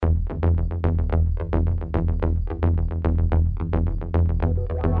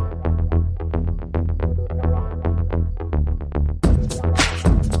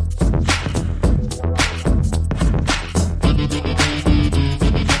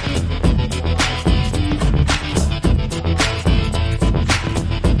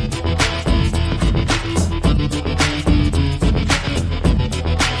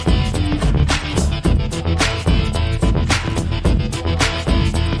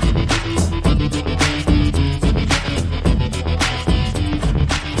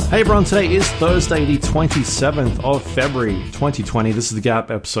Hey everyone, today is Thursday the 27th of February 2020. This is the Gap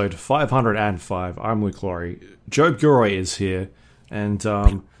episode 505. I'm Luke Lawrie. Joab Gilroy is here, and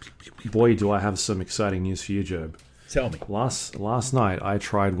boy do I have some exciting news for you, Joab. Tell me. Last night I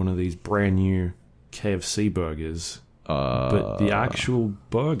tried one of these brand new KFC burgers, but the actual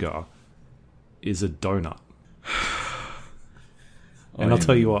burger is a donut. And I'll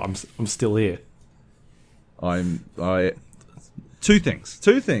tell you what, I'm still here. Two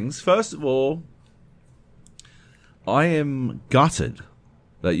things. First of all, I am gutted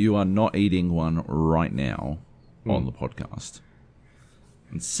that you are not eating one right now on the podcast.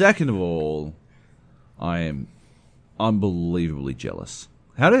 And second of all, I am unbelievably jealous.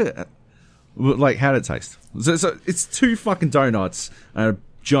 How did it taste? So it's two fucking donuts and a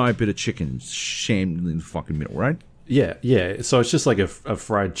giant bit of chicken shammed in the fucking middle, right? Yeah. So it's just like a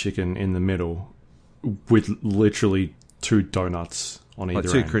fried chicken in the middle with literally two donuts on either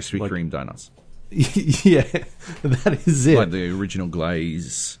two end. Krispy Kreme donuts. Yeah, that is it. Like the original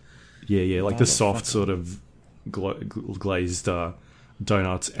glaze. Yeah, like the soft sort of glazed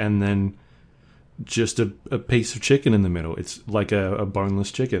donuts, and then just a piece of chicken in the middle. It's like a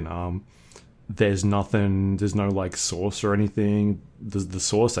boneless chicken. There's no like sauce or anything. The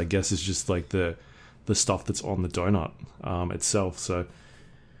sauce, I guess, is just like the stuff that's on the donut itself. So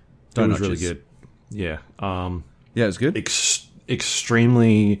it was really good. Yeah. Yeah, it was good.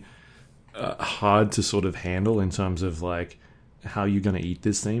 Extremely hard to sort of handle in terms of like how you're going to eat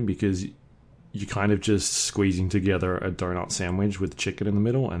this thing, because you're kind of just squeezing together a donut sandwich with chicken in the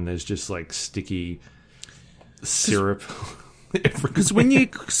middle, and there's just like sticky syrup. Because when you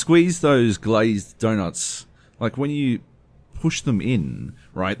squeeze those glazed donuts, like when you push them in,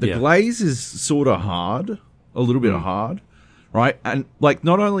 right, the glaze is sort of hard, a little bit hard. Right, and like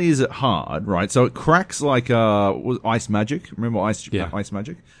not only is it hard, right, so it cracks like ice magic. Remember ice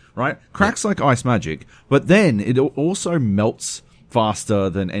magic, right? Cracks like ice magic, but then it also melts faster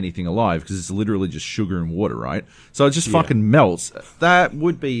than anything alive because it's literally just sugar and water, right? So it just fucking melts. That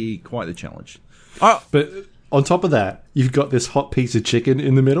would be quite the challenge. But on top of that, you've got this hot piece of chicken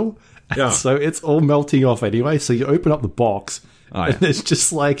in the middle, so it's all melting off anyway. So you open up the box, and there's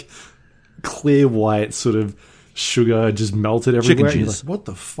just like clear white sort of sugar just melted everywhere. You're like, what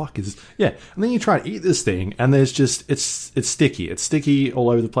the fuck is this? Yeah, and then you try to eat this thing, and there's just it's sticky. It's sticky all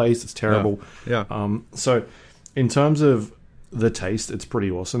over the place. It's terrible. Yeah. So in terms of the taste, it's pretty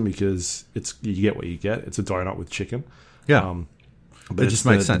awesome because you get what you get. It's a donut with chicken. Yeah. But it just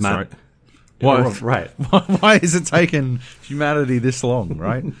makes sense, right? Why? Right. Why is it taking humanity this long,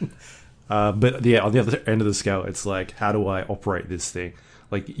 right? But yeah, on the other end of the scale, it's like, how do I operate this thing?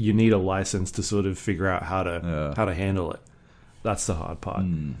 Like, you need a license to sort of figure out how to handle it. That's the hard part.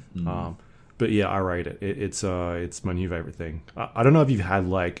 But yeah, I rate it. It's my new favorite thing. I don't know if you've had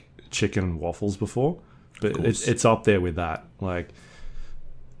like chicken waffles before, but it's up there with that. Like,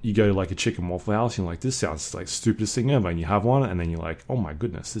 you go to like a chicken waffle house, and you're like, this sounds like the stupidest thing ever, and you have one, and then you're like, oh my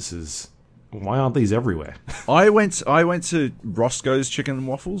goodness, why aren't these everywhere? I went to Roscoe's Chicken and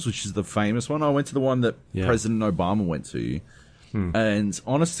Waffles, which is the famous one. I went to the one that President Obama went to. And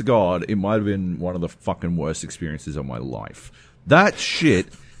honest to God, it might have been one of the fucking worst experiences of my life. That shit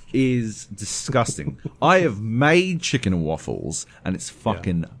is disgusting. I have made chicken and waffles, and it's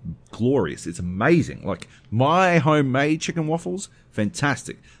fucking glorious. It's amazing. Like, my homemade chicken waffles,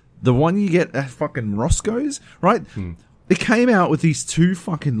 fantastic. The one you get at fucking Roscoe's, right? It came out with these two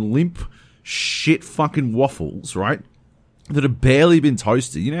fucking limp shit fucking waffles, right? That have barely been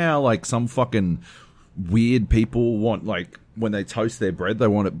toasted. You know how, like, some fucking weird people want, like, when they toast their bread, they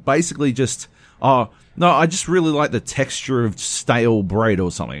want it basically just, no, I just really like the texture of stale bread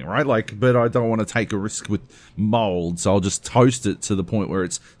or something, right? Like, but I don't want to take a risk with mold, so I'll just toast it to the point where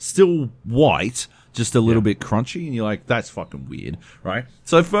it's still white, just a little bit crunchy, and you're like, that's fucking weird, right?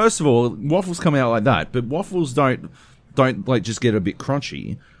 So first of all, waffles come out like that, but waffles don't like just get a bit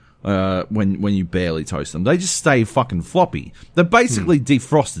crunchy. When you barely toast them, they just stay fucking floppy. They basically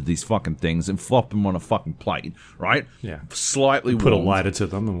defrosted these fucking things and flopped them on a fucking plate, right? Yeah, slightly put a lighter to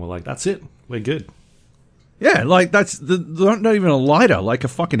them, and we're like, that's it, we're good. Yeah, like that's not even a lighter, like a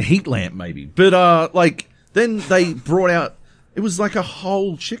fucking heat lamp maybe. But like then they brought out, it was like a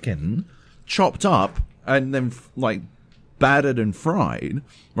whole chicken chopped up and then like battered and fried,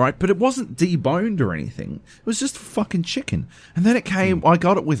 right? But it wasn't deboned or anything. It was just fucking chicken. And then it came, I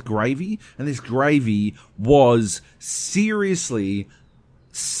got it with gravy, and this gravy was seriously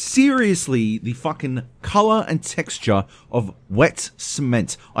seriously the fucking color and texture of wet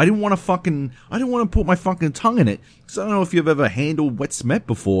cement. I didn't want to put my fucking tongue in it. Because I don't know if you've ever handled wet cement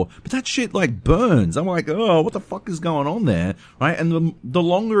before, but that shit like burns. I'm like, oh, what the fuck is going on there? Right? And the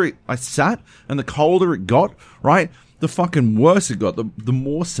longer I sat and the colder it got, right? The fucking worse it got, the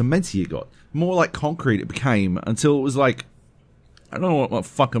more cementy it got. More like concrete it became until it was like, I don't know what the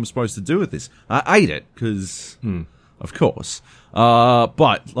fuck I'm supposed to do with this. I ate it, because, of course.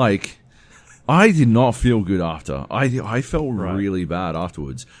 But, like, I did not feel good after. I felt really bad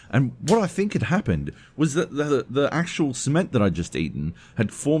afterwards. And what I think had happened was that the actual cement that I'd just eaten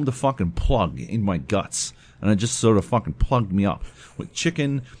had formed a fucking plug in my guts. And it just sort of fucking plugged me up with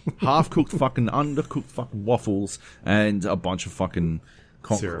chicken, half-cooked fucking, undercooked fucking waffles, and a bunch of fucking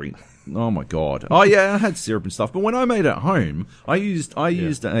concrete. Syrup. Oh my god. Oh yeah, I had syrup and stuff. But when I made it at home, I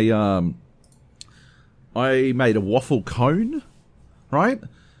made a waffle cone, right?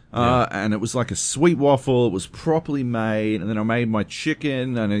 And it was like a sweet waffle. It was properly made. And then I made my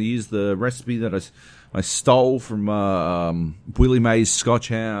chicken, and I used the recipe that I stole from Willie Mae's Scotch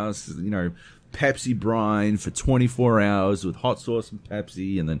House. You know, Pepsi brine for 24 hours with hot sauce and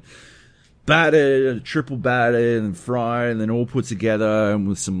Pepsi, and then battered, triple battered, and fried, and then all put together, and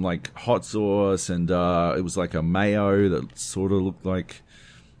with some like hot sauce, and it was like a mayo that sort of looked like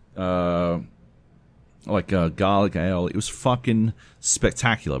a garlic ale. It was fucking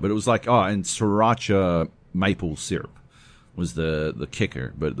spectacular. But it was like, and sriracha maple syrup was the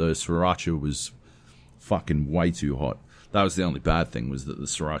kicker, but the sriracha was fucking way too hot. That was the only bad thing, was that the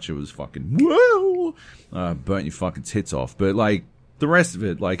sriracha was fucking burnt your fucking tits off. But like the rest of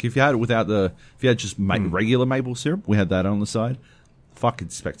it, like if you had just regular maple syrup, we had that on the side. Fucking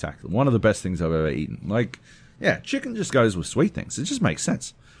spectacular. One of the best things I've ever eaten. Like, yeah, chicken just goes with sweet things. It just makes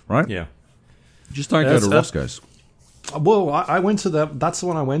sense, right? Yeah. Just don't go to Roscoe's. Well, I went to that's the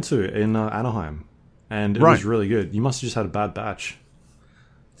one I went to in Anaheim, and it was really good. You must have just had a bad batch.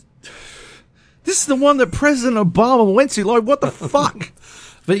 This is the one that President Obama went to. Like, what the fuck?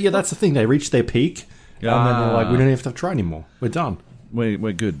 But yeah, that's the thing. They reached their peak, and then they're like, we don't have to try anymore. We're done.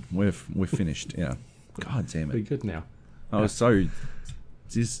 We're good. We're finished. Yeah. God damn it. We're good now. I was so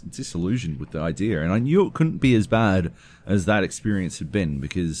disillusioned with the idea, and I knew it couldn't be as bad as that experience had been, I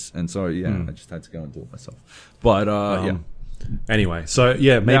just had to go and do it myself. But yeah. Anyway, so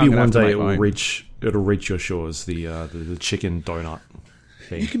yeah, maybe one day it will reach your shores. The chicken donut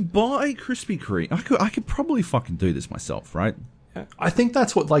thing. You can buy Krispy Kreme. I could probably fucking do this myself, right? I think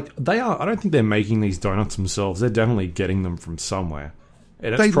that's what they are. I don't think they're making these donuts themselves. They're definitely getting them from somewhere.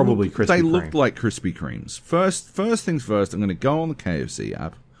 And it's probably Krispy Kreme. They look like Krispy Kremes. First things first, I'm going to go on the KFC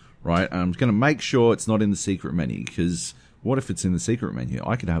app, right? And I'm going to make sure it's not in the secret menu, because what if it's in the secret menu?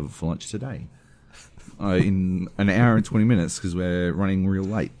 I could have it for lunch today. In an hour and 20 minutes, because we're running real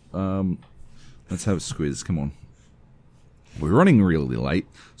late. Let's have a squiz. Come on. We're running really late,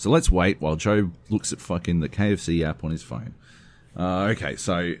 so let's wait while Joe looks at fucking the KFC app on his phone. Okay,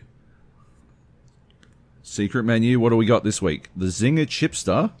 so secret menu. What do we got this week? The Zinger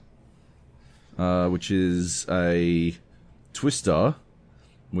Chipster, which is a twister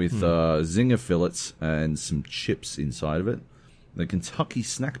with Zinger fillets and some chips inside of it. The Kentucky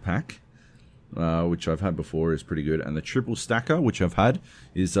Snack Pack, which I've had before, is pretty good. And the Triple Stacker, which I've had,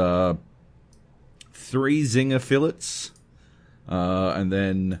 is 3 Zinger fillets, and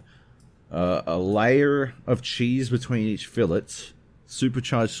then a layer of cheese between each fillet,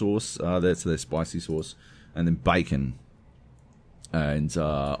 supercharged sauce, that's their spicy sauce, and then bacon. And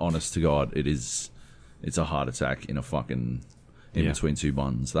honest to God, it's a heart attack in a fucking between two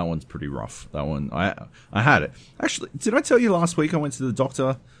buns. That one's pretty rough. That one, I had it. Actually, did I tell you last week I went to the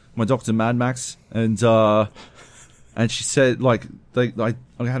doctor, my doctor Mad Max, and she said like I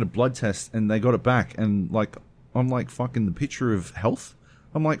had a blood test and they got it back, and like I'm like fucking the picture of health.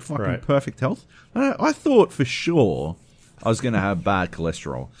 I'm like fucking perfect health. I thought for sure I was going to have bad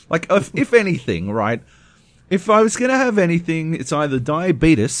cholesterol. Like, if anything, right? If I was going to have anything, it's either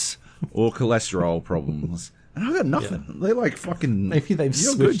diabetes or cholesterol problems. And I got nothing. Yeah. They're like fucking... Maybe they've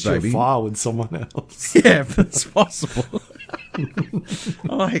switched your file with someone else. Yeah, if it's possible.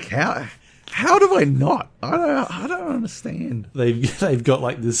 I'm like, how do I not? I don't understand. They've got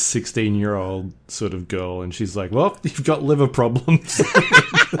like this 16-year-old sort of girl, and she's like, well, you've got liver problems.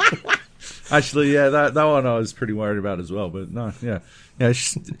 Actually, yeah, that one I was pretty worried about as well. But no, yeah.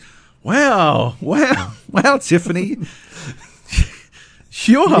 Wow, Tiffany.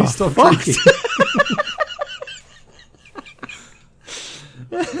 You're fucked.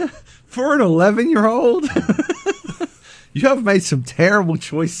 For an 11-year-old? You have made some terrible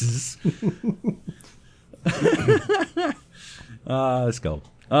choices. Let's go.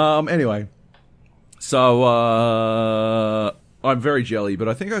 Anyway, so I'm very jelly, but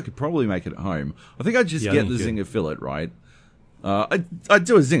I think I could probably make it at home. I think I'd just get the Zinger fillet, right? I'd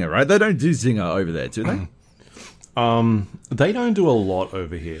do a Zinger, right? They don't do Zinger over there, do they? They don't do a lot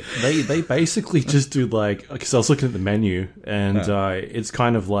over here. They basically just do like, because I was looking at the menu, and it's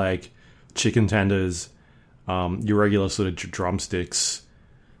kind of like chicken tenders, your regular sort of drumsticks,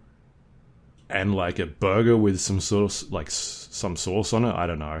 and like a burger with some sort of like some sauce on it. I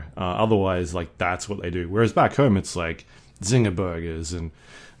don't know. Otherwise, like that's what they do. Whereas back home, it's like Zinger burgers and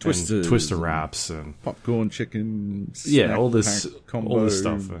Twister wraps and popcorn chicken. All this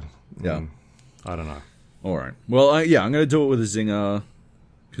stuff. Yeah, I don't know. All right. Well, I'm going to do it with a Zinger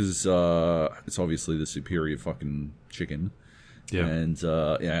because it's obviously the superior fucking chicken. Yeah. And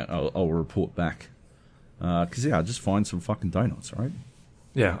I'll report back because I'll just find some fucking donuts, right?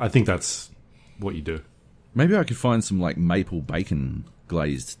 Yeah, I think that's what you do. Maybe I could find some like maple bacon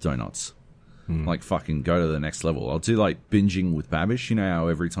glazed donuts. Like fucking go to the next level. I'll do like binging with Babish. You know how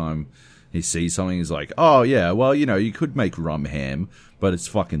every time he sees something, he's like, oh yeah, well, you know, you could make rum ham, but it's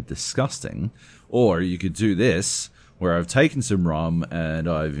fucking disgusting. Or you could do this, where I've taken some rum and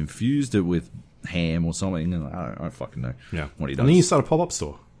I've infused it with ham or something, and I don't fucking know what he does. And then you start a pop-up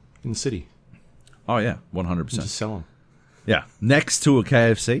store in the city. Oh yeah, 100%. Just sell them. Yeah, next to a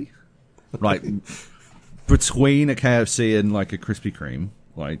KFC, like between a KFC and like a Krispy Kreme,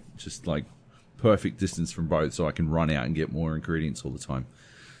 like just like perfect distance from both, so I can run out and get more ingredients all the time.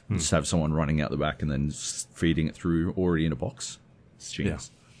 Just have someone running out the back and then feeding it through already in a box. It's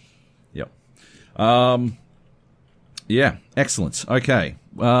genius. Yep. Yeah, excellent. Okay.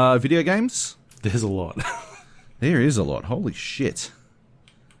 Video games? There's a lot. There is a lot. Holy shit.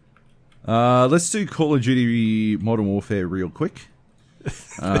 Let's do Call of Duty Modern Warfare real quick.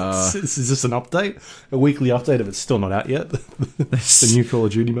 Is this an update? A weekly update if it's still not out yet? The new Call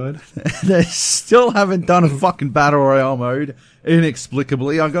of Duty mode? They still haven't done a fucking Battle Royale mode,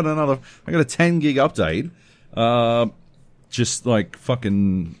 inexplicably. I got a 10 gig update, just like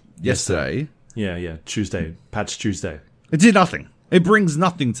fucking yesterday. Yeah, Tuesday. Patch Tuesday. It did nothing. It brings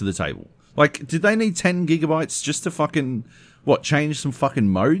nothing to the table. Like, did they need 10 gigabytes just to fucking, change some fucking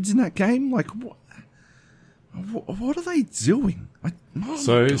modes in that game? Like, what are they doing? God.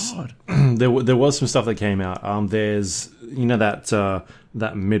 There was some stuff that came out. There's,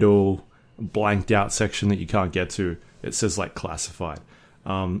 that middle blanked out section that you can't get to. It says, like, classified.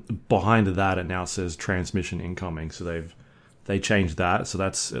 Behind that, it now says transmission incoming. So they changed that. So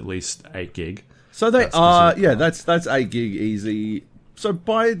that's at least 8 gig. So they are, that's 8 gig easy. So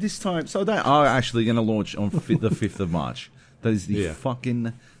by this time, they are actually going to launch on the 5th of March. That is the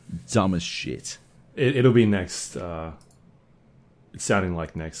fucking dumbest shit. It'll be next. It's sounding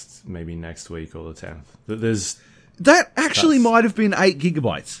like maybe next week or the 10th. That actually might have been 8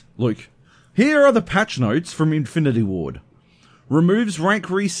 gigabytes. Luke, here are the patch notes from Infinity Ward. Removes rank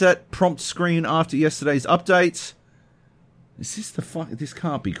reset prompt screen after yesterday's update. Is this this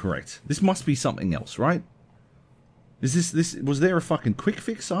can't be correct. This must be something else, right? Is this was there a fucking quick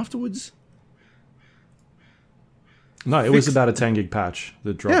fix afterwards? No, it was about a 10 gig patch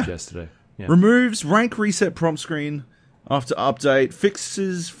that dropped yesterday. Yeah. Removes rank reset prompt screen after update.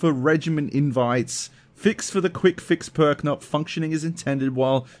 Fixes for regiment invites. Fix for the quick fix perk not functioning as intended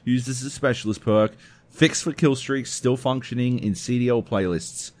while used as a specialist perk. Fix for kill streaks still functioning in CDL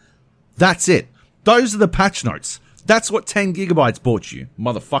playlists. That's it. Those are the patch notes. That's what 10 gigabytes bought you,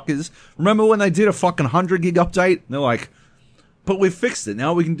 motherfuckers. Remember when they did a fucking 100 gig update? And they're like, but we've fixed it.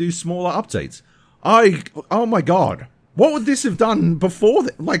 Now we can do smaller updates. Oh my god. What would this have done before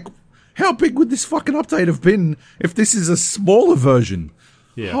that? Like, how big would this fucking update have been if this is a smaller version?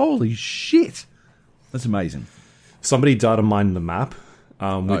 Yeah. Holy shit. That's amazing. Somebody data mined the map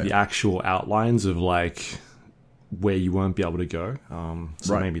with the actual outlines of, like, where you won't be able to go.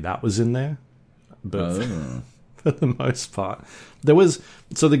 So maybe that was in there. But for the most part, there was...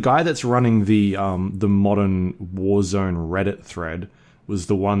 So the guy that's running the modern Warzone Reddit thread was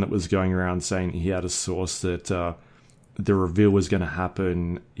the one that was going around saying he had a source that the reveal was going to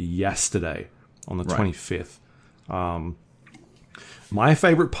happen yesterday on the 25th. My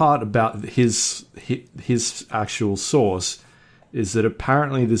favorite part about his actual source is that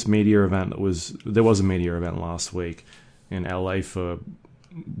apparently this media event there was a media event last week in LA for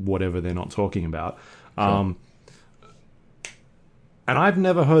whatever they're not talking about. Sure. And I've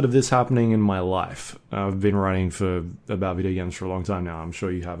never heard of this happening in my life. I've been writing about video games for a long time now. I'm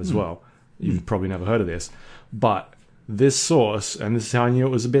sure you have as well. You've probably never heard of this. But this source, and this is how I knew it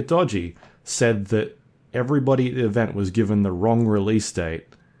was a bit dodgy, said that everybody at the event was given the wrong release date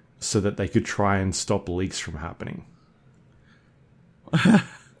so that they could try and stop leaks from happening.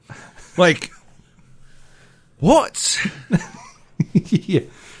 Like, what? Yeah.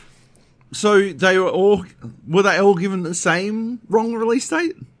 So they were they all given the same wrong release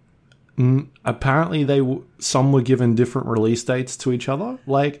date? Apparently, some were given different release dates to each other.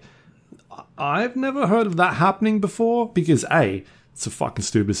 Like, I've never heard of that happening before because it's the fucking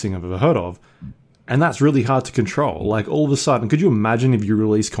stupidest thing I've ever heard of, and that's really hard to control. Like, all of a sudden, could you imagine if you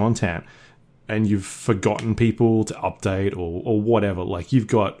release content and you've forgotten people to update or whatever? Like, you've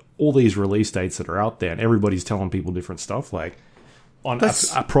got all these release dates that are out there, and everybody's telling people different stuff. Like, on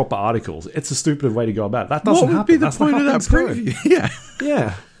a proper articles, it's a stupid way to go about it. That doesn't happen. What would be the point of that preview? Yeah.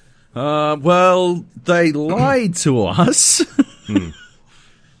 Yeah. Well, they lied to us.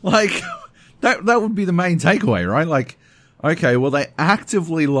 Like, that would be the main takeaway, right? Like, okay, well, they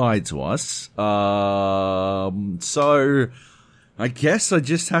actively lied to us. So I guess I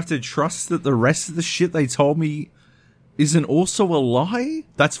just have to trust that the rest of the shit they told me isn't also a lie?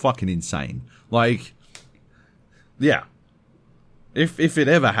 That's fucking insane. Like, yeah. If it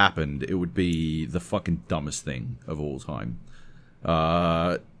ever happened, it would be the fucking dumbest thing of all time.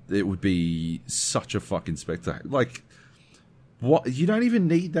 It would be such a fucking spectacle. Like, what? You don't even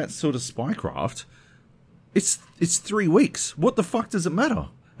need that sort of spycraft. It's 3 weeks. What the fuck does it matter?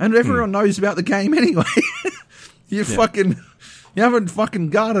 And everyone knows about the game anyway. You haven't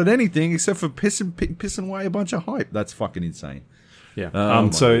fucking guarded anything except for pissing away a bunch of hype. That's fucking insane. Yeah.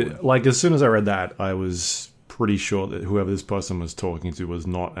 So, like, as soon as I read that, I was pretty sure that whoever this person was talking to was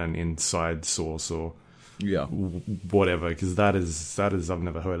not an inside source or whatever, because that is I've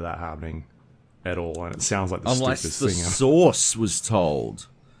never heard of that happening at all, and it sounds like the stupidest thing. Unless the source was told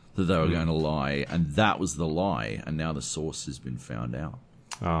that they were going to lie, and that was the lie, and now the source has been found out.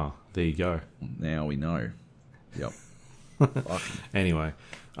 Ah, there you go. Now we know. Yep. Anyway,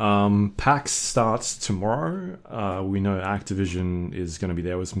 PAX starts tomorrow. We know Activision is going to be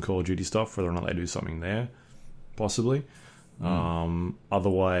there with some Call of Duty stuff, whether or not they do something there. Possibly.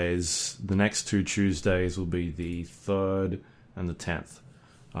 Otherwise, the next 2 Tuesdays will be the 3rd and the 10th.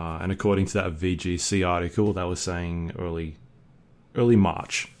 And according to that VGC article, that was saying early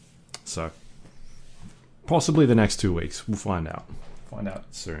March. So, possibly the next 2 weeks. We'll find out. Find out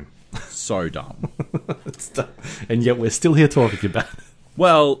soon. So dumb. It's dumb. And yet we're still here talking about it.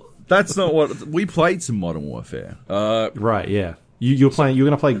 Well, that's not what... We played some Modern Warfare. Right, yeah. You're going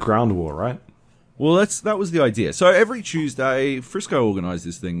to play Ground War, right? Well, that was the idea. So every Tuesday, Frisco organised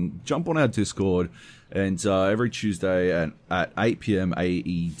this thing. Jump on our Discord, and every Tuesday at 8 p.m.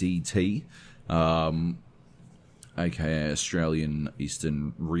 AEDT, aka Australian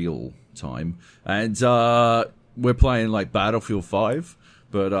Eastern Real Time, and we're playing like Battlefield 5.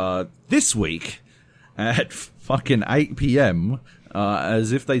 But this week at fucking 8 p.m.,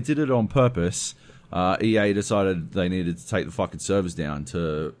 as if they did it on purpose, EA decided they needed to take the fucking servers down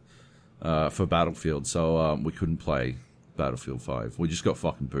for Battlefield, so we couldn't play Battlefield 5. We just got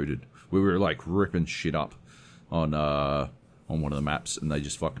fucking booted. We were like ripping shit up on one of the maps, and they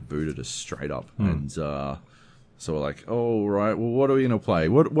just fucking booted us straight up. And so we're like, oh right, well, what are we gonna play?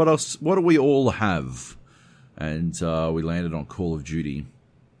 What else? What do we all have? And we landed on Call of Duty,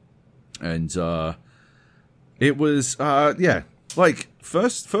 and it was like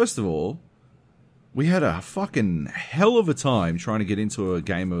first of all, we had a fucking hell of a time trying to get into a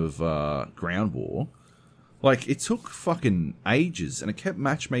game of Ground War. Like, it took fucking ages, and it kept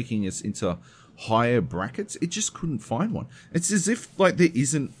matchmaking us into higher brackets. It just couldn't find one. It's as if, like,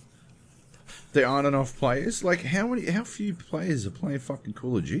 there aren't enough players. Like, how few players are playing fucking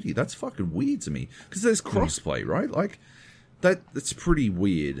Call of Duty? That's fucking weird to me. Because there's crossplay, right? Like, that's pretty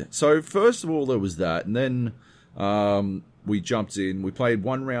weird. So, first of all, there was that, and then we jumped in. We played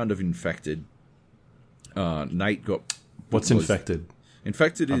one round of Infected. Nate got... What's Infected?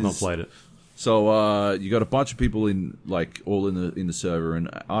 Infected is... I've not played it. So you got a bunch of people all in the server, and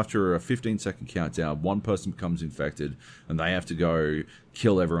after a 15-second countdown, one person becomes infected, and they have to go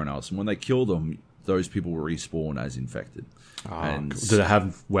kill everyone else. And when they kill them, those people will respawn as infected. And do they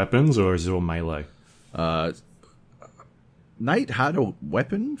have weapons, or is it all melee? Nate had a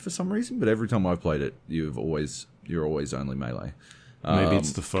weapon for some reason, but every time I've played it, you're always only melee. Maybe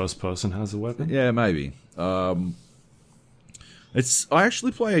it's the first person has a weapon? Yeah, maybe. I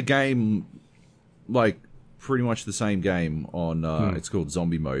actually play a game, like, pretty much the same game on, it's called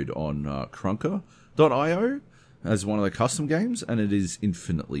Zombie Mode on Krunker.io as one of the custom games, and it is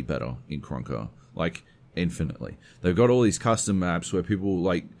infinitely better in Krunker. Like, infinitely. They've got all these custom maps where people,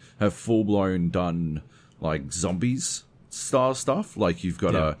 like, have full-blown done, like, zombies style stuff. Like, you've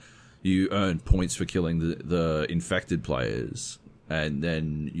got you earn points for killing the infected players. and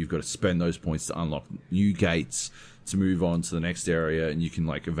then you've got to spend those points to unlock new gates to move on to the next area, and you can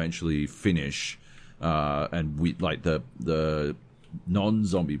like eventually finish. And we like the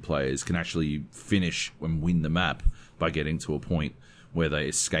non-zombie players can actually finish and win the map by getting to a point where they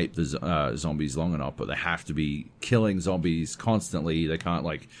escape the zombies long enough, but they have to be killing zombies constantly. They can't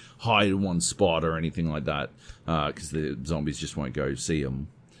like hide in one spot or anything like that because the zombies just won't go see them.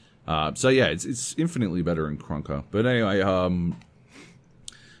 So yeah, it's infinitely better in Krunker. But anyway,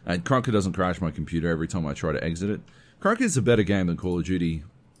 and Krunker doesn't crash my computer every time I try to exit it. Krunker is a better game than Call of Duty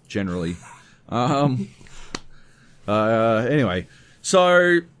generally. Anyway,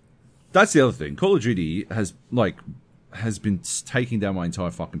 so that's the other thing. Call of Duty has been taking down my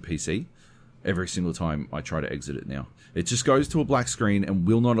entire fucking PC every single time I try to exit it now. It just goes to a black screen and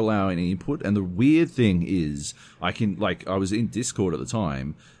will not allow any input. And the weird thing is, I was in Discord at the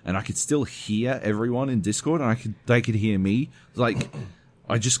time, and I could still hear everyone in Discord, and they could hear me. Like,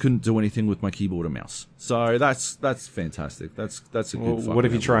 I just couldn't do anything with my keyboard and mouse. So that's fantastic. That's a good. What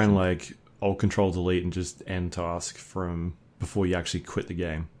if you try and like Alt Control Delete and just end task from before you actually quit the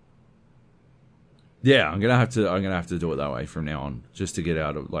game? Yeah, I'm gonna have to do it that way from now on, just to get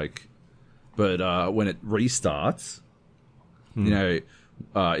out of like. But when it restarts, you know,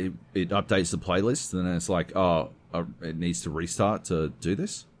 it updates the playlist, and then it's like, it needs to restart to do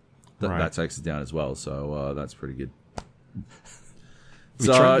this. That takes it down as well, so that's pretty good.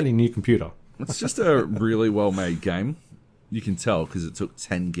 So, trying getting a new computer. It's just a really well-made game. You can tell because it took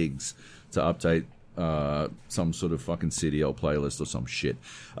 10 gigs to update some sort of fucking CDL playlist or some shit.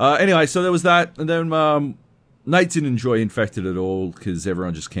 Anyway, so there was that, and then Nate didn't enjoy Infected at all because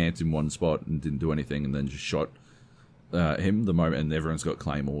everyone just camped in one spot and didn't do anything, and then just shot him the moment, and everyone's got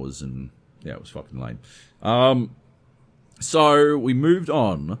claymores, and yeah, it was fucking lame. So we moved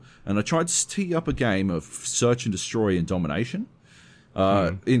on, and I tried to tee up a game of Search and Destroy and Domination.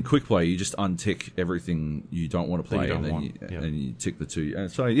 In quick play, you just untick everything you don't want to play, and then you tick the two. And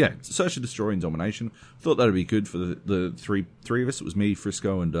so yeah, Search and Destroy and Domination. Thought that'd be good for the three of us. It was me,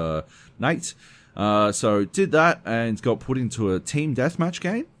 Frisco, and Nate. So did that and got put into a team deathmatch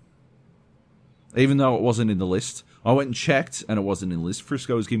game, even though it wasn't in the list. I went and checked, and it wasn't in the list.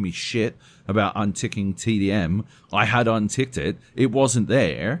 Frisco was giving me shit about unticking TDM. I had unticked it. It wasn't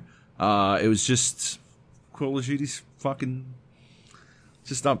there. It was just Call of Duty's fucking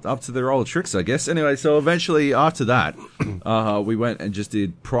just up to their old tricks, I guess. Anyway, so eventually after that, we went and just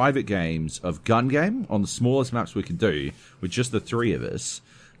did private games of gun game on the smallest maps we could do with just the three of us.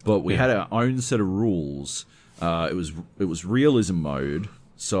 But we had our own set of rules. It was realism mode,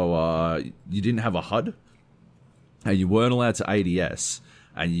 so you didn't have a HUD, and you weren't allowed to ADS,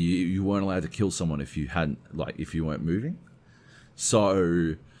 and you weren't allowed to kill someone if you weren't moving.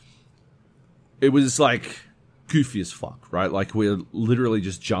 So it was like goofy as fuck, right? Like we're literally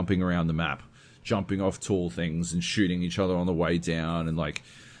just jumping around the map, jumping off tall things and shooting each other on the way down, and like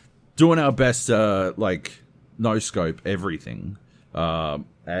doing our best to like no scope everything.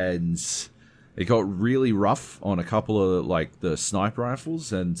 And it got really rough on a couple of like the sniper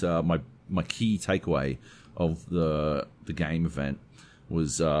rifles, and my key takeaway of the game event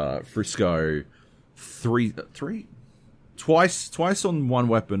was Frisco twice on one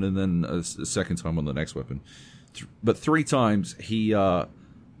weapon, and then a second time on the next weapon. But 3 times he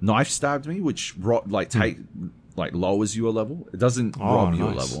knife stabbed me, which lowers you a level. It doesn't rob you a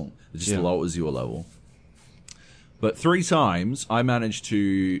level; it just lowers you a level. But 3 times I managed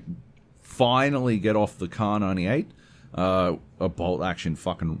to finally get off the Kar 98, a bolt action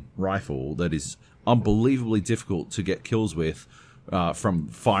fucking rifle that is unbelievably difficult to get kills with from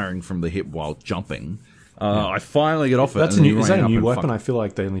firing from the hip while jumping. I finally get off it. Is that a new weapon? I feel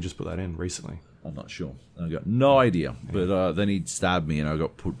like they only just put that in recently. I'm not sure. I got no idea. But then he stabbed me, and I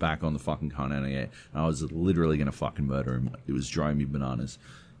got put back on the fucking Kar 98, and I was literally going to fucking murder him. It was driving me bananas.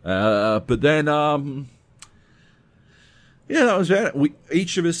 But then... yeah, that was it.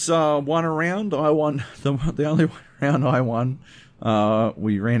 Each of us won a round. I won the only round I won.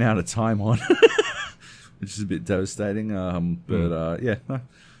 We ran out of time on, which is a bit devastating.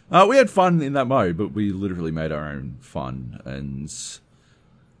 We had fun in that mode, but we literally made our own fun. And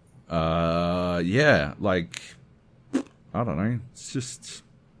like I don't know. It's just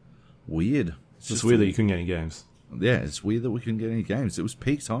weird. It's just weird that you couldn't get any games. Yeah, it's weird that we couldn't get any games. It was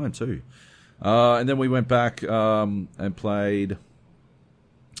peak time too. And then we went back and played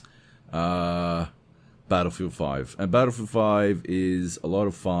Battlefield 5. And Battlefield 5 is a lot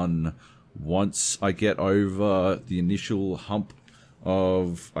of fun once I get over the initial hump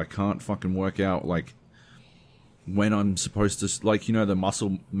of I can't fucking work out like when I'm supposed to, like, you know, the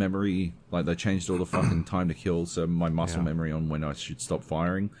muscle memory, like they changed all the fucking time to kill, so my muscle memory on when I should stop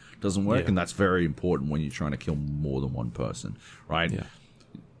firing doesn't work, and that's very important when you're trying to kill more than one person, right? Yeah.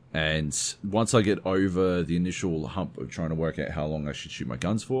 And once I get over the initial hump of trying to work out how long I should shoot my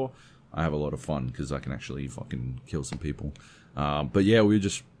guns for, I have a lot of fun because I can actually fucking kill some people. But yeah, we were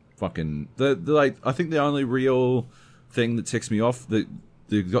just fucking like, I think the only real thing that ticks me off,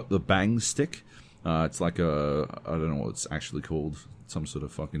 they've got the bang stick. It's like I don't know what it's actually called. Some sort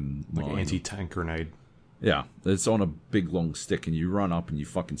of fucking like an anti-tank grenade. Yeah, it's on a big long stick, and you run up and you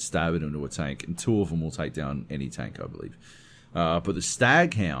fucking stab it into a tank, and 2 of them will take down any tank, I believe. But the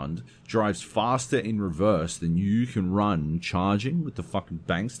Staghound drives faster in reverse than you can run charging with the fucking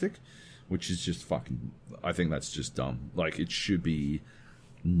bang stick, which is just fucking. I think that's just dumb. Like, it should be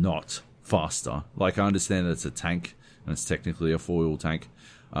not faster. Like, I understand that it's a tank and it's technically a 4-wheel tank.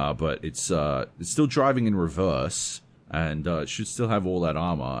 But it's still driving in reverse, and it should still have all that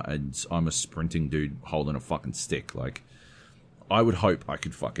armor, and I'm a sprinting dude holding a fucking stick. Like, I would hope I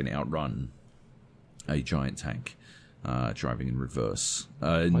could fucking outrun a giant tank driving in reverse.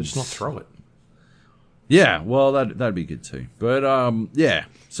 Why just not throw it? Yeah, well, that'd be good too. But, yeah,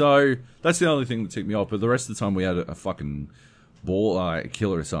 so that's the only thing that ticked me off. But the rest of the time, we had a fucking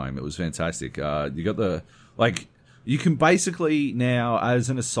killer time. It was fantastic. You got the, like... You can basically now,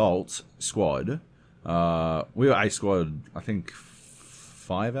 as an assault squad, we were a squad, I think,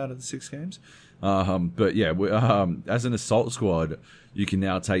 5 out of the 6 games. But yeah, as an assault squad, you can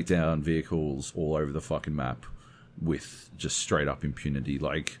now take down vehicles all over the fucking map with just straight up impunity.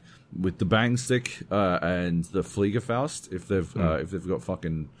 Like with the bang stick and the Fliegerfaust, if they've got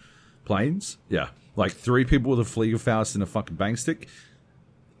fucking planes, yeah, like 3 people with a Fliegerfaust and a fucking bang stick.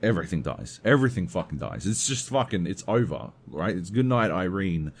 Everything dies. Everything fucking dies. It's just fucking, it's over, right? It's good night,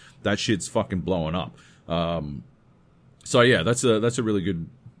 Irene. That shit's fucking blowing up. So yeah, that's a really good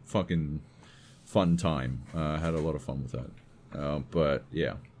fucking fun time. Had a lot of fun with that. But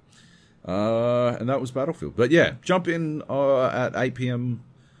yeah. And that was Battlefield. But yeah, jump in at 8 p.m.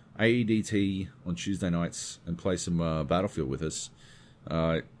 AEDT on Tuesday nights and play some Battlefield with us.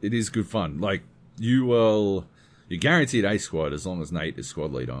 It is good fun. Like, you're guaranteed a squad as long as Nate is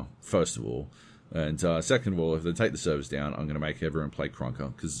squad leader, first of all. And second of all, if they take the servers down, I'm going to make everyone play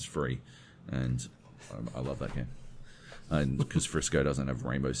Krunker because it's free. And I love that game. And because Frisco doesn't have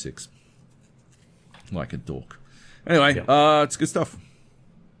Rainbow Six. Like a dork. Anyway, it's good stuff.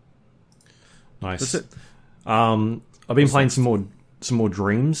 Nice. That's it. I've been playing some more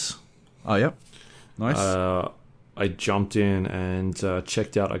Dreams. Oh, yep. Nice. I jumped in and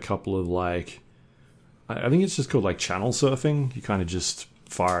checked out a couple of, like... I think it's just called like channel surfing. You kind of just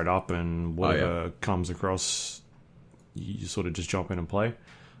fire it up and whatever comes across, you sort of just jump in and play.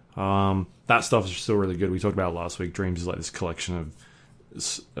 That stuff is still really good. We talked about it last week. Dreams is like this collection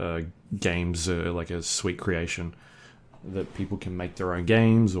of games, like a suite creation that people can make their own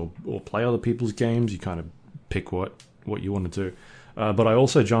games or play other people's games. You kind of pick what you want to do. But I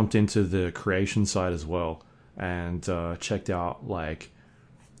also jumped into the creation side as well and checked out like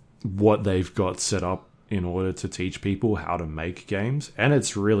what they've got set up in order to teach people how to make games. And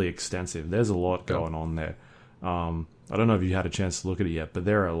it's really extensive. There's a lot going on there. I don't know if you had a chance to look at it yet, but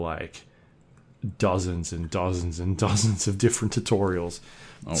there are like dozens and dozens and dozens of different tutorials,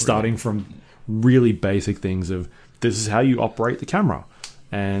 starting from really basic things of this is how you operate the camera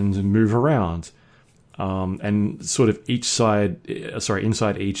and move around. And sort of inside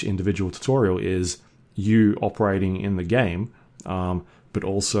each individual tutorial is you operating in the game, but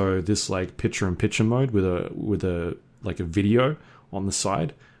also this like picture-in-picture mode with a like a video on the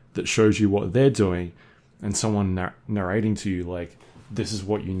side that shows you what they're doing, and someone narrating to you like this is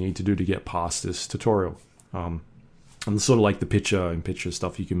what you need to do to get past this tutorial. And sort of like the picture-in-picture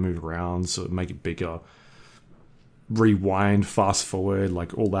stuff, you can move around, sort of make it bigger, rewind, fast forward,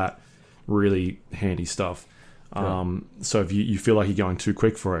 like all that really handy stuff. So if you feel like you're going too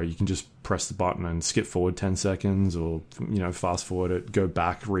quick for it, you can just press the button and skip forward 10 seconds or, fast forward it, go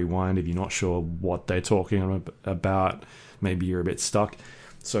back, rewind if you're not sure what they're talking about. Maybe you're a bit stuck.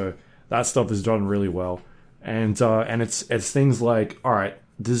 So that stuff is done really well. And it's things like, all right,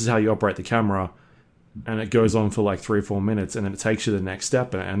 this is how you operate the camera. And it goes on for like 3 or 4 minutes, and then it takes you to the next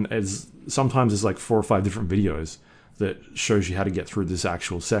step. And sometimes it's like 4 or 5 different videos that shows you how to get through this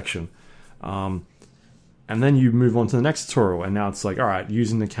actual section. And then you move on to the next tutorial, and now it's like, all right,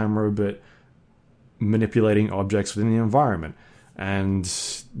 using the camera, but manipulating objects within the environment. And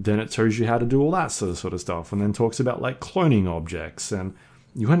then it shows you how to do all that sort of stuff, and then talks about like cloning objects. And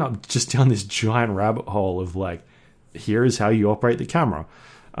you end up just down this giant rabbit hole of like, here is how you operate the camera.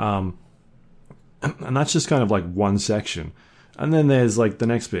 And that's just kind of like one section. And then there's like the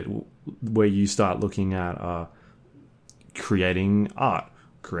next bit where you start looking at creating art,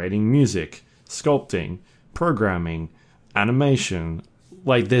 creating music, sculpting, programming, animation.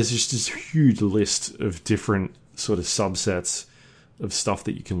 Like there's just this huge list of different sort of subsets of stuff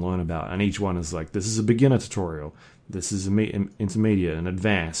that you can learn about. And each one is like, this is a beginner tutorial. This is intermediate and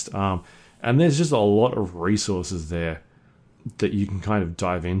advanced. And there's just a lot of resources there that you can kind of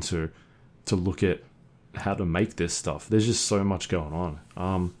dive into to look at how to make this stuff. There's just so much going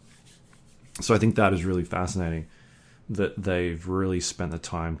on. So I think that is really fascinating that they've really spent the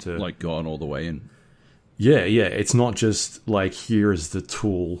time to... Like, gone all the way in. Yeah. It's not just like, here is the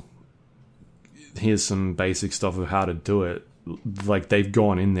tool. Here's some basic stuff of how to do it. Like, they've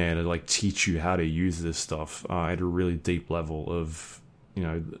gone in there to, like, teach you how to use this stuff at a really deep level of, you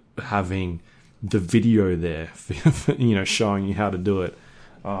know, having the video there, for, you know, showing you how to do it.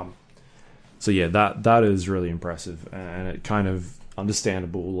 So yeah, that is really impressive, and it kind of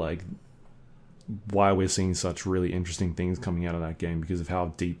understandable, like, why we're seeing such really interesting things coming out of that game because of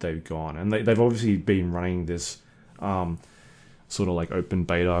how deep they've gone. And they've obviously been running this sort of like open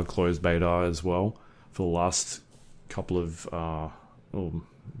beta, closed beta as well for the last couple of,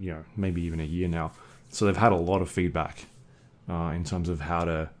 you know, maybe even a year now. So they've had a lot of feedback in terms of how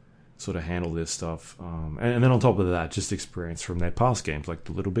to sort of handle this stuff. And then on top of that, just experience from their past games, like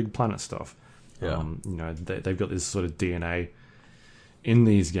the Little Big Planet stuff. Yeah. You know, they've got this sort of DNA in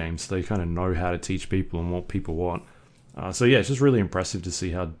these games, so they kind of know how to teach people and what people want. So yeah, it's just really impressive to see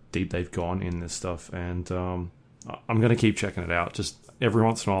how deep they've gone in this stuff. And I'm going to keep checking it out. Just every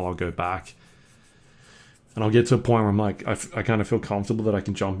once in a while I'll go back and I'll get to a point where I'm like, I kind of feel comfortable that I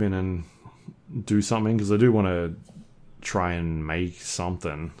can jump in and do something, because I do want to try and make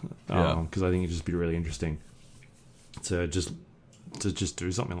something, because I think it'd just be really interesting to just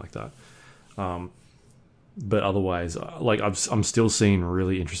do something like that. But otherwise, like, I'm still seeing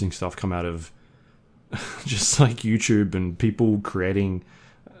really interesting stuff come out of just like YouTube and people creating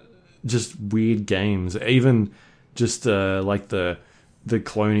just weird games, even just like the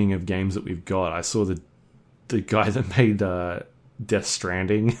cloning of games that we've got. I saw the guy that made Death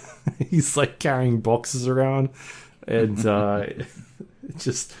Stranding. He's like carrying boxes around, and it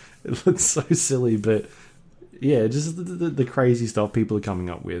looks so silly, but yeah, just the crazy stuff people are coming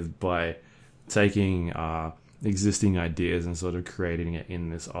up with by taking existing ideas and sort of creating it in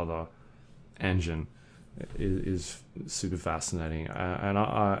this other engine is super fascinating. And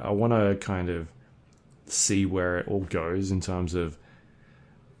I want to kind of see where it all goes in terms of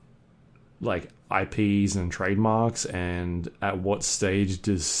like IPs and trademarks, and at what stage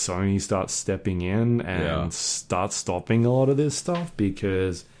does Sony start stepping in and start stopping a lot of this stuff,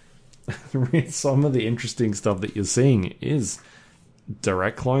 because some of the interesting stuff that you're seeing is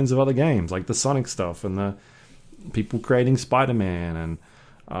direct clones of other games, like the Sonic stuff and the people creating Spider-Man and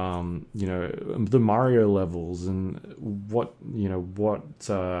you know, the Mario levels, and what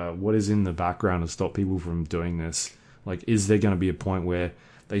is in the background to stop people from doing this. Like, is there going to be a point where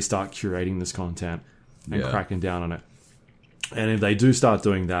they start curating this content and cracking down on it? And if they do start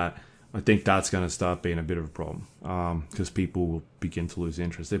doing that, I think that's going to start being a bit of a problem, because people will begin to lose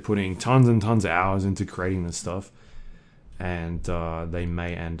interest. They're putting tons and tons of hours into creating this stuff, and they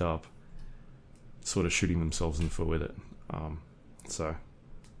may end up sort of shooting themselves in the foot with it. So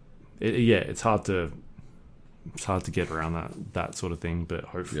it's hard to get around that sort of thing, but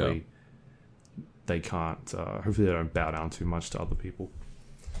hopefully they can't. Hopefully they don't bow down too much to other people,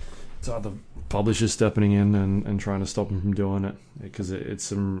 to other publishers stepping in and trying to stop them from doing it, because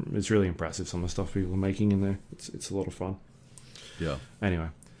it's really impressive, some of the stuff people are making in there. It's a lot of fun. Yeah. Anyway,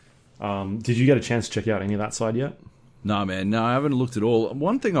 did you get a chance to check out any of that side yet? No, man. No, I haven't looked at all.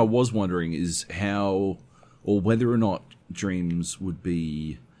 One thing I was wondering is how, or whether or not Dreams would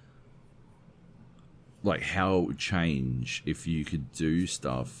be, like, how it would change if you could do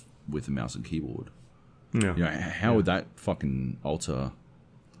stuff with a mouse and keyboard. Yeah. You know, how would that fucking alter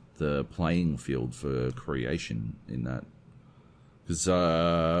the playing field for creation in that? Because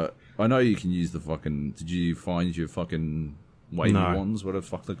I know you can use the fucking... Did you find your fucking wavy ones? What the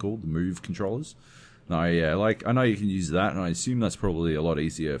fuck they're called? The Move controllers? No, yeah, like, I know you can use that, and I assume that's probably a lot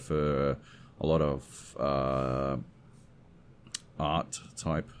easier for a lot of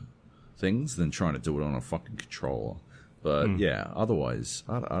art-type things than trying to do it on a fucking controller. But, yeah, otherwise,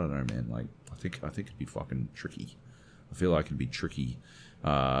 I don't know, man. Like, I think it'd be fucking tricky. I feel like it'd be trickier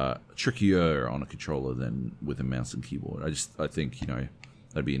on a controller than with a mouse and keyboard. I think, you know,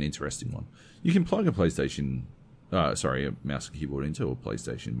 that'd be an interesting one. You can plug a a mouse and keyboard into a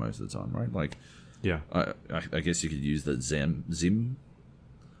PlayStation most of the time, right? Like... Yeah, I guess you could use the Zim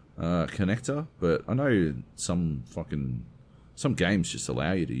connector, but I know some games just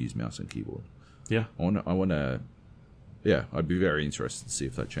allow you to use mouse and keyboard. Yeah. I'd be very interested to see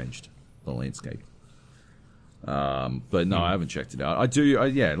if that changed the landscape. But no, I haven't checked it out. I do,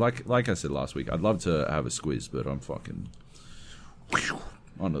 like I said last week, I'd love to have a squiz, but I'm fucking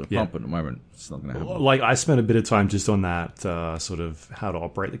under the pump at the moment. It's not going to happen. Like, I spent a bit of time just on that sort of how to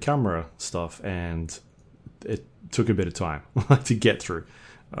operate the camera stuff, and it took a bit of time to get through.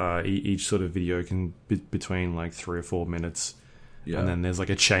 Each sort of video can be between like 3 or 4 minutes, and then there's like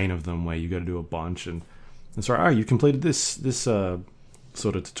a chain of them where you got to do a bunch, and it's right. You completed this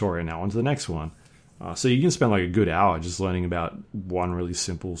sort of tutorial. Now on to the next one. So you can spend like a good hour just learning about one really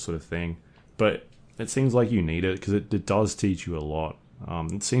simple sort of thing, but it seems like you need it because it does teach you a lot.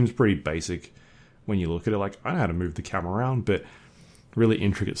 It seems pretty basic when you look at it. Like, I know how to move the camera around, but really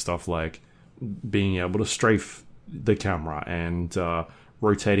intricate stuff like being able to strafe the camera and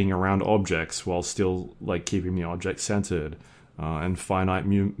rotating around objects while still like keeping the object centered, and finite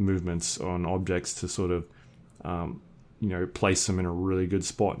movements on objects to sort of place them in a really good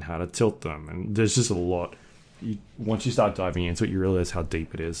spot and how to tilt them. And there's just a lot. Once you start diving into it, you realize how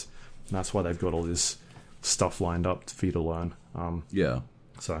deep it is. And that's why they've got all this stuff lined up for you to learn.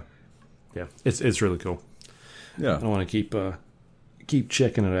 So, yeah, it's really cool. Yeah, I want to keep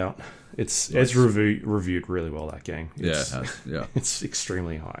checking it out. It's reviewed really well, that game. It's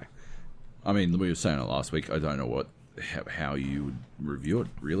extremely high. I mean, we were saying it last week. I don't know how you would review it,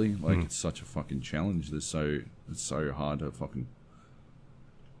 really. Like, it's such a fucking challenge. It's so hard to fucking,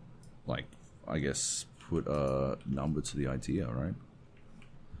 like, I guess, put a number to the idea, right?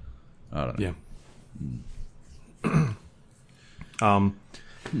 I don't know. Yeah.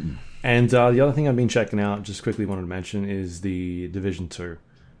 And the other thing I've been checking out, just quickly wanted to mention, is the Division 2.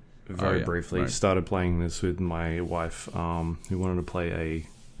 Very briefly. Right. Started playing this with my wife, who wanted to play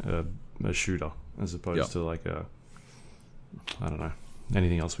a shooter as opposed to like a, I don't know,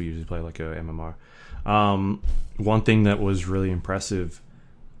 anything else we usually play, like a MMO. One thing that was really impressive,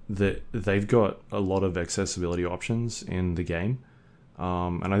 that they've got a lot of accessibility options in the game.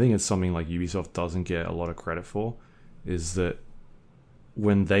 And I think it's something like Ubisoft doesn't get a lot of credit for, is that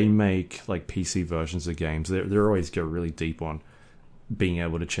when they make like PC versions of games, they always go really deep on being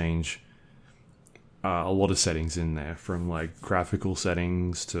able to change a lot of settings in there, from like graphical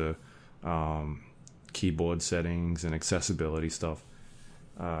settings to keyboard settings and accessibility stuff.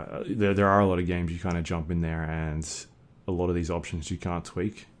 There are a lot of games you kind of jump in there, and a lot of these options you can't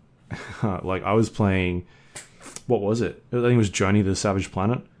tweak. Like, I was playing, what was it? I think it was Journey to the Savage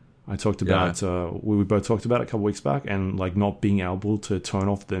Planet. I talked about, we both talked about it a couple weeks back, and like not being able to turn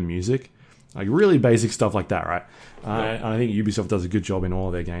off the music. Like, really basic stuff like that, right? I think Ubisoft does a good job in all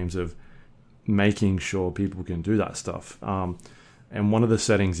of their games of making sure people can do that stuff. And one of the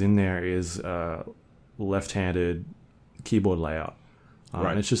settings in there is left-handed keyboard layout.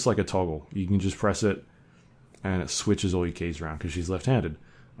 And it's just like a toggle. You can just press it, and it switches all your keys around because she's left-handed.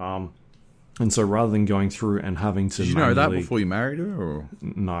 And so rather than going through and having to... Did you know that before you married her? Or?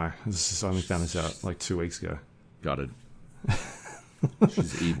 No. I only found this out like 2 weeks ago. Got it.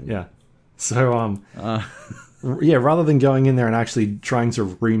 She's evil. Yeah. So, rather than going in there and actually trying to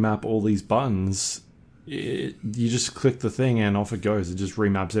remap all these buttons, you just click the thing and off it goes. It just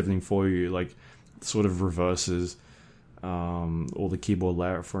remaps everything for you, like sort of reverses all the keyboard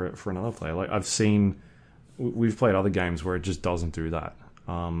layout for another player. Like, we've played other games where it just doesn't do that.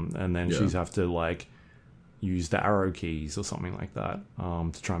 And then she's have to like use the arrow keys or something like that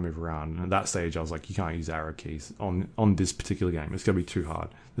to try and move around. And at that stage, I was like, you can't use arrow keys on this particular game. It's going to be too hard.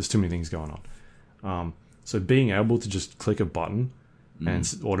 There's too many things going on. So being able to just click a button and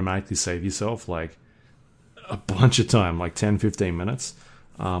automatically save yourself like a bunch of time, like 10, 15 minutes,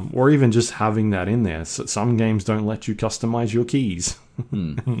 or even just having that in there. So some games don't let you customize your keys.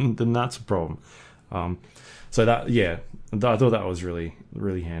 Then that's a problem. So that, I thought that was really,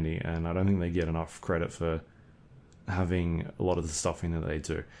 really handy, and I don't think they get enough credit for having a lot of the stuff in that they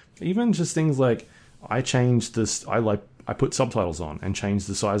do. Even just things like, I changed this, I put subtitles on and changed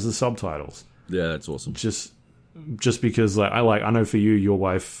the size of the subtitles. Yeah, that's awesome. Just because I know for you, your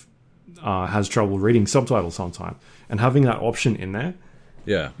wife has trouble reading subtitles sometimes, and having that option in there,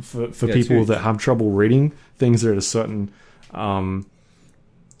 for people that have trouble reading things that are at a certain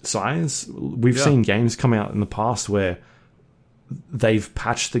size. We've seen games come out in the past where they've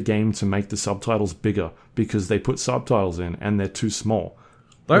patched the game to make the subtitles bigger because they put subtitles in and they're too small.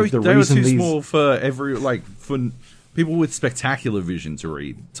 They were too small for for people with spectacular vision to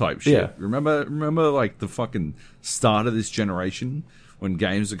read type shit. Yeah. Remember like the fucking start of this generation when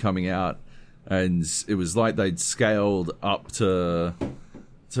games are coming out, and it was like they'd scaled up to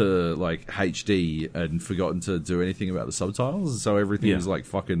to like HD and forgotten to do anything about the subtitles, so everything was like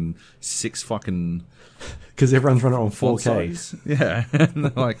fucking 6 fucking because everyone's running on 4K. Yeah, and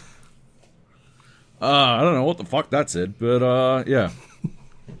they're like, I don't know what the fuck that said, but yeah.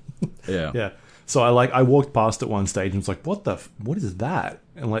 So I walked past at one stage and was like, what is that?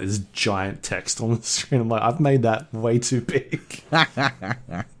 And like this giant text on the screen. I'm like, I've made that way too big.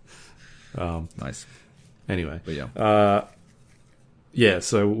 Nice. Anyway, but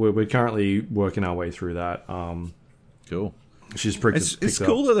so we're currently working our way through that. Cool. She's pretty. It's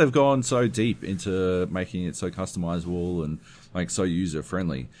cool that they've gone so deep into making it so customizable and like so user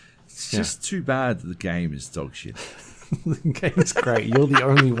friendly. It's just too bad that the game is dog shit. The game's great. You're the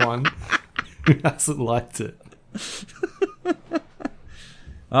only one who hasn't liked it.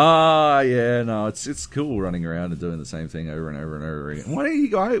 Yeah, no, it's cool running around and doing the same thing over and over and over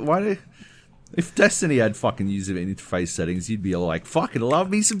again. If Destiny had fucking user interface settings, you'd be like, fucking love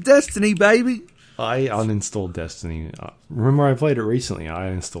me some Destiny, baby. I uninstalled Destiny. Remember I played it recently. I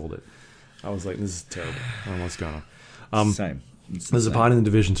uninstalled it. I was like, this is terrible. I don't know what's going on. Same. There's a part in the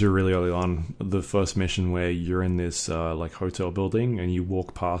Division 2 really early on, the first mission where you're in this like hotel building and you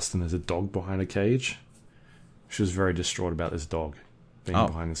walk past and there's a dog behind a cage. She was very distraught about this dog being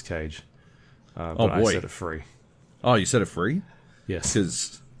behind this cage. But I set it free. Oh, you set it free? Yes.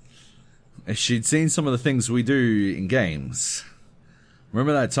 Because she'd seen some of the things we do in games.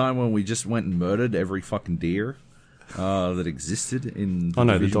 Remember that time when we just went and murdered every fucking deer that existed in Oh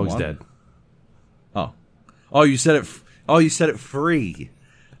no, the Division dog's 1? dead. Oh, you set it you set it free.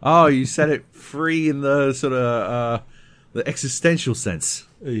 Oh, you set it free in the sort of the existential sense.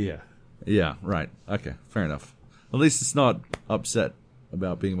 Yeah. Yeah, right. Okay, fair enough. At least it's not upset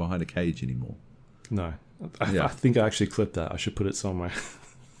about being behind a cage anymore. No. I think I actually clipped that. I should put it somewhere.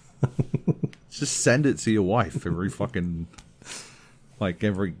 Just send it to your wife every fucking... like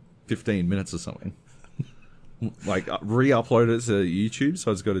every 15 minutes or something. Like, re-upload it to YouTube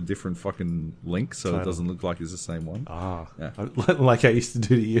so it's got a different fucking link so it doesn't look like it's the same one. Yeah. Like I used to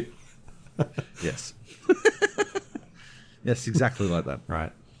do to you. Yes. Yes, exactly like that.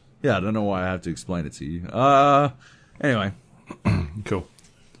 Right. Yeah, I don't know why I have to explain it to you. Anyway. Cool.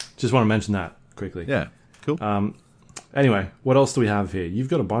 Just want to mention that quickly. Yeah, cool. Anyway, what else do we have here? You've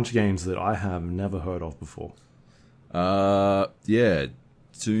got a bunch of games that I have never heard of before. Yeah,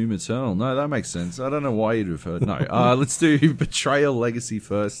 Doom Eternal. No, that makes sense. I don't know why you'd have heard. No, let's do Betrayal Legacy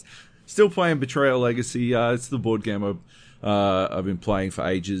first. Still playing Betrayal Legacy. It's the board game I've been playing for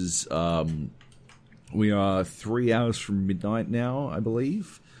ages. We are 3 hours from midnight now, I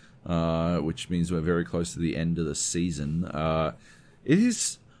believe, which means we're very close to the end of the season. It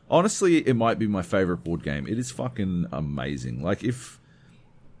is, honestly, it might be my favorite board game. It is fucking amazing. Like, if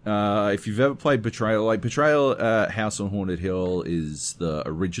you've ever played Betrayal, like Betrayal House on Haunted Hill is the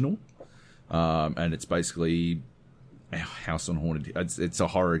original, and it's basically House on Haunted. It's a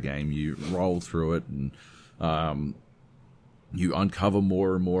horror game. You roll through it, and you uncover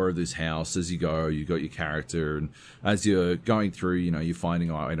more and more of this house as you go. You got your character, and as you're going through, you're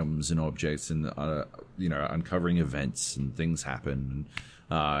finding items and objects, and uncovering events and things happen.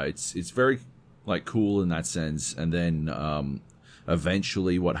 And it's very like cool in that sense, and then.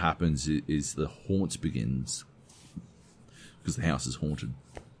 Eventually what happens is the haunt begins because the house is haunted,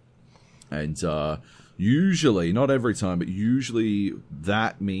 and usually, not every time, but usually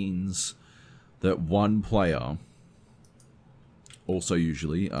that means that one player, also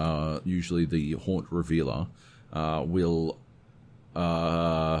usually the haunt revealer, will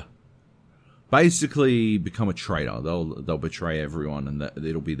basically become a traitor. They'll betray everyone, and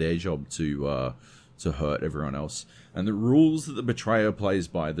it'll be their job to hurt everyone else. And the rules that the traitor plays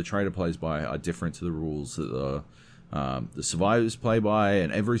by, are different to the rules that the survivors play by.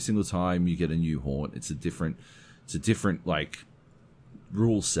 And every single time you get a new haunt, it's a different like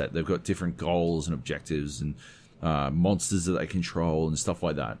rule set. They've got different goals and objectives and monsters that they control and stuff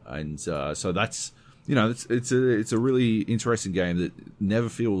like that. And so that's it's a really interesting game that never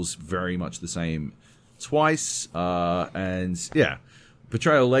feels very much the same twice. And yeah.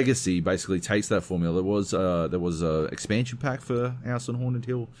 Betrayal Legacy basically takes that formula. There was a expansion pack for House on Haunted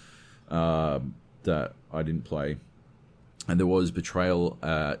Hill that I didn't play, and there was Betrayal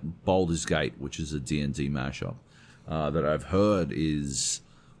at Baldur's Gate, which is a D&D mashup that I've heard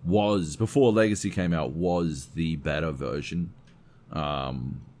was before Legacy came out was the better version,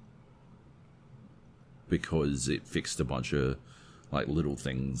 because it fixed a bunch of like little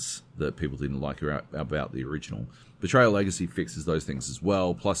things that people didn't like about the original. Betrayal Legacy fixes those things as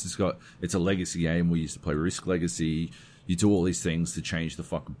well. Plus, it's a legacy game. We used to play Risk Legacy. You do all these things to change the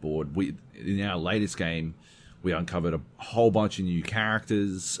fucking board. In our latest game, we uncovered a whole bunch of new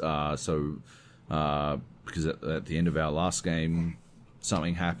characters. Because at the end of our last game,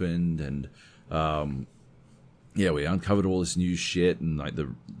 something happened, and we uncovered all this new shit, and like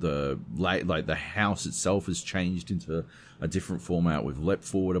the house itself has changed into a different format. We've leapt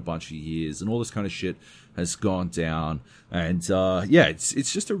forward a bunch of years, and all this kind of shit has gone down. And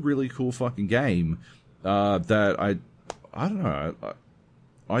it's just a really cool fucking game that I don't know.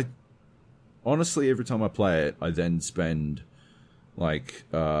 I honestly, every time I play it, I then spend like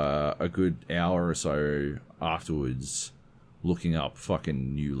a good hour or so afterwards looking up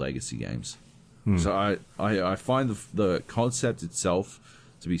fucking new Legacy games. So I find the concept itself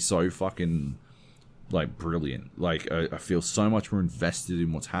to be so fucking like brilliant. Like I feel so much more invested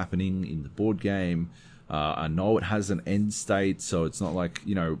in what's happening in the board game. I know it has an end state, so it's not like,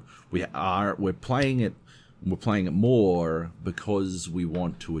 you know, we're playing it more because we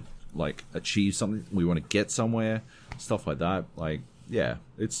want to like achieve something, we want to get somewhere, stuff like that. Like, yeah,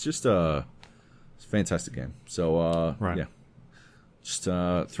 it's just it's a fantastic game. So yeah, just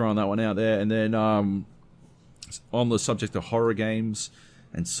throwing that one out there. And then on the subject of horror games,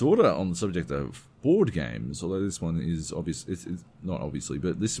 and sort of on the subject of board games, although this one is obvious, it's not obviously,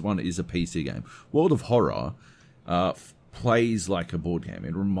 but this one is a PC game. World of Horror plays like a board game.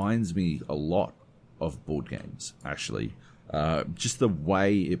 It reminds me a lot of board games, actually. Just the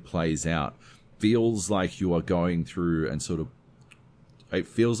way it plays out feels like you are going through and sort of, it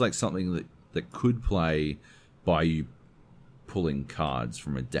feels like something that could play by you pulling cards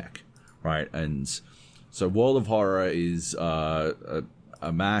from a deck, right? And so World of Horror is a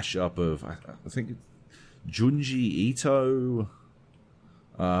mashup of, I think, Junji Ito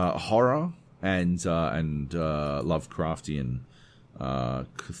horror and Lovecraftian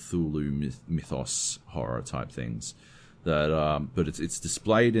Cthulhu mythos horror type things. That but it's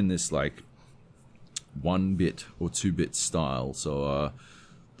displayed in this like 1-bit or 2-bit style. So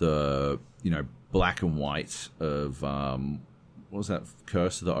the, you know, black and white of what was that,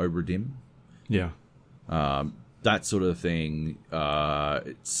 Curse of the Obra Dinn? Yeah. That sort of thing.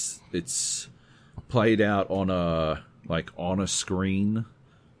 It's played out on a screen,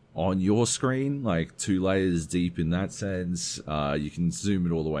 on your screen, like 2 layers deep in that sense. You can zoom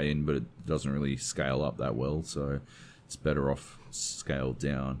it all the way in, but it doesn't really scale up that well, so it's better off scaled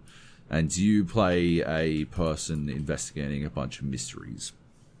down. And you play a person investigating a bunch of mysteries.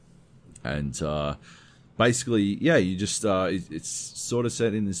 And basically, yeah, you just it's sort of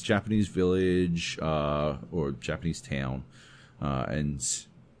set in this Japanese village or Japanese town, and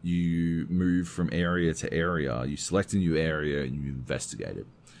you move from area to area. You select a new area and you investigate it.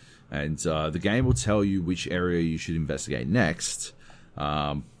 And the game will tell you which area you should investigate next,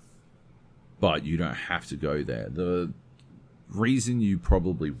 but you don't have to go there. The reason you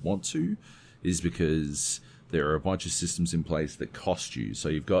probably want to is because there are a bunch of systems in place that cost you. So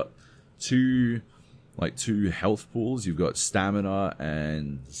you've got two health pools. You've got stamina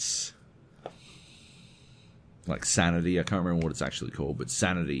and like sanity. I can't remember what it's actually called, but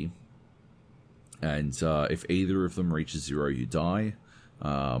sanity. And if either of them reaches 0, you die.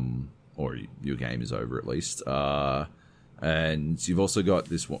 Or your game is over at least. And you've also got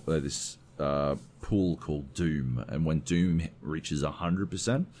this pool called Doom, and when Doom reaches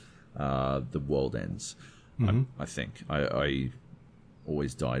 100%, the world ends. Mm-hmm. I think I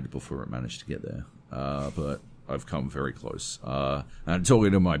always died before it managed to get there, but I've come very close. And I'm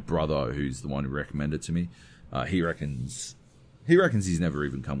talking to my brother, who's the one who recommended it to me. He reckons he's never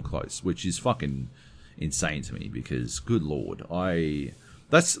even come close, which is fucking insane to me because, good lord,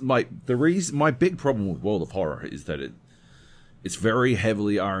 that's my big problem with World of Horror is that it's very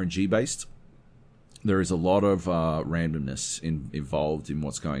heavily RNG based. There is a lot of randomness involved in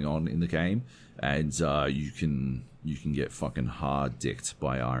what's going on in the game, and you can get fucking hard dicked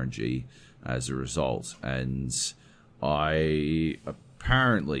by RNG as a result. And I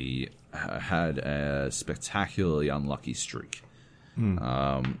apparently had a spectacularly unlucky streak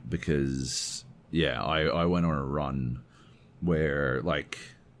because I went on a run where like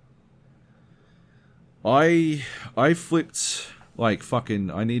I flipped like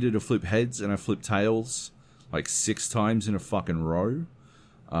fucking, I needed to flip heads and I flipped tails like 6 times in a fucking row,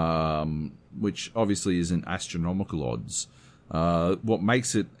 which obviously isn't astronomical odds. What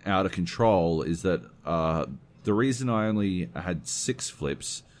makes it out of control is that the reason I only had 6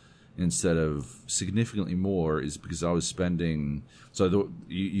 flips instead of significantly more is because I was spending... So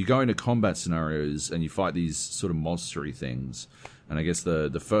you go into combat scenarios and you fight these sort of monstery things. And I guess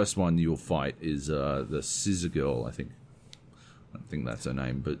the first one you'll fight is the Scissor Girl, I think. I don't think that's her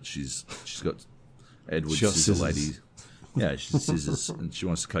name, but she's got Edward Scissor Lady. Yeah, she's scissors, and she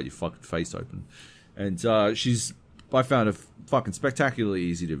wants to cut your fucking face open. And I found her fucking spectacularly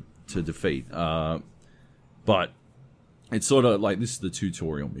easy to defeat. But it's sort of like, this is the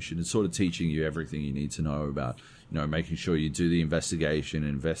tutorial mission. It's sort of teaching you everything you need to know about, making sure you do the investigation,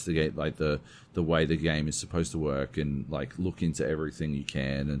 investigate like the way the game is supposed to work, and like look into everything you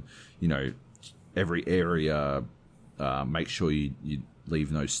can, and every area, make sure you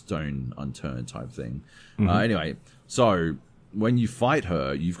leave no stone unturned type thing. Anyway, so when you fight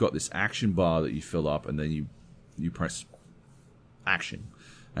her, you've got this action bar that you fill up, and then you press action,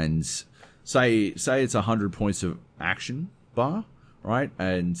 and say it's 100 points of action bar, right?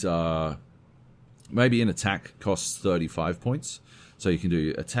 And maybe an attack costs 35 points, so you can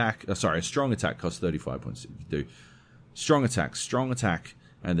do a strong attack costs 35 points. You can do strong attack,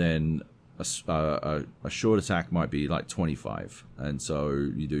 and then a short attack might be like 25, and so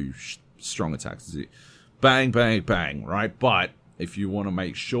you do strong attacks, bang, bang, bang, right? But if you want to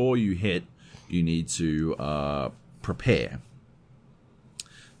make sure you hit, you need to prepare.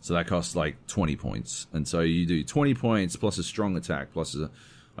 So that costs like 20 points. And so you do 20 points plus a strong attack plus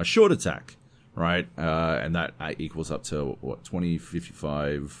a short attack, right? And that equals up to, 20,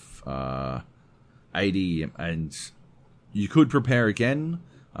 55, 80. And you could prepare again,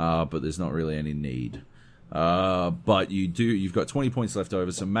 but there's not really any need. But you've got 20 points left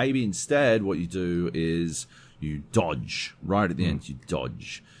over. So maybe instead what you do is you dodge. Right at the end, you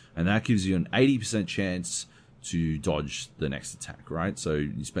dodge. And that gives you an 80% chance to dodge the next attack, right? So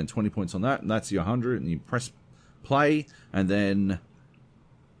you spend 20 points on that, and that's your 100, and you press play, and then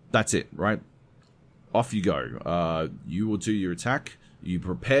that's it, right? Off you go. You will do your attack. You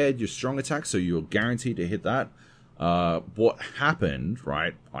prepared your strong attack, so you're guaranteed to hit that. What happened,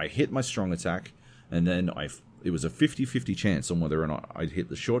 right? I hit my strong attack, and then it was a 50-50 chance on whether or not I'd hit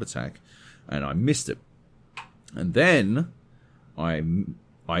the short attack, and I missed it. And then I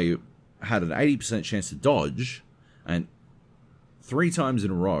had an 80% chance to dodge, and 3 times in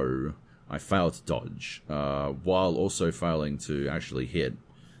a row I failed to dodge, while also failing to actually hit,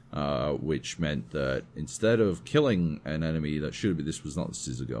 which meant that instead of killing an enemy that should have been, this was not the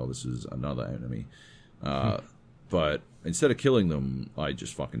Scissor Girl, this was another enemy, but instead of killing them, I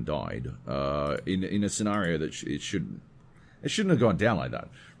just fucking died, in a scenario that it shouldn't have gone down like that,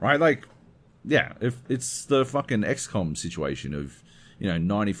 right? Like, yeah, if it's the fucking XCOM situation of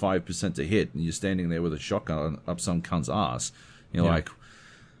 95% to hit, and you're standing there with a shotgun up some cunt's ass. You're like,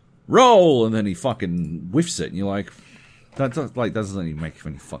 roll, and then he fucking whiffs it, and you're like, that doesn't even make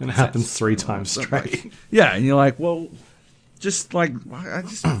any fucking sense. It happens 3 times straight. Yeah, and you're like, well, just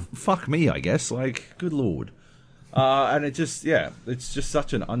fuck me, I guess. Like, good lord. And it's just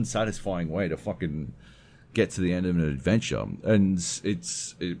such an unsatisfying way to fucking get to the end of an adventure, and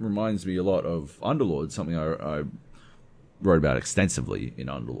it reminds me a lot of Underlords, something I wrote about extensively in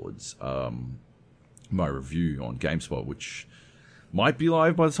Underlords, my review on GameSpot, which might be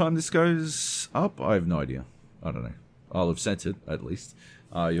live by the time this goes up. I have no idea. I don't know. I'll have sent it, at least.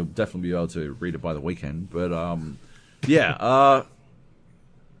 You'll definitely be able to read it by the weekend. But,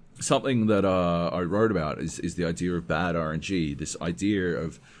 something that I wrote about is the idea of bad RNG. This idea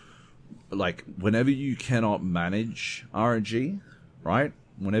of, like, whenever you cannot manage RNG, right?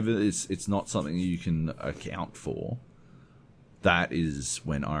 Whenever it's not something you can account for, that is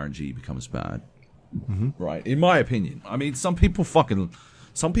when RNG becomes bad, right? In my opinion. I mean, some people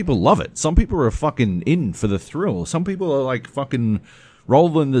love it. Some people are fucking in for the thrill. Some people are like fucking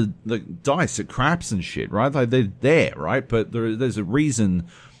rolling the dice at craps and shit, right? Like they're there, right? But there's a reason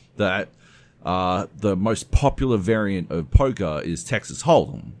that the most popular variant of poker is Texas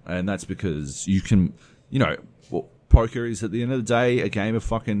Hold'em, and that's because you can, poker is at the end of the day a game of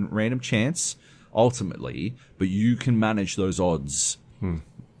fucking random chance. Ultimately, but you can manage those odds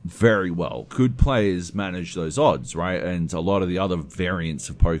very well. Good players manage those odds, right? And a lot of the other variants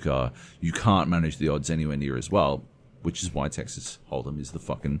of poker, you can't manage the odds anywhere near as well, which is why Texas Hold'em is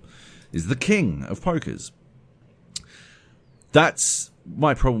the king of pokers. That's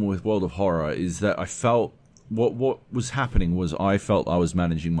my problem with World of Horror, is that I felt what was happening was I felt I was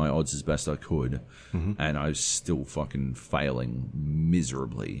managing my odds as best I could, and I was still fucking failing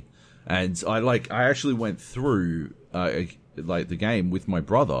miserably. And I actually went through the game with my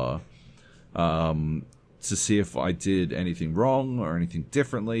brother to see if I did anything wrong or anything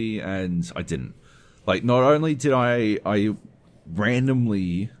differently, and I didn't. Like, not only did I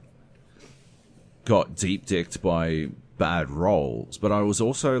randomly got deep dicked by bad rolls, but I was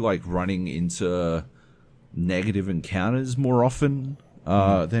also like running into negative encounters more often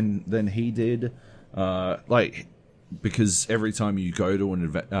than he did. Because every time you go to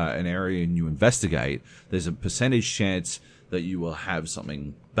an area and you investigate, there's a percentage chance that you will have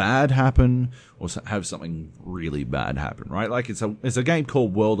something bad happen or have something really bad happen, right? Like it's a game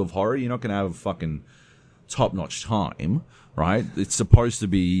called World of Horror. You're not going to have a fucking top-notch time, right? It's supposed to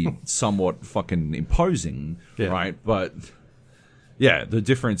be somewhat fucking imposing, right? But yeah, the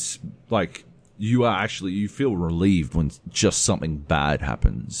difference, like, you feel relieved when just something bad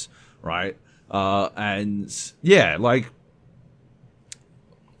happens, right? And yeah, like,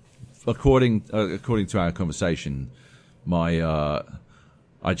 according to our conversation, I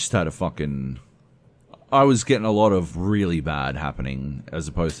just had I was getting a lot of really bad happening as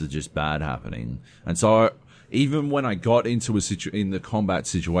opposed to just bad happening. And so even when I got into in the combat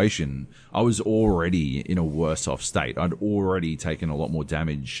situation, I was already in a worse off state. I'd already taken a lot more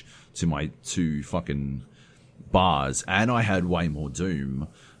damage to my 2 fucking bars, and I had way more doom.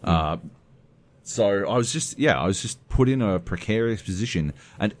 So I was just put in a precarious position.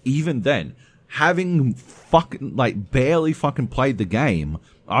 And even then, having barely fucking played the game,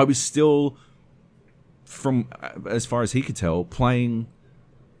 I was still, from as far as he could tell, playing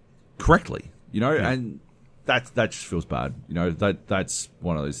correctly, and that just feels bad. That's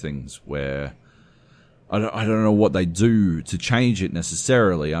one of those things where I don't know what they do to change it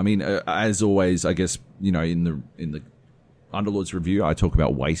necessarily. I mean, as always, I guess, in the Underlords review, I talk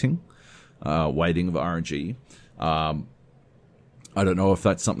about weighting of RNG. I don't know if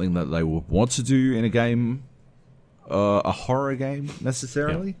that's something that they would want to do in a game, a horror game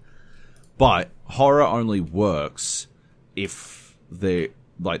necessarily, but horror only works if the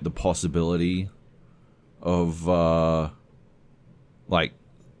possibility of a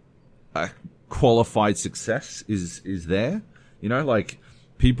qualified success is there. Like,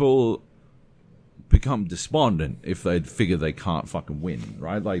 people become despondent if they figure they can't fucking win,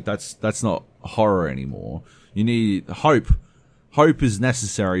 right? Like, that's not horror anymore. You need hope. Hope is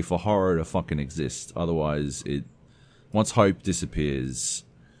necessary for horror to fucking exist. Otherwise, once hope disappears,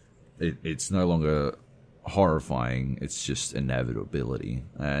 it's no longer horrifying. It's just inevitability,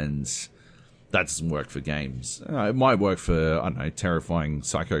 and that doesn't work for games. It might work for, I don't know, terrifying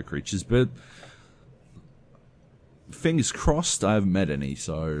psycho creatures, but fingers crossed, I haven't met any,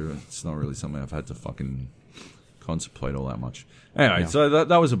 so it's not really something I've had to fucking contemplate all that much. Anyway, so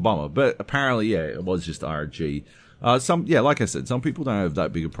that was a bummer, but apparently, it was just RNG. Like I said, some people don't have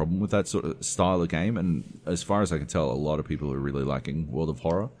that big a problem with that sort of style of game, and as far as I can tell, a lot of people are really liking World of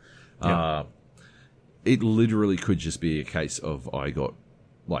Horror. It literally could just be a case of I got,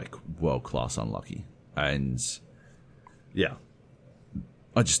 world-class unlucky, and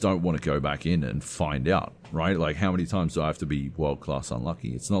I just don't want to go back in and find out, right? Like, how many times do I have to be world-class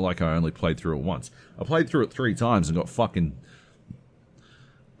unlucky? It's not like I only played through it once. I played through it 3 times and got fucking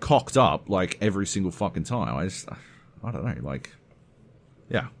cocked up, every single fucking time. I don't know,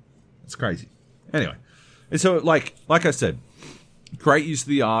 it's crazy. Anyway, and so, like I said, great use of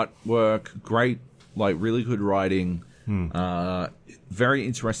the artwork, great, really good writing, very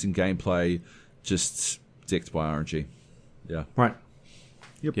interesting gameplay, just dicked by RNG. Yeah. Right.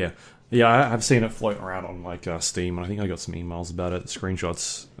 Yep. Yeah, I've seen it floating around on Steam, and I think I got some emails about it,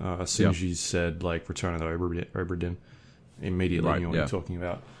 screenshots, as soon as you said Return of the Obra Dinn. Immediately knew what you're talking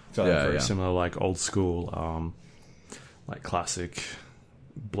about. So very similar, old school, classic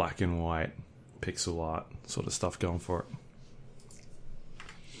black and white pixel art sort of stuff going for it.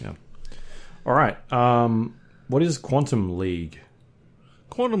 Yeah. All right. What is Quantum League?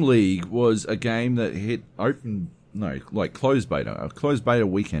 Quantum League was a game that hit closed beta. A closed beta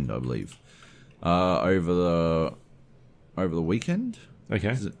weekend, I believe. Over the weekend?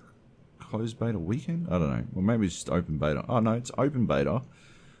 Okay. Is it closed beta weekend? I don't know. Well, maybe it's just open beta. Oh, no, it's open beta.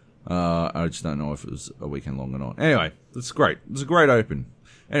 I just don't know if it was a weekend long or not. Anyway, it's great. It's a great open.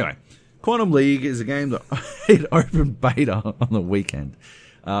 Anyway, Quantum League is a game that hit open beta on the weekend.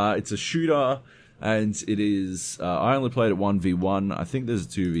 It's a shooter, and it is... I only played it 1v1. I think there's a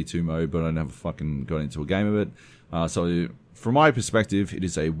 2v2 mode, but I never fucking got into a game of it. So, from my perspective, it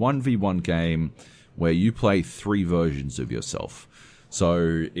is a 1v1 game where you play 3 versions of yourself.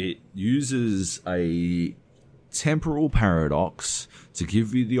 So, it uses a temporal paradox to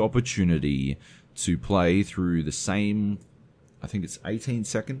give you the opportunity to play through the same, I think it's 18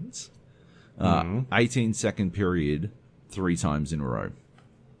 seconds, 18-second period 3 times in a row.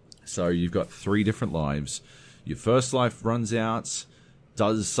 So you've got 3 different lives. Your first life runs out,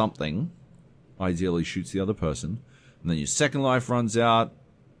 does something, ideally shoots the other person, and then your second life runs out,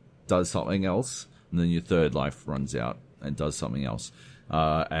 does something else, and then your third life runs out and does something else.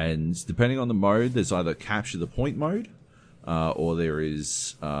 And depending on the mode, there's either capture the point mode, or there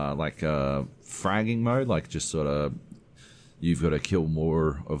is a fragging mode, just sort of you've got to kill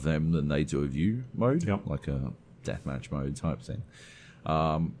more of them than they do of you mode, like a deathmatch mode type thing.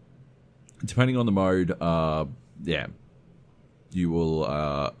 Depending on the mode, you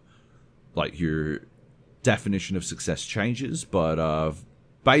will like your definition of success changes, but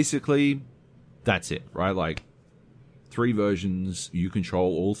basically that's it, right? Like 3 versions, you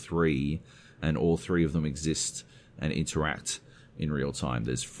control all 3, and all 3 of them exist and interact in real time.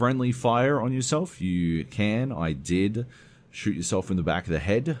 There's friendly fire on yourself. I did shoot yourself in the back of the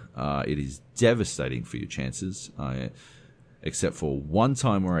head. It is devastating for your chances, except for one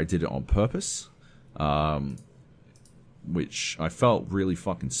time where I did it on purpose, which I felt really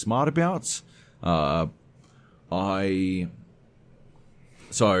fucking smart about.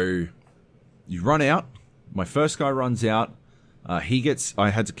 So you run out. My first guy runs out. I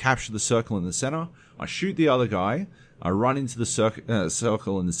had to capture the circle in the center. I shoot the other guy. I run into the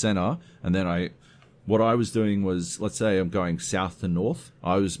circle in the center, and then what I was doing was, let's say I'm going south to north.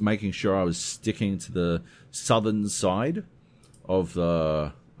 I was making sure I was sticking to the southern side of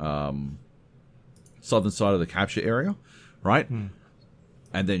the capture area, right?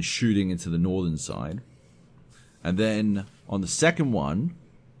 And then shooting into the northern side. And then on the second one,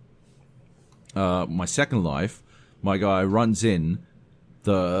 my second life, my guy runs in.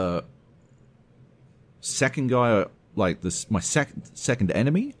 The second guy, like this, my second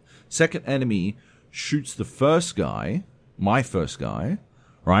enemy shoots the first guy, my first guy,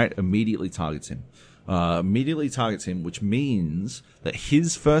 right? Immediately targets him, which means that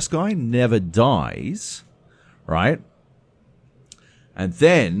his first guy never dies, right? And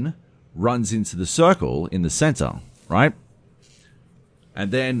then runs into the circle in the center, right?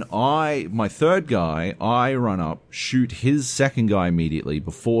 And then my third guy, I run up, shoot his second guy immediately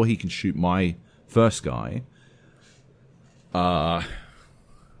before he can shoot my first guy. I'm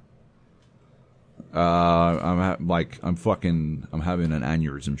having an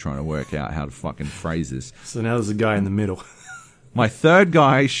aneurysm trying to work out how to fucking phrase this. So now there's a guy in the middle. My third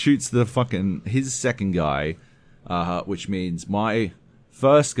guy shoots his second guy, which means my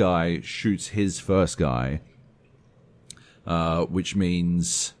first guy shoots his first guy, which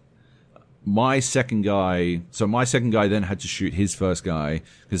means my second guy then had to shoot his first guy,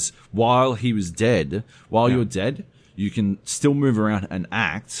 because while you're dead, you can still move around and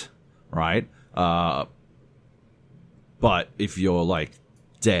act, right? But if you're like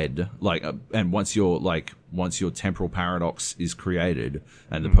dead, and once your temporal paradox is created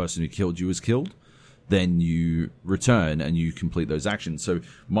and the person who killed you is killed, then you return and you complete those actions. So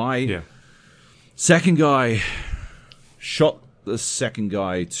my second guy shot the second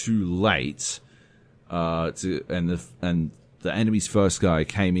guy too late, and the enemy's first guy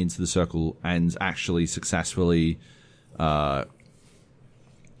came into the circle and actually successfully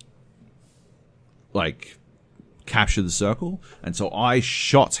captured the circle. And so I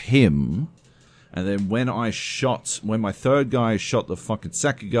shot him, and then when my third guy shot the fucking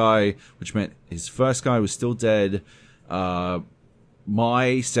second guy, which meant his first guy was still dead,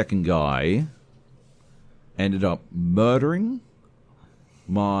 my second guy ended up murdering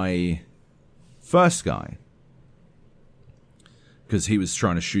my first guy, because he was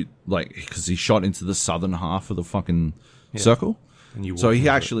trying to shoot, because he shot into the southern half of the fucking circle. And so he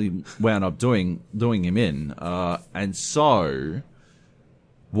actually wound up doing him in. And so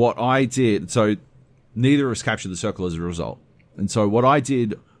what I did, so neither of us captured the circle as a result. And so what I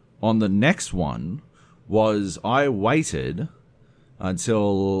did on the next one was I waited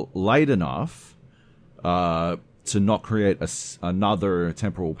until late enough to not create another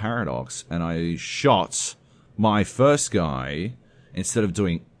temporal paradox, and I shot my first guy. Instead of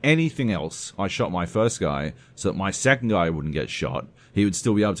doing anything else, I shot my first guy so that my second guy wouldn't get shot. He would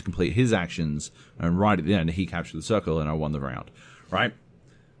still be able to complete his actions, and right at the end, he captured the circle, and I won the round, right?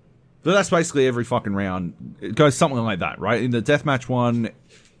 But that's basically every fucking round. It goes something like that, right? In the deathmatch one,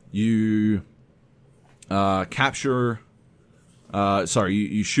 you you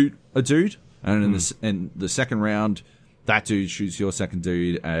shoot a dude, and in the second round, that dude shoots your second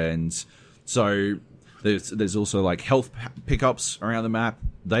dude, and so there's also health pickups around the map.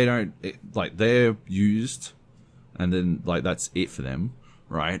 They're used, and then that's it for them,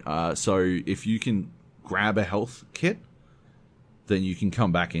 right? So if you can grab a health kit, then you can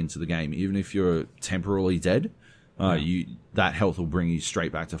come back into the game, even if you're temporarily dead. That health will bring you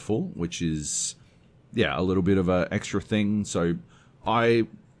straight back to full, which is a little bit of an extra thing. So my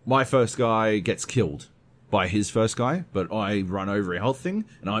first guy gets killed by his first guy, but I run over a health thing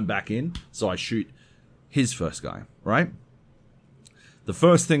and I'm back in, so I shoot his first guy, right? The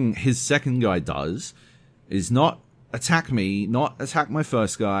first thing his second guy does is not attack me, not attack my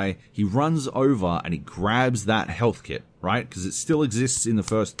first guy. He runs over and he grabs that health kit, right? Because it still exists in the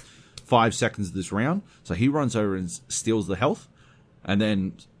first 5 seconds of this round. So he runs over and steals the health. And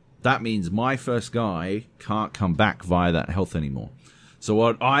then that means my first guy can't come back via that health anymore. So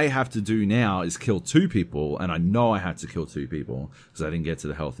what I have to do now is kill 2 people, and I know I had to kill 2 people because I didn't get to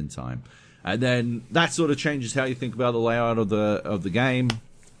the health in time. And then that sort of changes how you think about the layout of the game.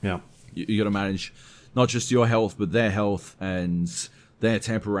 Yeah, you got to manage not just your health, but their health and their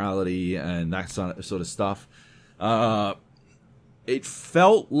temporality and that sort of stuff. It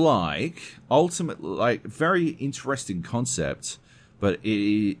felt like ultimately like very interesting concept, but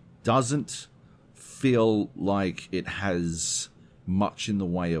it doesn't feel like it has much in the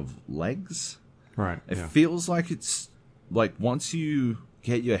way of legs. Right. It feels like it's like once you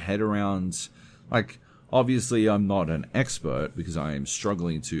get your head around, like obviously I'm not an expert because I am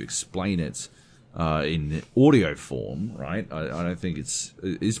struggling to explain it in audio form, right? I don't think it's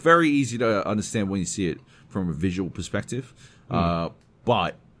very easy to understand when you see it from a visual perspective.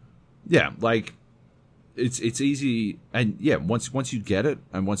 But yeah, like it's easy, and yeah, once you get it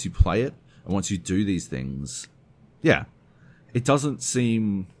and once you play it and once you do these things, yeah, it doesn't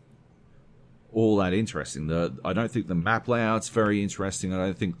seem all that interesting. I don't think the map layout's very interesting. I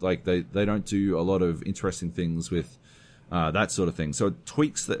don't think like they don't do a lot of interesting things with that sort of thing. So it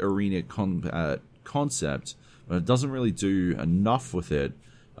tweaks the arena concept, but it doesn't really do enough with it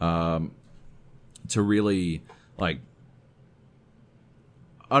to really like.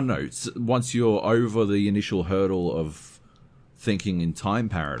 I don't know. Once you're over the initial hurdle of thinking in time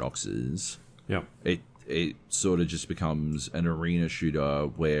paradoxes, it sort of just becomes an arena shooter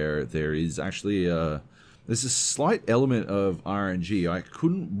where there is actually there's a slight element of RNG. I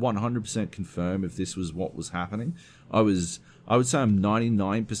couldn't 100% confirm if this was what was happening. I would say I'm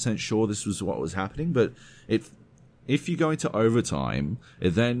 99% sure this was what was happening, but if you go into overtime, it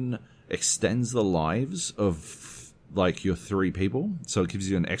then extends the lives of like your 3 people, so it gives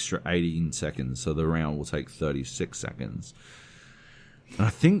you an extra 18 seconds, so the round will take 36 seconds. And I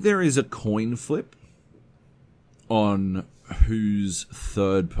think there is a coin flip on whose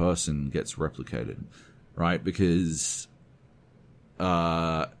third person gets replicated, right? Because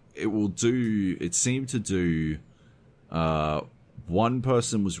it seemed to do one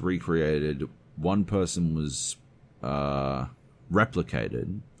person was recreated, one person was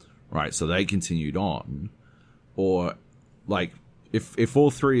replicated, right? So they continued on. Or, like, if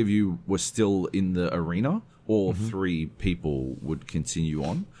all 3 of you were still in the arena, all 3 people would continue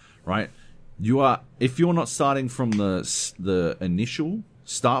on, right? If you're not starting from the initial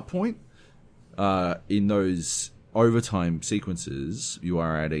start point, in those overtime sequences, you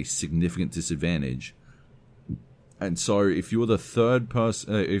are at a significant disadvantage. And so, if you're the third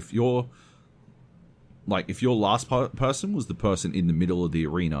person, if your last person was the person in the middle of the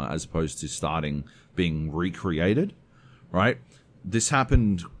arena, as opposed to being recreated, right? This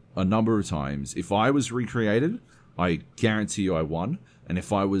happened a number of times. If I was recreated, I guarantee you I won. And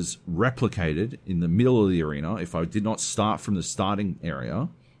if I was replicated in the middle of the arena, if I did not start from the starting area,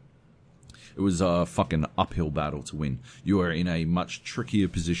 it was a fucking uphill battle to win. You are in a much trickier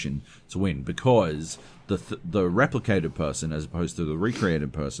position to win because the replicated person, as opposed to the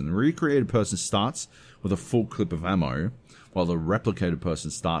recreated person starts with a full clip of ammo, while the replicated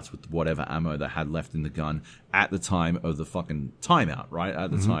person starts with whatever ammo they had left in the gun at the time of the fucking timeout, right?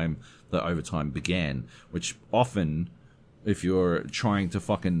 At the time the overtime began, which often, if you're trying to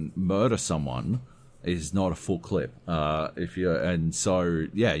fucking murder someone, is not a full clip. So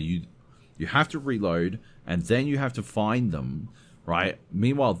you have to reload, and then you have to find them, right?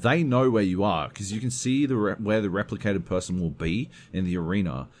 Meanwhile, they know where you are, because you can see where the replicated person will be in the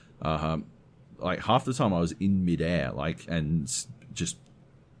arena. Like, half the time I was in midair, like, and just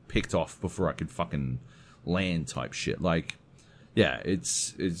picked off before I could fucking land type shit. Like, yeah,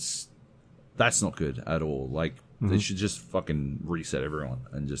 that's not good at all. Like, they should just fucking reset everyone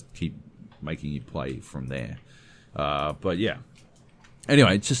and just keep making you play from there. But yeah.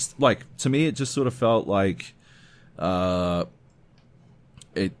 Anyway, just, like, to me, it just sort of felt like the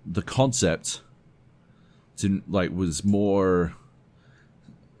concept didn't, like, was more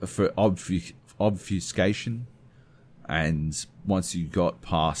for obfuscation, and once you got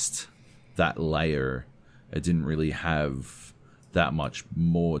past that layer, it didn't really have that much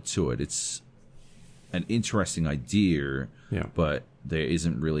more to it. It's an interesting idea, but there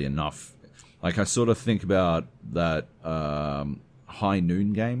isn't really enough. Like, I sort of think about that High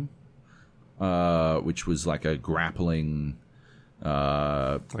Noon game, which was like a grappling,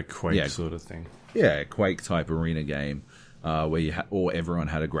 like Quake sort of thing. Yeah, Quake type arena game, where everyone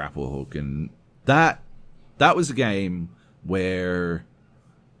had a grapple hook, and that was a game where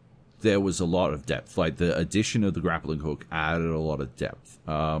there was a lot of depth. Like, the addition of the grappling hook added a lot of depth.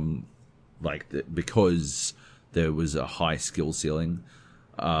 because there was a high skill ceiling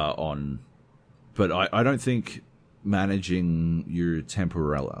on. But I don't think managing your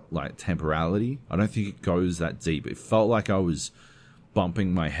temporality, I don't think it goes that deep. It felt like I was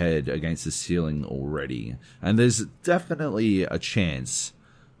bumping my head against the ceiling already. And there's definitely a chance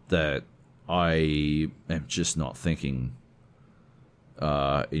that I am just not thinking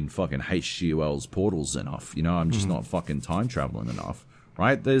in fucking HGOL's portals enough. You know, I'm just not fucking time traveling enough,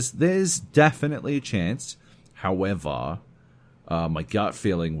 right? There's definitely a chance. However, my gut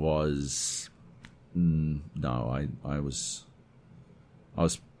feeling was no. I was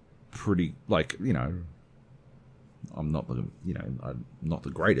pretty, like, you know, I'm not the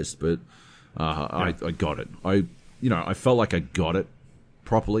greatest, but I got it. I felt like I got it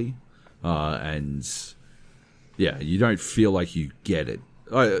properly, and yeah, you don't feel like you get it.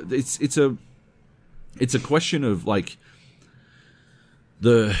 It's a question of like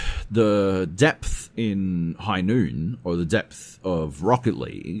the depth in High Noon or the depth of Rocket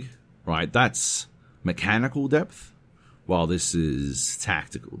League, right? That's mechanical depth, while this is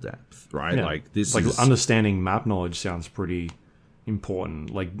tactical depth, right? Yeah. Like this, like understanding map knowledge sounds pretty important.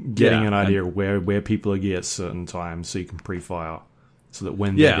 Like getting an idea of where people are at certain times, so you can pre-fire, so that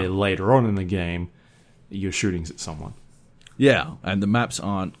when they're there later on in the game, you're shooting at someone. Yeah, and the maps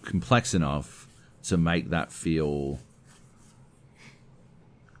aren't complex enough to make that feel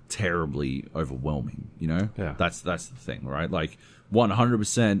terribly overwhelming. You know, that's the thing, right? Like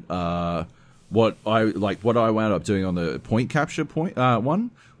 100%. What I wound up doing on the point capture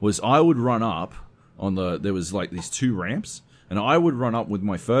one was I would run up on there was like these two ramps, and I would run up with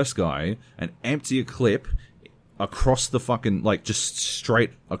my first guy and empty a clip across the fucking, like, just straight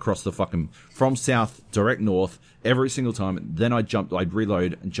across the fucking, from south direct north every single time. Then I'd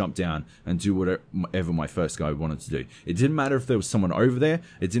reload and jump down and do whatever my first guy wanted to do. It didn't matter if there was someone over there.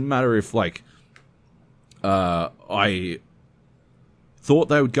 It didn't matter if, like, I thought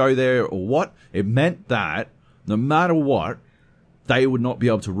they would go there or what. It meant that no matter what, they would not be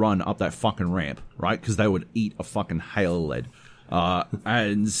able to run up that fucking ramp, right? Because they would eat a fucking hail of lead.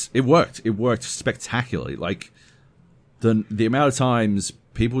 And it worked. It worked spectacularly. Like, the amount of times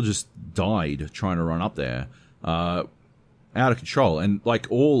people just died trying to run up there, out of control. And, like,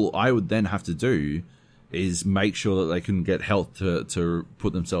 all I would then have to do is make sure that they couldn't get health to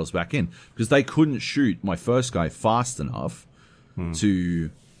put themselves back in. Because they couldn't shoot my first guy fast enough to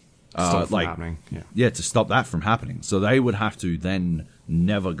stop from happening. To stop that from happening. So they would have to then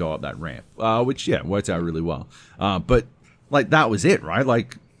never go up that ramp, which worked out really well. But like that was it, right?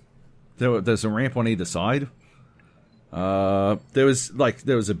 Like there's a ramp on either side. There was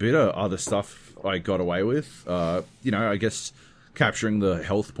a bit of other stuff I got away with. I guess capturing the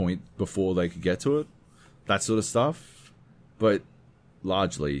health point before they could get to it, that sort of stuff. But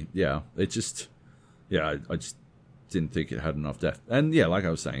largely, I just didn't think it had enough depth. And like I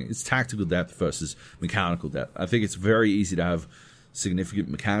was saying, it's tactical depth versus mechanical depth. I think it's very easy to have significant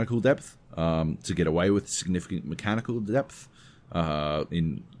mechanical depth, to get away with significant mechanical depth,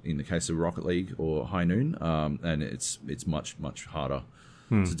 in the case of Rocket League or High Noon, and it's much, much harder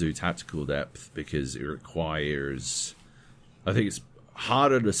to do tactical depth because it requires, I think it's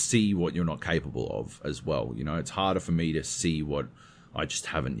harder to see what you're not capable of as well. You know, it's harder for me to see what I just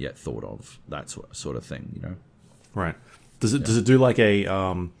haven't yet thought of, that sort of thing, you know? Right. Does it do like a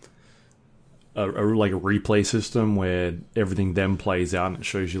replay system where everything then plays out and it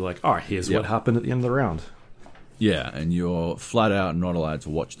shows you like, all right, here's what happened at the end of the round? Yeah, and you're flat out not allowed to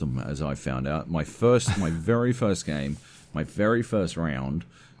watch them, as I found out. My very first game, my very first round,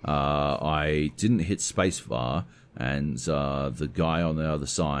 I didn't hit spacebar, and the guy on the other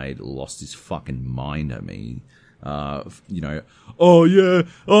side lost his fucking mind at me. Oh yeah,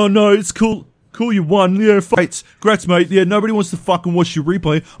 oh no, it's cool. Cool, you won. Yeah, fights. Grats, mate. Yeah, nobody wants to fucking watch your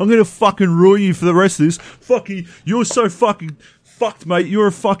replay. I'm gonna fucking ruin you for the rest of this. Fuck you. You're so fucking fucked, mate. You're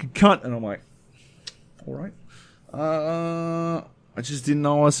a fucking cunt. And I'm like, alright. I just didn't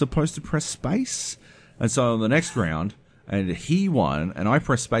know I was supposed to press space. And so on the next round, and he won, and I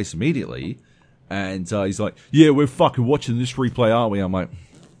pressed space immediately. And he's like, yeah, we're fucking watching this replay, aren't we? I'm like,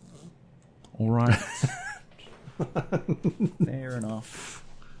 alright. Fair enough.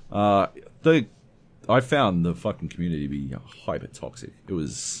 I found the fucking community to be hyper toxic. It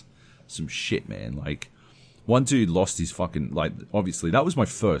was some shit, man. Like, one dude lost his fucking, like, obviously that was my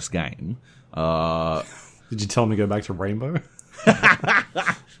first game. Did you tell him to go back to Rainbow?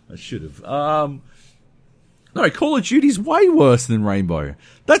 I should have. No, Call of Duty's way worse than Rainbow.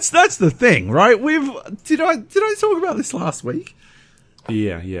 That's the thing, right? Did I talk about this last week?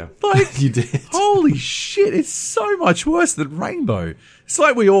 Yeah. Like, you did. Holy shit, it's so much worse than Rainbow. It's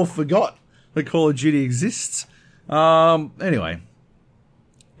like we all forgot that Call of Duty exists. Anyway.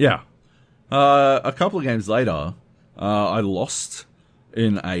 Yeah. A couple of games later, I lost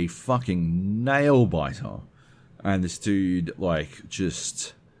in a fucking nail biter. And this dude, like,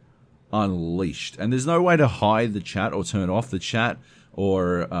 just unleashed. And there's no way to hide the chat or turn off the chat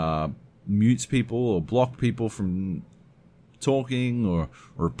or mute people or block people from talking or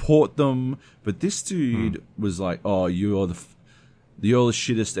report them. But this dude was like, oh, you're the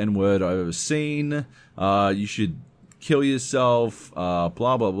shittest N-word I've ever seen. You should kill yourself. Blah,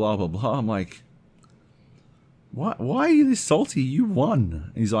 blah, blah, blah, blah. I'm like, why are you this salty? You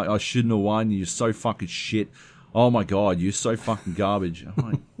won. And he's like, I shouldn't have won. You're so fucking shit. Oh my God, you're so fucking garbage. I'm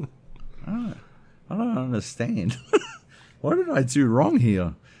like, I don't understand. What did I do wrong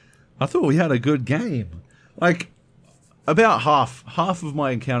here? I thought we had a good game. Like, about half of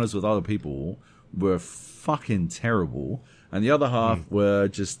my encounters with other people were fucking terrible, and the other half were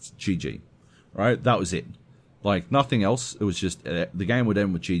just GG. Right? That was it. Like, nothing else. It was just, the game would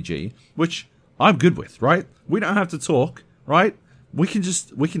end with GG, which I'm good with, right? We don't have to talk, right? We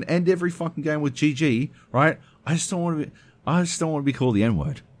can end every fucking game with GG, right? I just don't want to be called the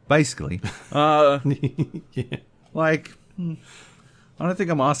N-word, basically. Yeah. Like, I don't think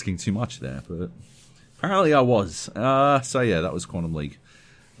I'm asking too much there, but apparently I was. So yeah, that was Quantum League.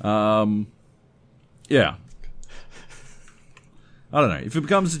 Yeah. I don't know. If it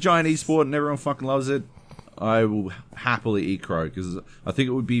becomes a giant esport and everyone fucking loves it, I will happily eat crow, because I think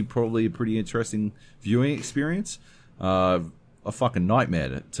it would be probably a pretty interesting viewing experience. A fucking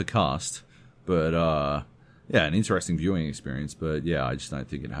nightmare to cast, but yeah, an interesting viewing experience. But yeah, I just don't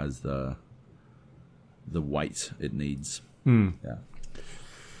think it has the weight it needs. Yeah.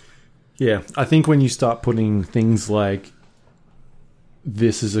 Yeah, I think when you start putting things like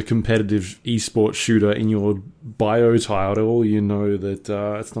this is a competitive esports shooter in your bio title, you know that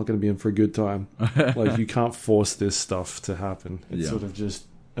it's not going to be in for a good time. Like, you can't force this stuff to happen. It sort of just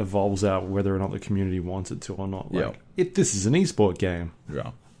evolves out whether or not the community wants it to or not. Like, this is an esport game.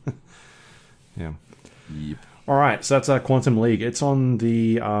 Yeah. Yeah. Yep. All right, so that's Quantum League. It's on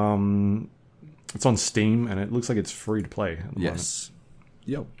the it's on Steam, and it looks like it's free to play at the moment.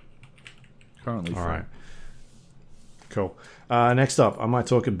 Yep. Currently free. All right. Cool. Next up, I might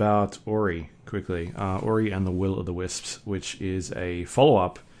talk about Ori quickly. Ori and the Will of the Wisps, which is a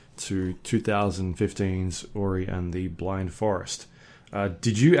follow-up to 2015's Ori and the Blind Forest.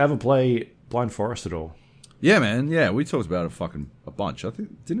 Did you ever play Blind Forest at all? Yeah, man. Yeah, we talked about it a bunch. I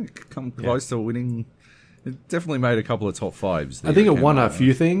think, didn't it come close to winning? It definitely made a couple of top fives. I think it won a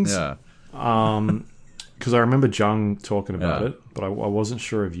few things. Yeah. Because I remember Jung talking about it, but I wasn't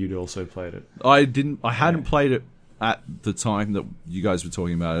sure if you'd also played it. I hadn't played it at the time that you guys were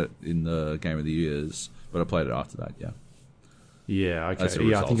talking about it in the Game of the Years, but I played it after that. Yeah. Yeah. Okay.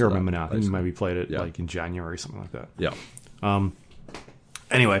 Yeah, I think I remember now. I think you maybe played it like in January or something like that. Yeah.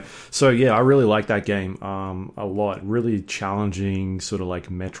 Anyway, so yeah, I really like that game a lot. Really challenging, sort of like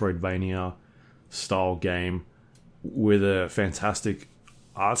Metroidvania style game with a fantastic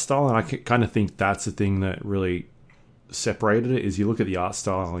art style, and I kind of think that's the thing that really separated it. Is you look at the art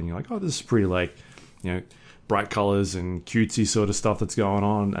style and you're like, oh, this is pretty, like, you know, bright colors and cutesy sort of stuff that's going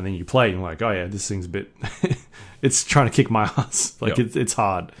on, and then you play and you're like, oh yeah, this thing's a bit it's trying to kick my ass, like it's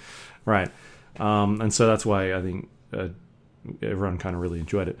hard, right? And so that's why I think everyone kind of really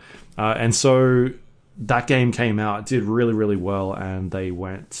enjoyed it, and so that game came out, did really, really well, and they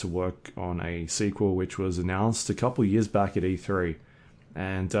went to work on a sequel which was announced a couple years back at E3.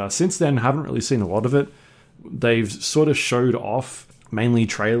 And since then, haven't really seen a lot of it. They've sort of showed off mainly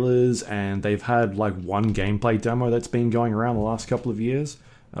trailers, and they've had like one gameplay demo that's been going around the last couple of years.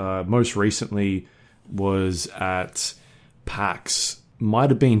 Most recently was at PAX, might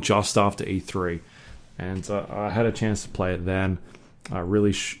have been just after E3, and I had a chance to play it then. A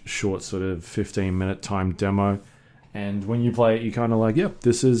really short, sort of 15-minute time demo, and when you play it, you kind of like, yep,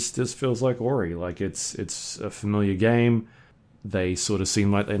 this feels like Ori. Like it's a familiar game. They sort of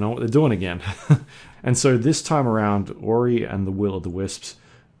seem like they know what they're doing again. And so this time around, Ori and the Will of the Wisps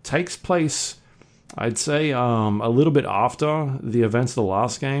takes place, I'd say, a little bit after the events of the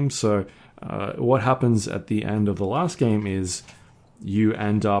last game. So what happens at the end of the last game is you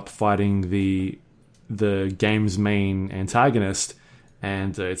end up fighting the game's main antagonist,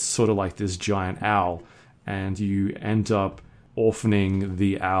 and it's sort of like this giant owl, and you end up orphaning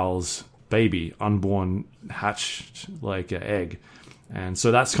the owl's baby, unborn, hatched like an egg. And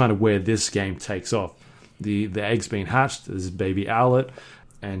so that's kind of where this game takes off. The egg's been hatched, there's a baby owlet,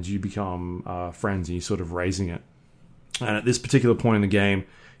 and you become friends, and you're sort of raising it. And at this particular point in the game,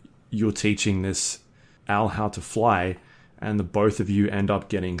 you're teaching this owl how to fly, and the both of you end up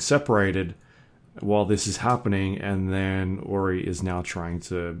getting separated while this is happening, and then Ori is now trying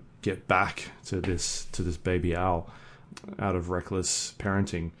to get back to this baby owl out of reckless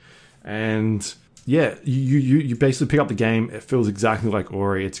parenting. And yeah, you basically pick up the game. It feels exactly like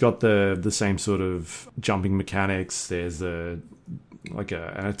Ori. It's got the same sort of jumping mechanics. There's an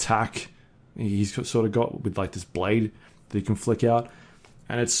attack he's sort of got with like this blade that you can flick out,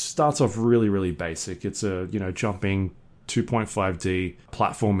 and it starts off really, really basic. It's a jumping 2.5D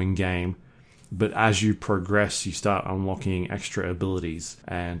platforming game. But as you progress, you start unlocking extra abilities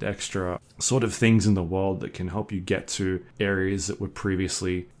and extra sort of things in the world that can help you get to areas that were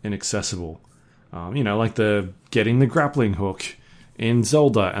previously inaccessible. Like getting the grappling hook in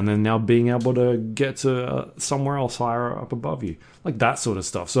Zelda, and then now being able to get to somewhere else higher up above you. Like that sort of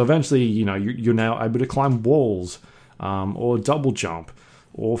stuff. So eventually, you're now able to climb walls, or double jump,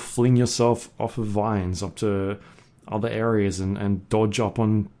 or fling yourself off of vines up to other areas and dodge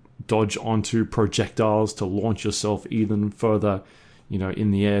onto projectiles to launch yourself even further,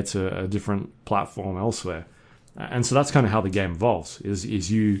 in the air to a different platform elsewhere. And so that's kind of how the game evolves,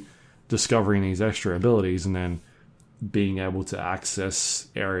 is you discovering these extra abilities and then being able to access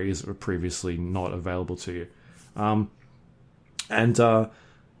areas that were previously not available to you.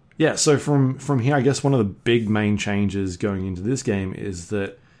 So from here, I guess one of the big main changes going into this game is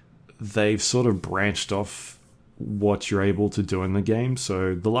that they've sort of branched off what you're able to do in the game.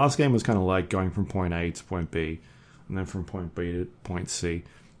 So the last game was kind of like going from point A to point B, and then from point B to point C.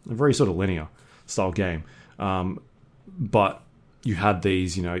 A very sort of linear style game. But you had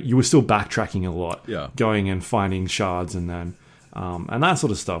these, you were still backtracking a lot, going and finding shards and then and that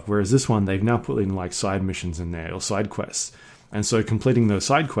sort of stuff. Whereas this one, they've now put in like side missions in there or side quests. And so completing those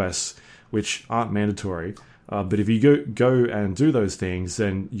side quests, which aren't mandatory, but if you go and do those things,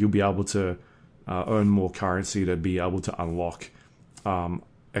 then you'll be able to earn more currency to be able to unlock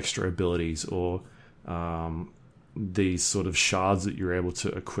extra abilities or these sort of shards that you're able to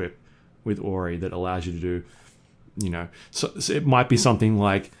equip with Ori that allows you to do, so it might be something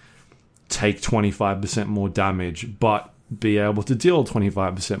like take 25% more damage, but be able to deal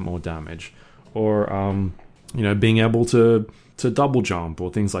 25% more damage, or being able to double jump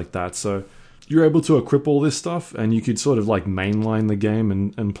or things like that. So you're able to equip all this stuff, and you could sort of like mainline the game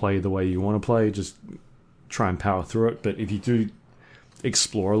and play the way you want to play, just try and power through it. But if you do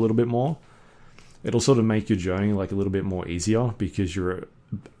explore a little bit more, it'll sort of make your journey like a little bit more easier, because you're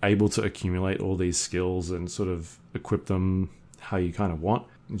able to accumulate all these skills and sort of equip them how you kind of want,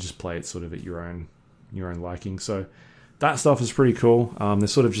 and just play it sort of at your own liking. So that stuff is pretty cool. They're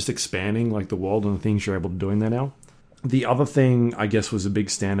sort of just expanding like the world and the things you're able to do in there now. The other thing, I guess, was a big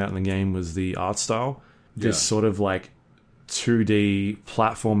standout in the game was the art style. This sort of like 2D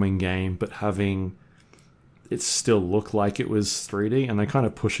platforming game, but having it still look like it was 3D, and they're kind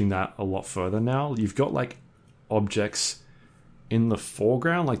of pushing that a lot further now. You've got like objects in the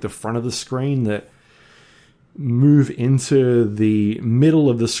foreground, like the front of the screen, that move into the middle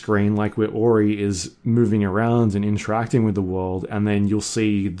of the screen, like where Ori is moving around and interacting with the world, and then you'll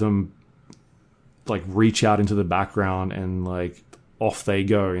see them like reach out into the background and like off they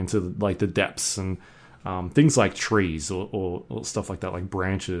go into like the depths, and things like trees or stuff like that, like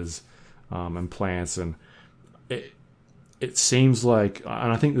branches and plants. And it seems like,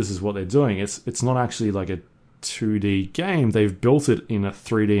 and I think this is what they're doing, it's not actually like a 2D game. They've built it in a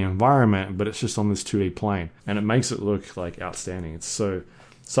 3D environment, but it's just on this 2D plane, and it makes it look like outstanding. It's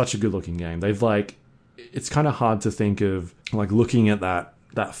such a good looking game. They've like, it's kind of hard to think of like looking at that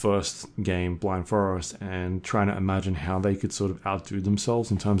first game, Blind Forest, and trying to imagine how they could sort of outdo themselves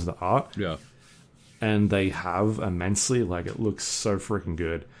in terms of the art. Yeah. And they have immensely. Like, it looks so freaking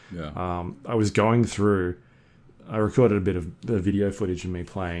good. Yeah. I was going through, I recorded a bit of the video footage of me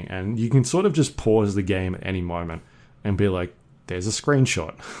playing, and you can sort of just pause the game at any moment and be like, there's a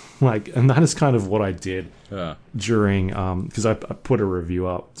screenshot. Like, and that is kind of what I did during, because I put a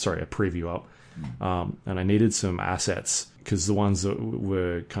preview up, and I needed some assets, because the ones that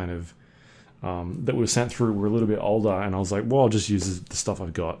were kind of that were sent through were a little bit older, and I was like, well, I'll just use the stuff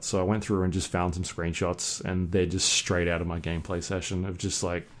I've got. So I went through and just found some screenshots, and they're just straight out of my gameplay session of just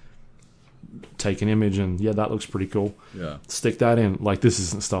like, take an image and that looks pretty cool. Yeah, stick that in. Like, this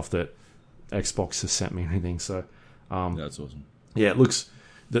isn't stuff that Xbox has sent me or anything. So that's awesome. Yeah, it looks.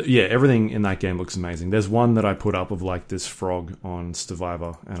 Everything in that game looks amazing. There's one that I put up of like this frog on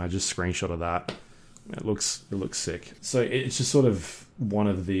Survivor, and I just screenshotted that. It looks sick. So it's just sort of one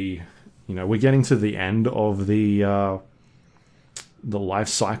of the, we're getting to the end of the life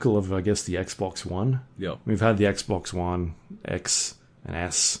cycle of, I guess, the Xbox One. Yeah, we've had the Xbox One X and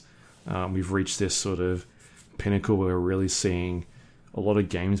S. We've reached this sort of pinnacle where we're really seeing a lot of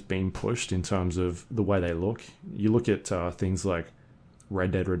games being pushed in terms of the way they look. You look at things like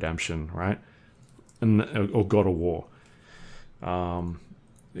Red Dead Redemption, right? Or God of War.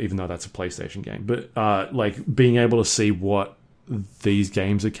 Even though that's a PlayStation game. But like being able to see what these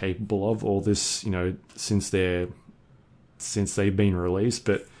games are capable of, all this, since they've been released.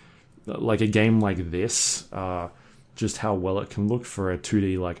 But like a game like this, just how well it can look for a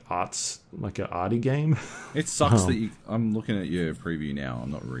 2D like an arty game. It sucks that I'm looking at your preview now.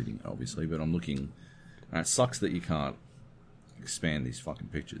 I'm not reading it, obviously, but I'm looking. And it sucks that you can't expand these fucking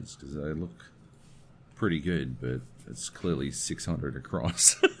pictures because they look pretty good, but it's clearly 600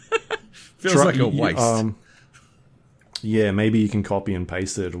 across. Feels like a waste. Yeah, maybe you can copy and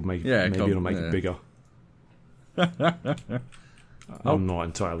paste it. It'll make it'll make it bigger. I'm not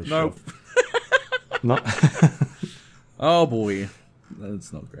entirely sure. Not. Oh boy,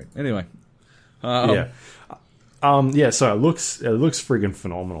 that's not great. Anyway, So it looks friggin'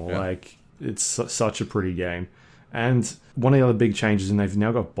 phenomenal. Yeah. Like it's such a pretty game. And one of the other big changes, and they've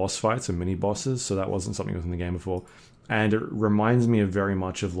now got boss fights and mini bosses, so that wasn't something that was in the game before. And it reminds me of very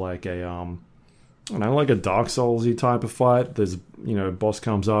much of like a like a Dark Souls-y type of fight. There's a boss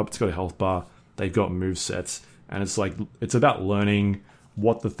comes up, it's got a health bar, they've got move sets, and it's about learning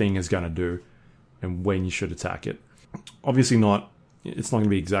what the thing is going to do and when you should attack it. Obviously it's not going to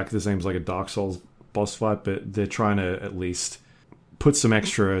be exactly the same as like a Dark Souls boss fight, but they're trying to at least put some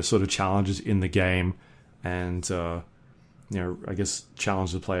extra sort of challenges in the game and, I guess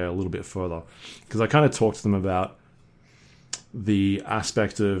challenge the player a little bit further. Because I kind of talked to them about the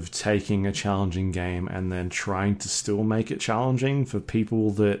aspect of taking a challenging game and then trying to still make it challenging for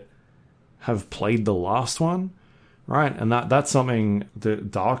people that have played the last one, right? And that's something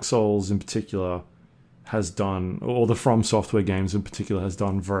that Dark Souls in particular has done, or the From Software games in particular has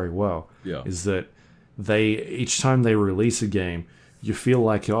done very well. Yeah. Is that each time they release a game, you feel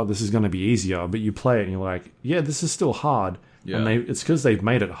like, oh, this is going to be easier, but you play it and you're like, yeah, this is still hard. Yeah. And it's because they've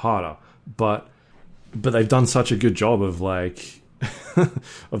made it harder, but they've done such a good job of like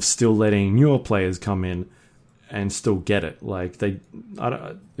of still letting newer players come in and still get it. Like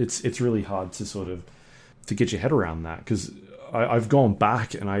it's really hard to sort of to get your head around that, because I've gone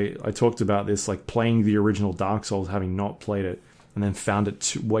back and I talked about this, like playing the original Dark Souls, having not played it, and then found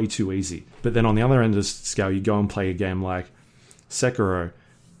it way too easy. But then on the other end of the scale, you go and play a game like Sekiro,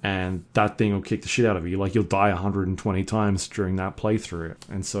 and that thing will kick the shit out of you. Like you'll die 120 times during that playthrough.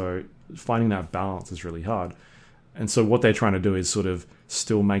 And so finding that balance is really hard. And so what they're trying to do is sort of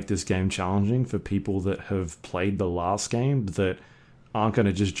still make this game challenging for people that have played the last game, that aren't going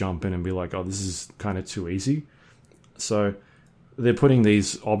to just jump in and be like, oh, this is kind of too easy. So they're putting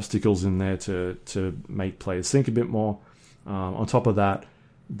these obstacles in there to make players think a bit more. On top of that,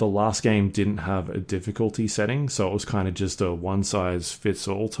 the last game didn't have a difficulty setting, so it was kind of just a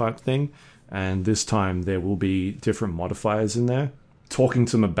one-size-fits-all type thing. And this time there will be different modifiers in there. Talking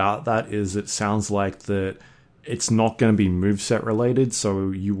to them about that is, it sounds like that it's not going to be moveset related,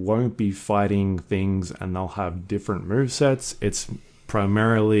 so you won't be fighting things and they'll have different movesets. It's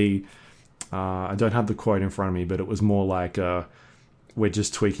primarily, I don't have the quote in front of me, but it was more like we're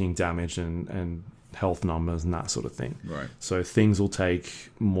just tweaking damage and health numbers and that sort of thing. Right. So things will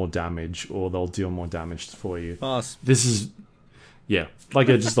take more damage, or they'll deal more damage for you. Pass. This is, like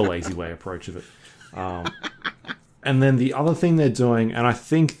just a lazy way approach of it. And then the other thing they're doing, and I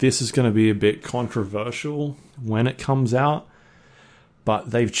think this is going to be a bit controversial when it comes out, but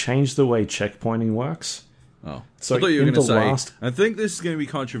they've changed the way checkpointing works. Oh, so I thought you were going to say, I think this is going to be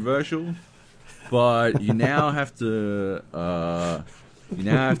controversial, but you now have to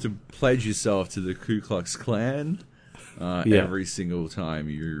pledge yourself to the Ku Klux Klan every single time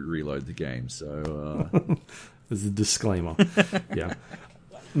you reload the game. So there's a disclaimer. Yeah.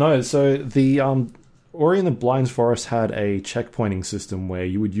 No, so the Ori and the Blind Forest had a checkpointing system where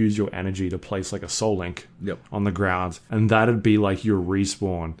you would use your energy to place like a soul link on the ground, and that'd be like your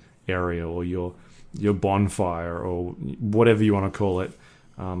respawn area, or your bonfire, or whatever you want to call it,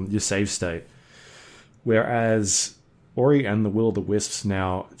 your save state. Whereas Ori and the Will of the Wisps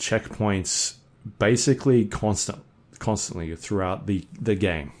now checkpoints basically constantly throughout the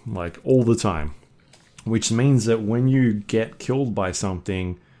game, like all the time, which means that when you get killed by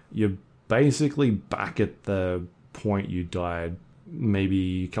something, you're basically back at the point you died,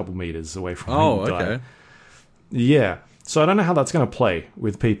 maybe a couple meters away from where you died. Yeah. So I don't know how that's going to play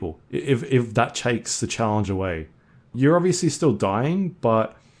with people if that takes the challenge away. You're obviously still dying,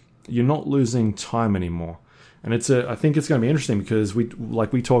 but you're not losing time anymore. And I think it's going to be interesting because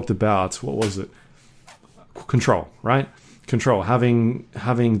we talked about, what was it? Control, right? Control, having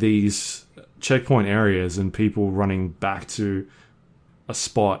these checkpoint areas and people running back to a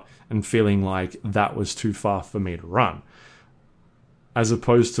spot and feeling like that was too far for me to run. As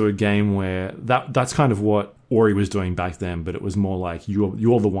opposed to a game where that's kind of what Ori was doing back then, but it was more like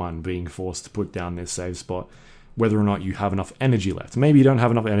you're the one being forced to put down this save spot, whether or not you have enough energy left. Maybe you don't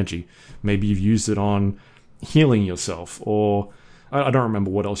have enough energy. Maybe you've used it on healing yourself, or I don't remember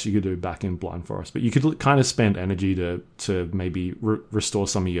what else you could do back in Blind Forest, but you could kind of spend energy to maybe restore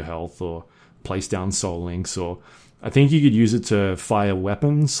some of your health or place down soul links, or I think you could use it to fire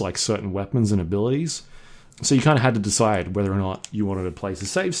weapons, like certain weapons and abilities. So you kind of had to decide whether or not you wanted to place a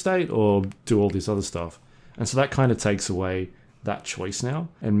save state or do all this other stuff. And so that kind of takes away that choice now.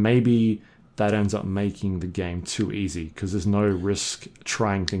 And maybe that ends up making the game too easy because there's no risk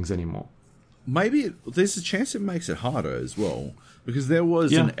trying things anymore. Maybe there's a chance it makes it harder as well, because there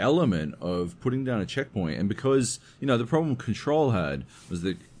was an element of putting down a checkpoint, and because, you know, the problem Control had was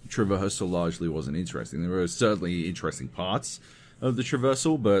that traversal largely wasn't interesting. There were certainly interesting parts of the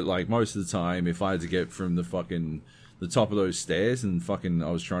traversal, but like most of the time, if I had to get from the top of those stairs and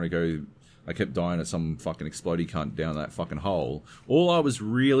I was trying to go, I kept dying at some fucking explodey cunt down that fucking hole. All I was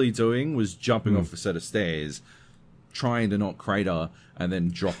really doing was jumping off a set of stairs, trying to not crater, and then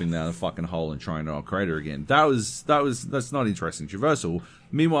dropping down the fucking hole and trying to not crater again. That's not interesting traversal.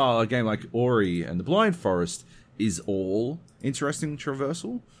 Meanwhile, a game like Ori and the Blind Forest is all interesting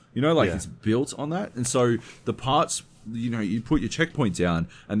traversal. You know, like it's built on that. And so the parts, you know, you put your checkpoint down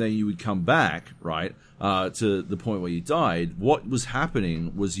and then you would come back, right, to the point where you died. What was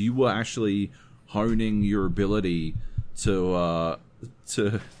happening was you were actually honing your ability to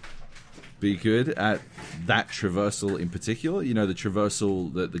be good at that traversal in particular. You know, the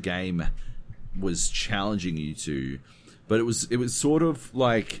traversal that the game was challenging you to. But it was sort of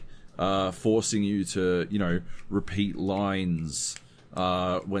like forcing you to, you know, repeat lines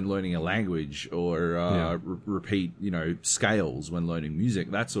when learning a language, or repeat, you know, scales when learning music,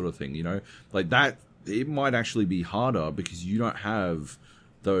 that sort of thing, you know, like that. It might actually be harder because you don't have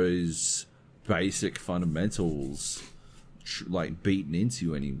those basic fundamentals like beaten into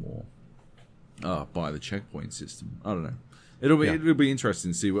you anymore by the checkpoint system. I don't know. It'll be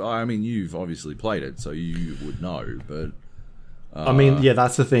interesting to see. I mean, you've obviously played it, so you would know. But I mean, yeah,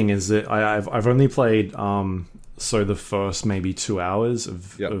 that's the thing, is that I've only played so the first maybe 2 hours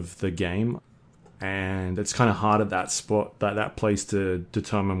of the game, and it's kind of hard at that spot, that place, to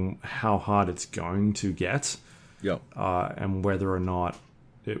determine how hard it's going to get, and whether or not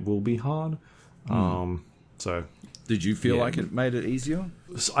it will be hard. So, did you feel like it made it easier?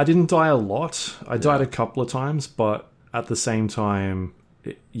 So I didn't die a lot. I died a couple of times, but at the same time,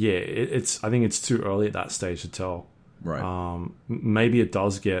 I think it's too early at that stage to tell. Right. Maybe it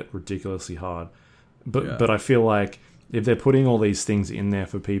does get ridiculously hard, but I feel like if they're putting all these things in there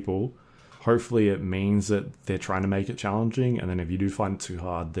for people, hopefully it means that they're trying to make it challenging, and then if you do find it too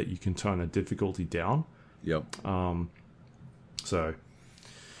hard, that you can turn the difficulty down. Yep. So,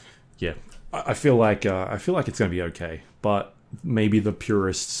 yeah, I feel like it's going to be okay, but maybe the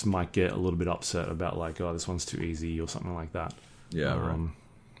purists might get a little bit upset about like, oh, this one's too easy or something like that. Yeah. Right.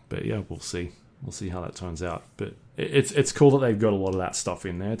 But yeah, we'll see. We'll see how that turns out. But it's cool that they've got a lot of that stuff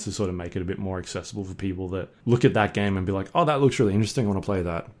in there to sort of make it a bit more accessible for people that look at that game and be like, oh, that looks really interesting, I want to play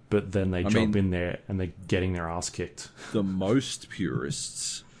that. But then they jump in there and they're getting their ass kicked. The most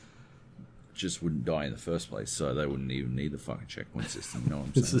purists just wouldn't die in the first place, so they wouldn't even need the fucking checkpoint system. You know what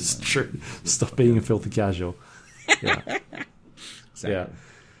I'm saying? This is true. Stop being a filthy casual. Yeah. Exactly. Yeah.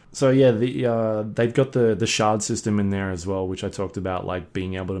 So yeah, they've got the shard system in there as well, which I talked about, like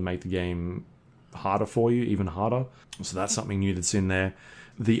being able to make the game harder for you, even harder. So that's something new that's in there.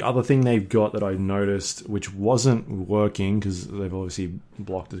 The other thing they've got that I've noticed, which wasn't working because they've obviously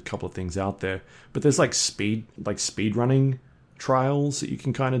blocked a couple of things out there, but there's like speed running trials that you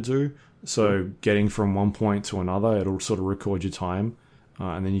can kind of do. So getting from one point to another, it'll sort of record your time,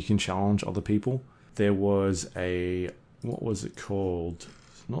 and then you can challenge other people. There was what was it called?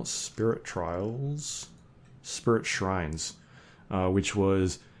 Not Spirit Trials, Spirit Shrines, which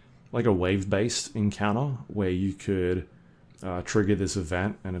was like a wave-based encounter where you could trigger this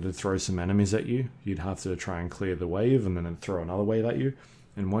event and it'd throw some enemies at you. You'd have to try and clear the wave, and then it'd throw another wave at you.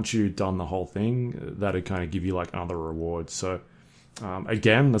 And once you'd done the whole thing, that'd kind of give you like another reward. So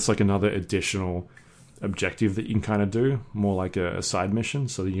again, that's like another additional objective that you can kind of do, more like a side mission,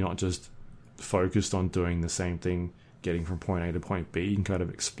 so that you're not just focused on doing the same thing, getting from point A to point B. You can kind of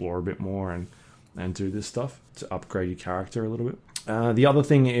explore a bit more and do this stuff to upgrade your character a little bit. The other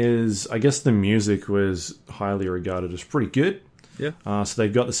thing is, I guess the music was highly regarded as pretty good. Yeah. So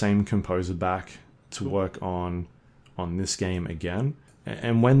they've got the same composer back to work on this game again.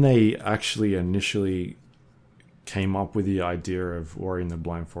 And when they actually initially came up with the idea of Ori and the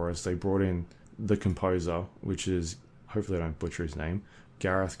Blind Forest, they brought in the composer, which is, hopefully I don't butcher his name,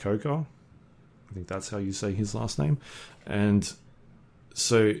 Gareth Coker. I think that's how you say his last name. And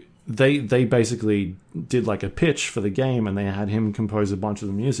so they basically did like a pitch for the game, and they had him compose a bunch of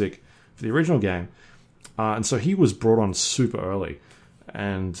the music for the original game. And so he was brought on super early.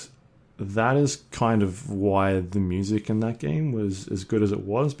 And that is kind of why the music in that game was as good as it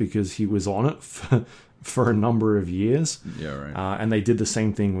was, because he was on it for a number of years. Yeah, right. And they did the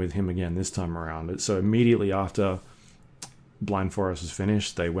same thing with him again this time around. So immediately after Blind Forest was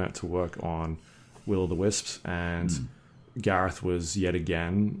finished, they went to work on Will of the Wisps, and Gareth was yet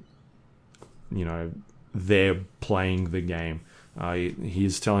again, there playing the game.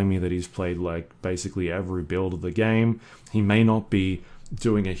 He's telling me that he's played like basically every build of the game. He may not be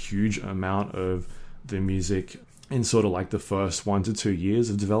doing a huge amount of the music in sort of like the first 1 to 2 years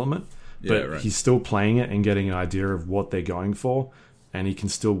of development, but he's still playing it and getting an idea of what they're going for, and he can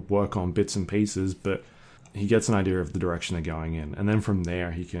still work on bits and pieces, but he gets an idea of the direction they're going in. And then from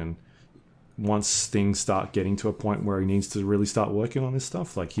there, he can, once things start getting to a point where he needs to really start working on this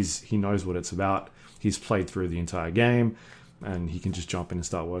stuff, like he knows what it's about. He's played through the entire game, and he can just jump in and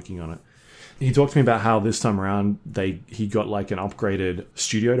start working on it. He talked to me about how this time around he got like an upgraded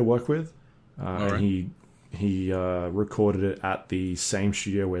studio to work with. And he recorded it at the same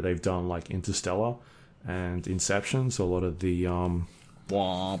studio where they've done like Interstellar and Inception. So a lot of the a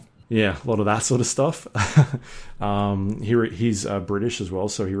lot of that sort of stuff. He's British as well,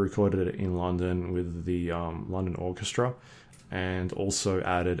 so he recorded it in London with the London Orchestra, and also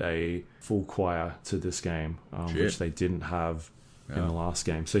added a full choir to this game, which they didn't have in the last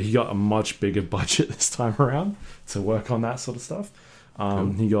game. So he got a much bigger budget this time around to work on that sort of stuff.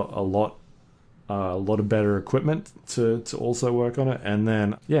 He got a lot of better equipment to also work on it, and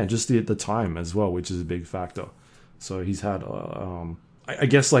then just the time as well, which is a big factor. So he's had I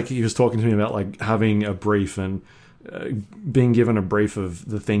guess like he was talking to me about like having a brief and being given a brief of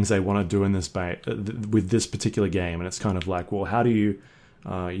the things they want to do in this with this particular game, and it's kind of like, well, how do you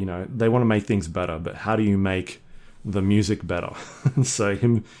they want to make things better, but how do you make the music better? So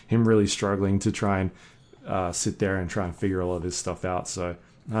him really struggling to try and sit there and try and figure all of this stuff out. So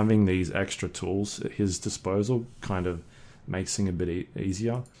having these extra tools at his disposal kind of makes things a bit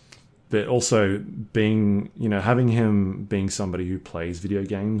easier. But also having him being somebody who plays video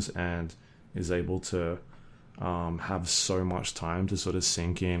games and is able to have so much time to sort of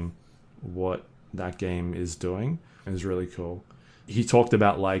sink in what that game is doing is really cool. He talked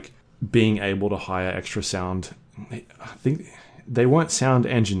about like being able to hire extra sound. I think they weren't sound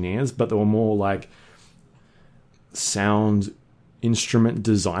engineers, but they were more like sound instrument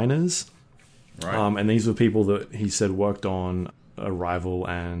designers. Right. And these were people that he said worked on Arrival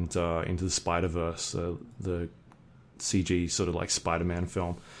and Into the Spider-Verse, the CG sort of like Spider-Man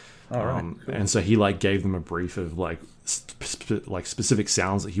film. Right, cool. And so he like gave them a brief of like specific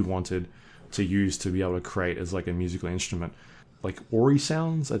sounds that he wanted to use to be able to create as like a musical instrument, like Ori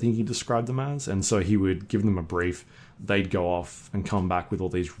sounds, I think he described them as. And so he would give them a brief, they'd go off and come back with all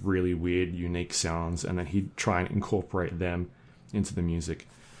these really weird, unique sounds, and then he'd try and incorporate them into the music.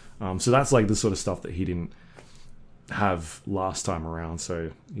 So that's like the sort of stuff that he didn't have last time around.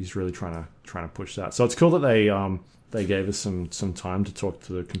 So he's really trying to push that. So it's cool that they gave us some time to talk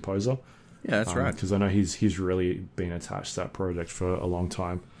to the composer. Yeah, that's right. Because I know he's really been attached to that project for a long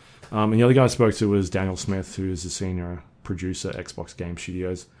time. And the other guy I spoke to was Daniel Smith, who is the senior producer at Xbox Game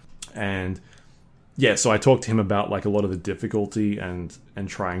Studios. And so I talked to him about like a lot of the difficulty and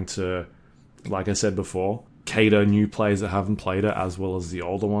trying to, like I said before, cater new players that haven't played it as well as the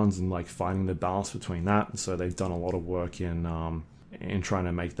older ones, and like finding the balance between that. And so they've done a lot of work in trying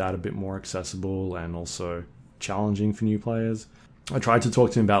to make that a bit more accessible and also challenging for new players. I tried to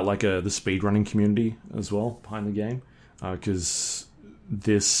talk to him about like the speedrunning community as well behind the game, because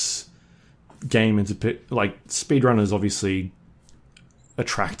this game like speedrunners obviously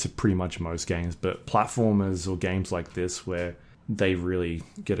attract to pretty much most games, but platformers or games like this where they really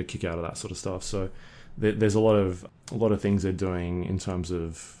get a kick out of that sort of stuff. So there's a lot of things they're doing in terms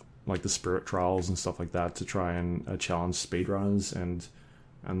of like the spirit trials and stuff like that to try and challenge speedrunners,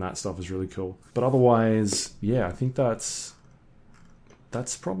 and that stuff is really cool. But otherwise, I think that's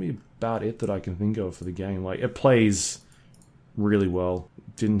probably about it that I can think of for the game. Like, it plays really well.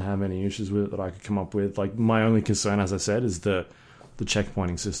 Didn't have any issues with it that I could come up with. Like, my only concern, as I said, is the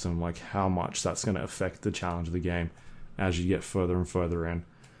checkpointing system, like how much that's going to affect the challenge of the game as you get further and further in.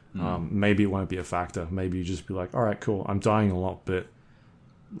 Maybe it won't be a factor. Maybe you just be like, all right, cool, I'm dying a lot, but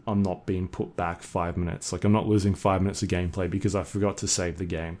I'm not being put back 5 minutes. Like, I'm not losing 5 minutes of gameplay because I forgot to save the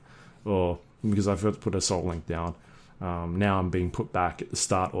game, or because I forgot to put a soul link down. Now I'm being put back at the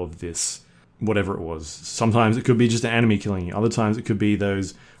start of this, whatever it was. Sometimes it could be just an enemy killing you. Other times it could be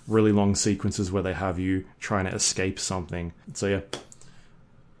those really long sequences where they have you trying to escape something. So yeah.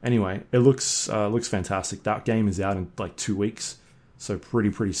 Anyway, it looks fantastic. That game is out in like 2 weeks, so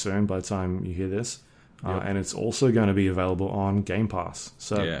pretty soon by the time you hear this. Yep. And it's also going to be available on Game Pass.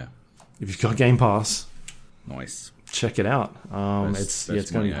 So if you've got Game Pass, nice, check it out. It's going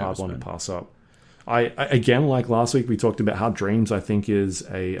to be a hard one to pass up. I again, like last week, we talked about how Dreams, I think, is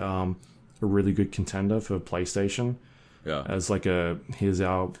a really good contender for PlayStation. Yeah. As like here's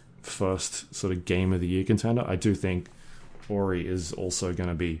our first sort of Game of the Year contender. I do think Lawrie is also going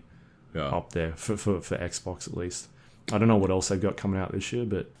to be up there for Xbox at least. I don't know what else they've got coming out this year,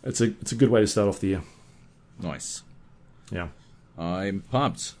 but it's a good way to start off the year. Nice. Yeah. I'm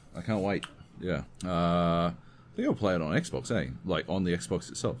pumped. I can't wait. Yeah. I think I'll play it on Xbox, like on the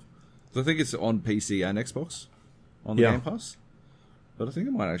Xbox itself. I think it's on PC and Xbox on the Game Pass. But I think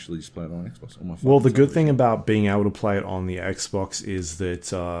I might actually just play it on Xbox. On my phone. Well, the good thing about being able to play it on the Xbox is that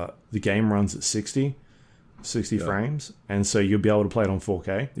the game runs at 60 frames, and so you'll be able to play it on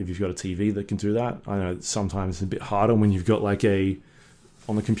 4K if you've got a TV that can do that. I know sometimes it's a bit harder when you've got like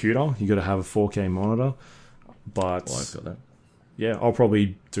on the computer, you got to have a 4K monitor. But I've got that. Yeah, I'll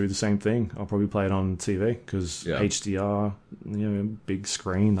probably do the same thing. I'll probably play it on TV because HDR, big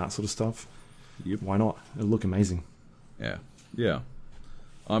screen, that sort of stuff. Yep. Why not? It'll look amazing. Yeah. Yeah.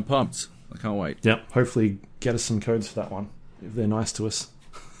 I'm pumped. I can't wait. Yep. Hopefully get us some codes for that one if they're nice to us.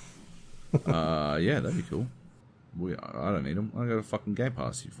 Yeah, that'd be cool. I don't need them. I got a fucking Game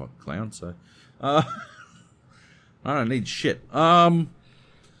Pass, you fucking clown. So, I don't need shit.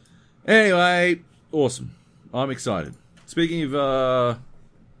 Anyway, awesome. I'm excited. Speaking of,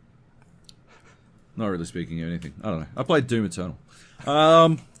 not really speaking of anything. I don't know. I played Doom Eternal.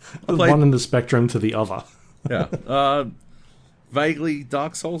 I played one in the spectrum to the other. Yeah. Vaguely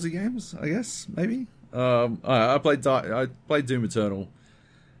Dark Soulsy games, I guess, maybe. I played Doom Eternal,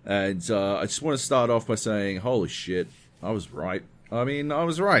 and I just want to start off by saying, holy shit, I was right. I mean, I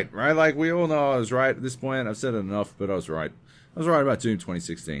was right? Like, we all know I was right at this point. I've said it enough, but I was right. I was right about Doom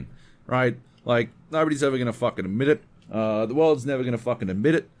 2016, right? Like, nobody's ever going to fucking admit it. The world's never going to fucking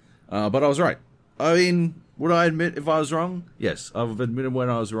admit it, but I was right. I mean, would I admit if I was wrong? Yes, I've admitted when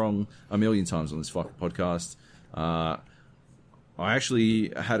I was wrong a million times on this fucking podcast. I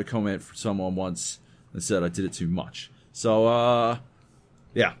actually had a comment from someone once that said I did it too much. So,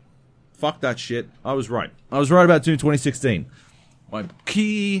 yeah. Fuck that shit. I was right. I was right about Doom 2016. My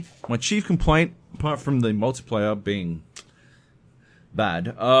chief complaint, apart from the multiplayer being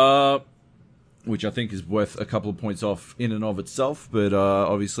bad, which I think is worth a couple of points off in and of itself, but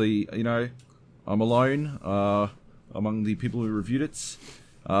obviously, I'm alone among the people who reviewed it.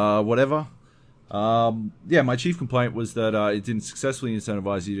 Whatever. My chief complaint was that it didn't successfully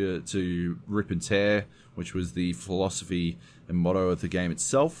incentivize you to rip and tear, which was the philosophy and motto of the game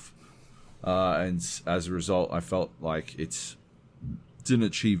itself. And as a result, I felt like it didn't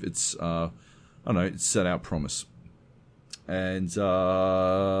achieve its, its set out promise. And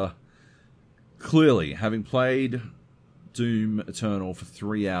clearly, having played Doom Eternal for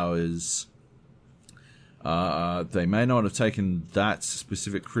 3 hours, they may not have taken that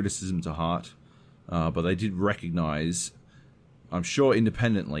specific criticism to heart. But they did recognize, I'm sure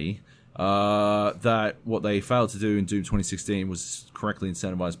independently, that what they failed to do in Doom 2016 was correctly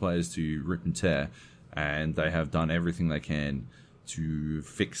incentivize players to rip and tear, and they have done everything they can to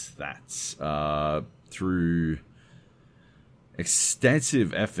fix that through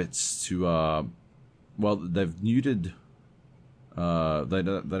extensive efforts to, they've neutered. They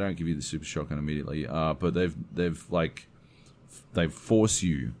don't give you the super shotgun immediately, but they've forced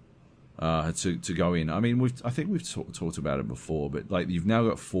you to go in. I mean, I think we've talked about it before, but like you've now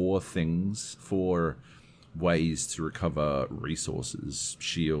got 4 ways to recover resources: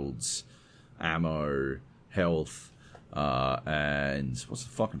 shields, ammo, health, and what's the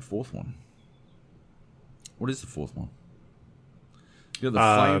fucking 4th one? What is the 4th one? You got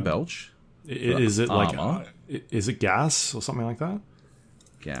the flame belch. Is it armor. Is it gas or something like that?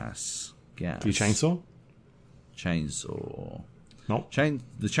 Gas. Do you chainsaw? Chainsaw. Nope.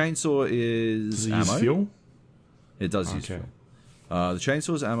 The chainsaw is does it ammo. Use fuel? It does use fuel. The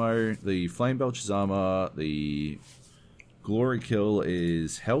chainsaw is ammo. The flame belch is armor. The glory kill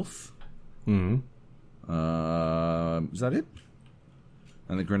is health. Mm-hmm. Is that it?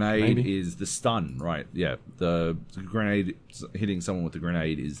 And the grenade is the stun, right? Yeah. The grenade, hitting someone with the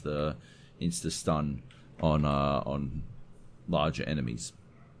grenade is the insta stun on larger enemies.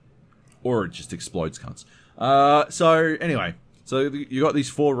 or it just explodes cunts. So anyway, you got these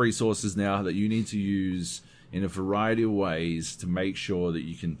 4 resources now that you need to use in a variety of ways to make sure that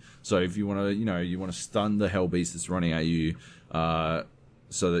you can. So if you want to, you want to stun the hell beast that's running at you,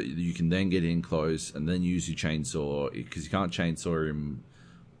 so that you can then get in close and then use your chainsaw, because you can't chainsaw him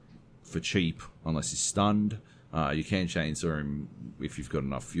for cheap unless he's stunned. You can chainsaw him if you've got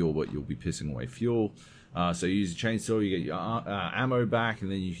enough fuel, but you'll be pissing away fuel. So you use your chainsaw, you get your ammo back,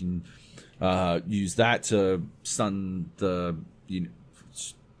 and then you can use that to stun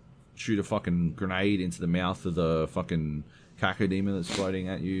shoot a fucking grenade into the mouth of the fucking cacodemon that's floating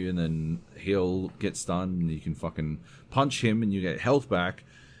at you, and then he'll get stunned, and you can fucking punch him, and you get health back,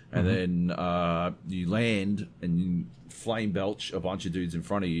 and then you land, and you flame belch a bunch of dudes in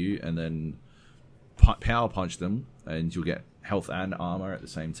front of you, and then power punch them, and you'll get health and armor at the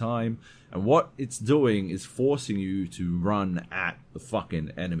same time. And what it's doing is forcing you to run at the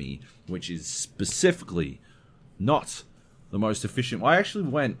fucking enemy, which is specifically not the most efficient. I actually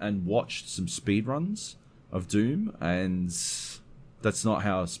went and watched some speedruns of Doom, and that's not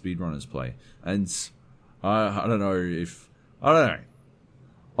how speedrunners play. And I don't know.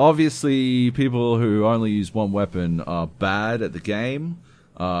 Obviously, people who only use one weapon are bad at the game.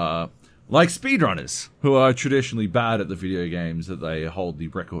 Like speedrunners, who are traditionally bad at the video games that they hold the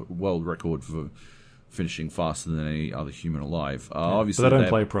world record for finishing faster than any other human alive. Obviously, they don't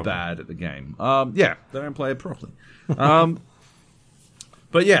play properly. Bad at the game. They don't play it properly. But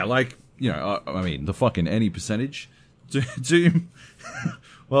yeah, like, I mean, the fucking any percentage. Doom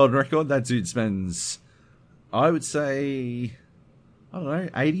world record, that dude spends, I would say,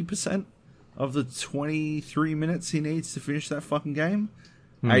 80% of the 23 minutes he needs to finish that fucking game.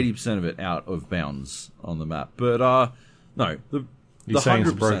 80% of it out of bounds on the map. But, no. You're saying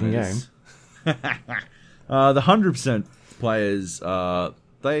it's a broken game? The 100% players,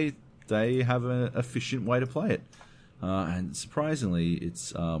 they have an efficient way to play it. And surprisingly,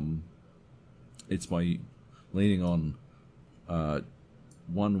 it's by leaning on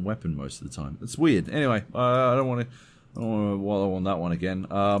one weapon most of the time. It's weird. Anyway, I don't want to wallow on that one again.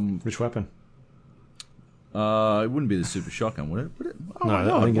 Which weapon? It wouldn't be the super shotgun, would it?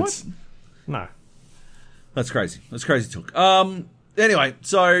 I think it's... No. That's crazy. That's crazy talk. Anyway,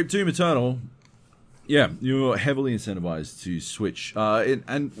 so Doom Eternal, you're heavily incentivized to switch. I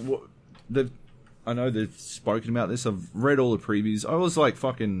know they've spoken about this. I've read all the previews. I was like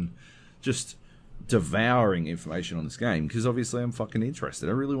fucking just devouring information on this game because obviously I'm fucking interested.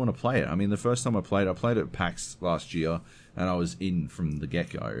 I really want to play it. I mean, the first time I played it at PAX last year, and I was in from the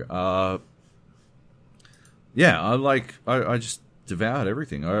get-go. I just devoured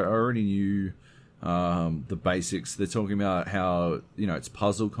everything. I already knew the basics. They're talking about how, it's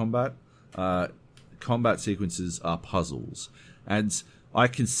puzzle combat. Combat sequences are puzzles. And I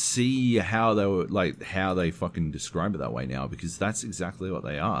can see how they fucking describe it that way now, because that's exactly what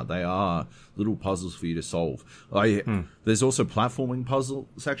they are. They are little puzzles for you to solve. There's also platforming puzzle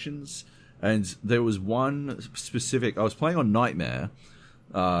sections, and there was one specific... I was playing on Nightmare.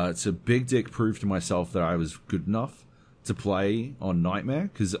 It's a big dick proof to myself that I was good enough to play on Nightmare,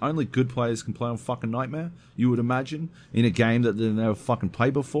 because only good players can play on fucking Nightmare, you would imagine, in a game that they've never fucking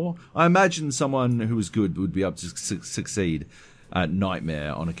played before. I imagine someone who was good would be able to succeed at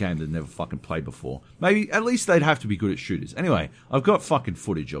Nightmare on a game they've never fucking played before. Maybe, at least they'd have to be good at shooters. Anyway, I've got fucking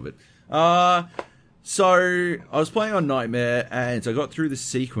footage of it. So, I was playing on Nightmare, and I got through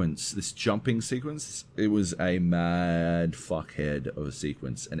this jumping sequence. It was a mad fuckhead of a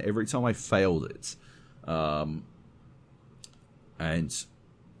sequence, and every time I failed it, and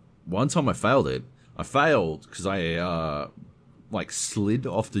one time I failed because I, slid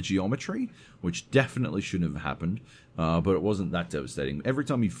off the geometry, which definitely shouldn't have happened, but it wasn't that devastating. Every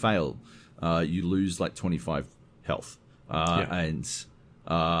time you fail, you lose, 25 health. And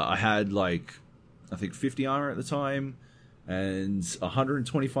I had, I think 50 armor at the time, and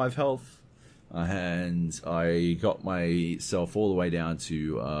 125 health, and I got myself all the way down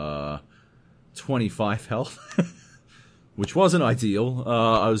to 25 health, which wasn't ideal.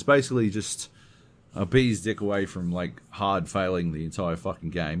 I was basically just a bee's dick away from hard failing the entire fucking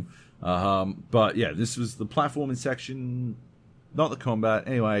game. But yeah, this was the platforming section, not the combat.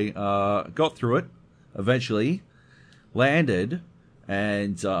 Anyway, got through it, eventually, landed,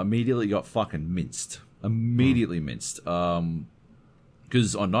 and immediately got fucking minced. Minced.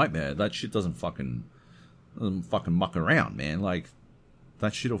 Because on Nightmare, that shit doesn't fucking muck around, man.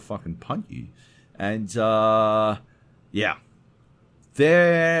 That shit'll fucking punt you. And, yeah.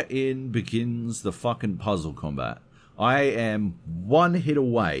 Therein begins the fucking puzzle combat. I am one hit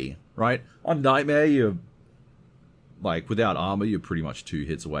away, right? On Nightmare, you're like, without armor, you're pretty much 2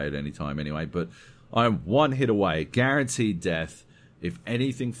 hits away at any time anyway. But I'm 1 hit away, guaranteed death if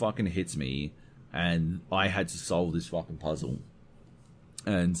anything fucking hits me, and I had to solve this fucking puzzle.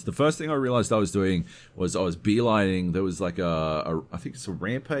 And the first thing I realized I was doing was I was beelining. There was like I think it's a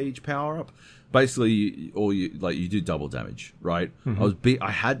rampage power up. Basically, you do double damage, right? Mm-hmm.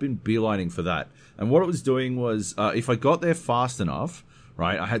 I had been beelining for that, and what it was doing was if I got there fast enough,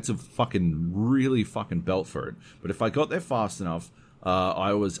 right, I had to fucking really fucking belt for it. But if I got there fast enough,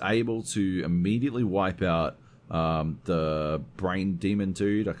 I was able to immediately wipe out the brain demon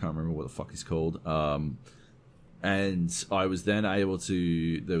dude. I can't remember what the fuck he's called. And I was then able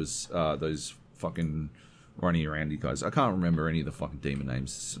to... There was those fucking running around you guys. I can't remember any of the fucking demon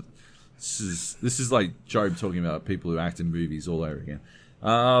names. This is like Joab talking about people who act in movies all over again.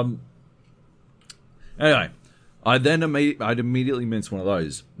 Anyway, I'd immediately minced one of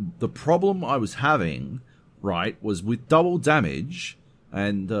those. The problem I was having, right, was with double damage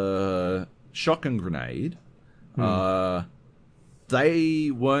and shotgun grenade,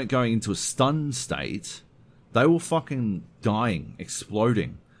 they weren't going into a stun state. They were fucking dying,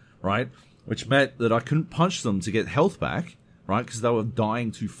 exploding, right? Which meant that I couldn't punch them to get health back, right? Because they were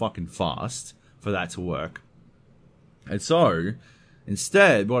dying too fucking fast for that to work. And so,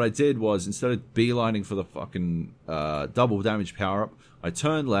 instead, what I did was, instead of beelining for the fucking double damage power-up, I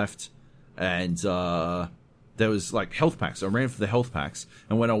turned left, and there was, like, health packs. I ran for the health packs,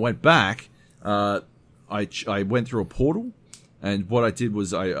 and when I went back, I went through a portal, and what I did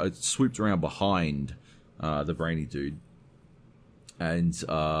was I swooped around behind the brainy dude, and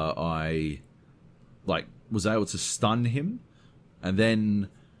I was able to stun him, and then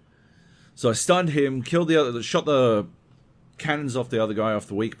so I stunned him, shot the cannons off the other guy off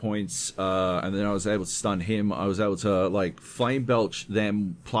the weak points, and then I was able to stun him. I was able to flame belch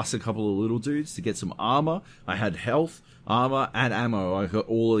them plus a couple of little dudes to get some armor. I had health, armor, and ammo. I got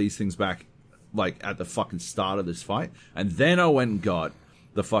all of these things back at the fucking start of this fight, and then I went and got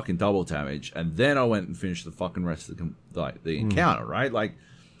the fucking double damage, and then I went and finished the fucking rest of the encounter, right?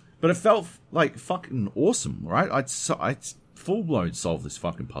 But it felt like fucking awesome, right? I'd full blown solved this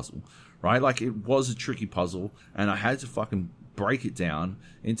fucking puzzle, right? It was a tricky puzzle, and I had to fucking break it down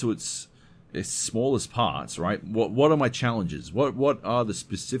into its smallest parts, right? What are my challenges? What are the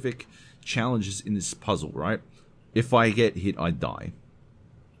specific challenges in this puzzle, right? If I get hit, I die.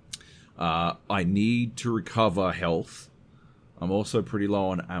 I need to recover health. I'm also pretty low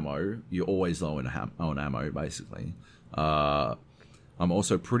on ammo. You're always low on ammo, basically. I'm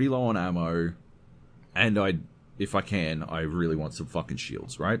also pretty low on ammo, and if I can, I really want some fucking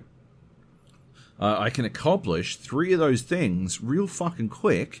shields, right? I can accomplish 3 of those things real fucking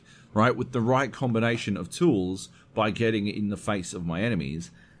quick, right, with the right combination of tools by getting in the face of my enemies.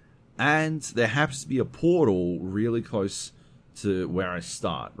 And there happens to be a portal really close to where I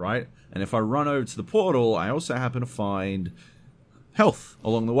start, right? And if I run over to the portal, I also happen to find health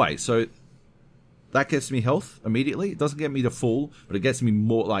along the way. So that gets me health immediately. It doesn't get me to full, but it gets me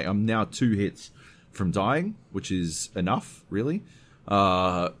more. I'm now 2 hits from dying, which is enough, really.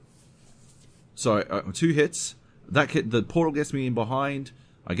 So 2 hits. The portal gets me in behind.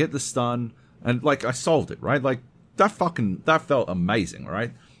 I get the stun, and I solved it, right? That felt amazing,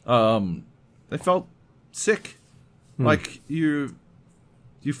 right? It felt sick. You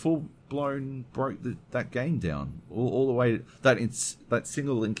full blown broke that game down all the way that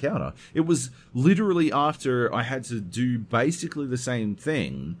single encounter. It was literally after I had to do basically the same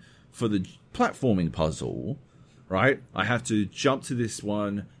thing for the platforming puzzle, right? I have to jump to this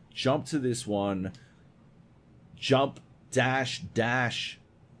one, jump to this one, jump, dash,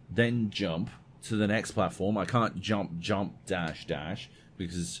 then jump to the next platform. I can't jump, dash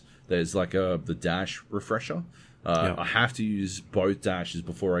because there's the dash refresher. I have to use both dashes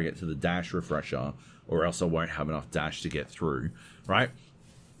before I get to the dash refresher, or else I won't have enough dash to get through, right?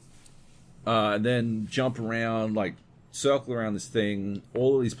 And then jump around, circle around this thing.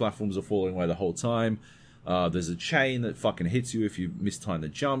 All of these platforms are falling away the whole time. There's a chain that fucking hits you if you mistime the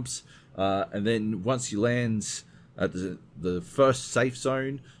jumps. And then once you land at the first safe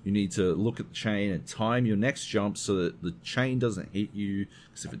zone, you need to look at the chain and time your next jump so that the chain doesn't hit you,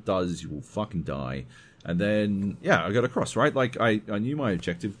 because if it does, you will fucking die. And then, I got across, right? I knew my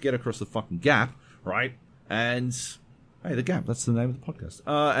objective, get across the fucking gap, right? And, hey, the gap, that's the name of the podcast.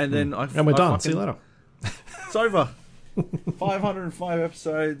 And then And we're done. See you later. It's over. 505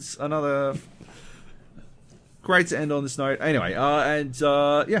 episodes, another... Great to end on this note. Anyway, I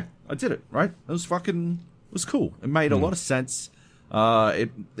did it, right? It was cool. It made a lot of sense. It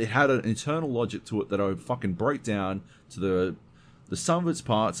had an internal logic to it that I would fucking break down to the sum of its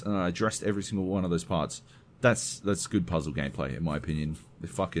parts, and I addressed every single one of those parts that's good puzzle gameplay, in my opinion.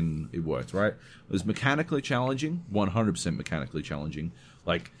 It worked, right? It was mechanically challenging, 100% mechanically challenging.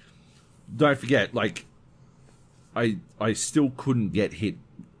 Like, don't forget, like, I still couldn't get hit,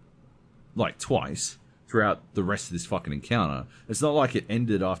 like, twice throughout the rest of this fucking encounter. It's not like it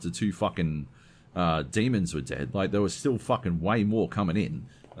ended after 2 fucking demons were dead. Like, there was still fucking way more coming in.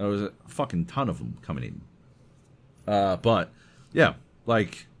 There was a fucking ton of them coming in. But, yeah,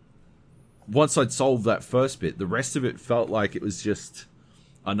 like, once I'd solved that first bit, the rest of it felt like it was just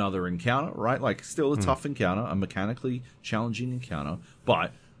another encounter, right? Like, still a tough encounter, a mechanically challenging encounter,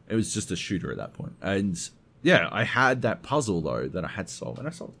 but it was just a shooter at that point. And, yeah, I had that puzzle, though, that I had to solve, and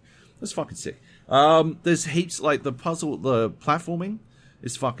I solved it. It was fucking sick. There's heaps, like, the platforming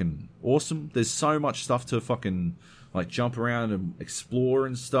is fucking awesome. There's so much stuff to fucking, like, jump around and explore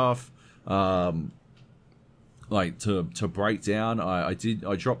and stuff. Like, to break down, I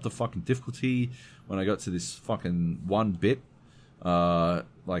dropped the fucking difficulty when I got to this fucking one bit. I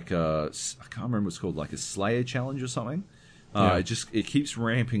can't remember what it's called, like a Slayer challenge or something. It keeps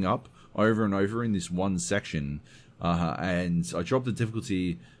ramping up over and over in this one section. And I dropped the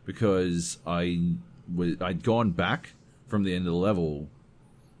difficulty because I'd gone back from the end of the level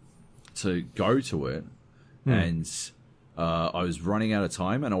to go to it. And I was running out of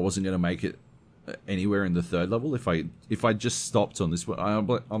time and I wasn't going to make it anywhere in the 3rd level if I just stopped on this one.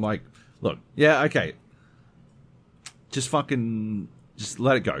 I'm like, look, yeah, okay, just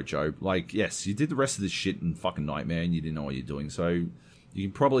let it go, Joab. Like, yes, you did the rest of this shit in fucking Nightmare and you didn't know what you're doing, so you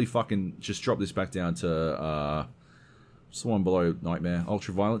can probably fucking just drop this back down to what's the one below Nightmare?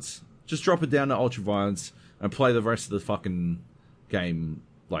 Ultraviolence. Just drop it down to Ultraviolence and play the rest of the fucking game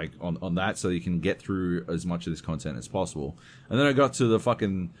like on that, so you can get through as much of this content as possible. And then I got to the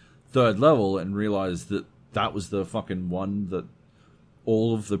fucking 3rd level and realized that was the fucking one that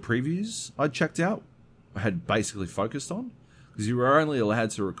all of the previews I'd checked out had basically focused on, because you were only allowed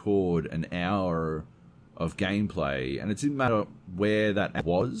to record an hour of gameplay, and it didn't matter where that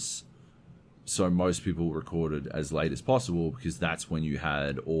was. So most people recorded as late as possible because that's when you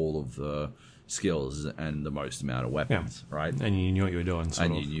had all of the skills and the most amount of weapons, right? And you knew what you were doing. You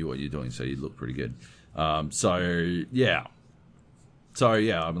knew what you're doing, so you looked pretty good. So yeah,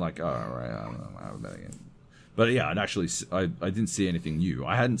 I'm like, oh, all right, I don't know. But yeah, I didn't see anything new.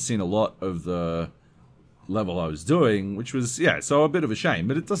 I hadn't seen a lot of the level I was doing, which was, so a bit of a shame.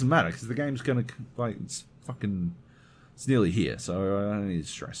 But it doesn't matter because the game's gonna, like, it's nearly here, so I don't need to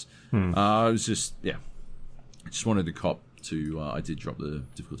stress. I was just, I just wanted to cop to, I did drop the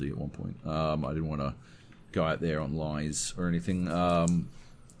difficulty at one point. I didn't want to go out there on lies or anything.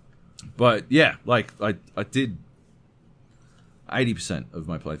 But yeah, like, I did 80% of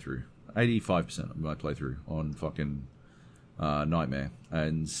my playthrough, 85% of my playthrough on fucking Nightmare,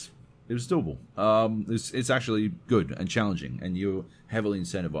 and it was doable. It's actually good and challenging, and you're heavily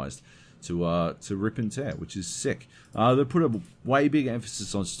incentivized to rip and tear, which is sick. They put a way bigger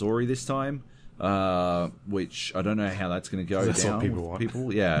emphasis on story this time, which I don't know how that's going to go that's down. What people want.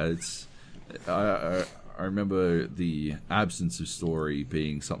 People, yeah, it's. I remember the absence of story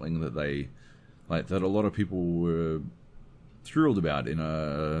being something that that a lot of people were thrilled about in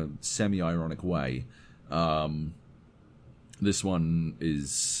a semi-ironic way. This one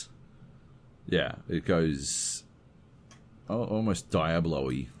is, it goes almost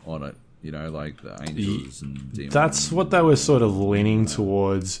Diablo-y on it, like the angels and demons. That's what they were sort of leaning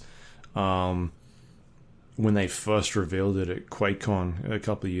towards when they first revealed it at QuakeCon a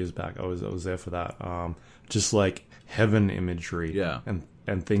couple of years back. I was there for that. Just like heaven imagery,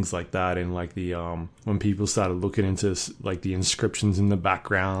 and things like that, and like the when people started looking into like the inscriptions in the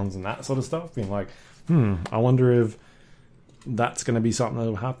backgrounds and that sort of stuff, being like, I wonder if that's going to be something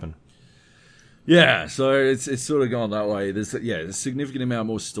that'll happen. Yeah, so it's sort of gone that way. There's a significant amount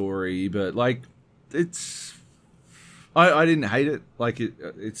more story, but like it's I didn't hate it. Like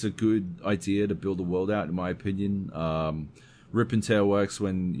it's a good idea to build a world out, in my opinion. Rip and tear works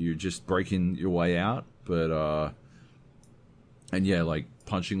when you're just breaking your way out, but like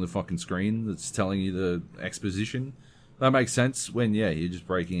punching the fucking screen that's telling you the exposition. That makes sense when, you're just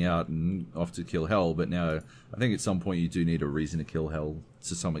breaking out and off to kill hell. But now I think at some point you do need a reason to kill hell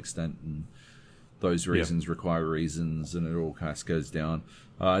to some extent, and those reasons require reasons, and it all cascades down.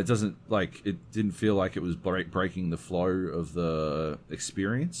 It didn't feel like it was breaking the flow of the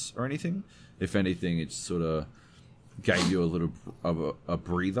experience or anything. If anything, it sort of gave you a little of a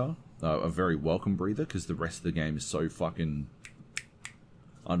breather, a very welcome breather, because the rest of the game is so fucking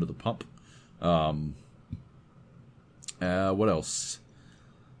under the pump. What else?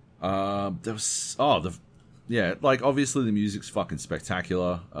 There was obviously the music's fucking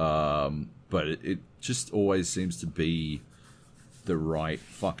spectacular. but it just always seems to be the right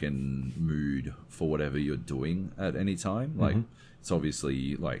fucking mood for whatever you're doing at any time. Like, it's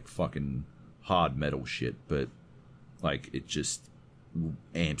obviously like fucking hard metal shit, but like it just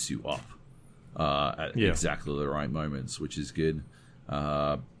amps you up at exactly the right moments, which is good.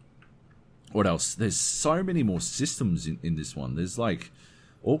 What else? There's so many more systems in this one. There's like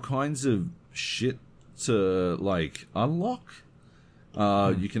all kinds of shit to like unlock.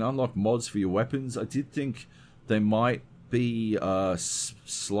 You can unlock mods for your weapons. I did think they might be a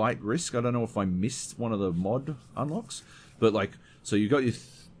slight risk. I don't know if I missed one of the mod unlocks, but like, so you got your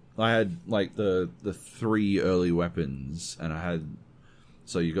I had like the 3 early weapons, and I had,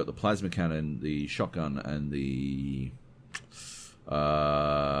 so you got the plasma cannon, the shotgun, and the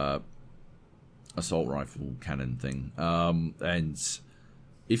assault rifle cannon thing. And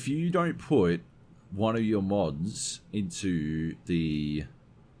if you don't put one of your mods into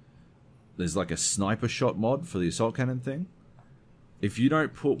there's like a sniper shot mod for the assault cannon thing. If you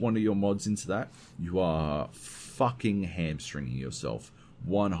don't put one of your mods into that, you are fucking hamstringing yourself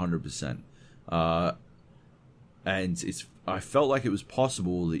 100%. And I felt like it was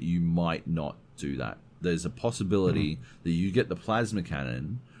possible that you might not do that. There's a possibility that you get the plasma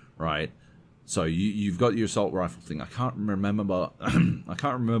cannon, right? So you've got your assault rifle thing. I can't remember. I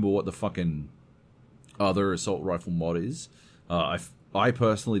can't remember what the fucking other assault rifle mod is. I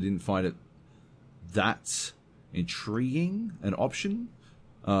personally didn't find it that intriguing an option.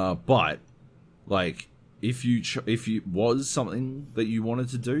 But like, if you was something that you wanted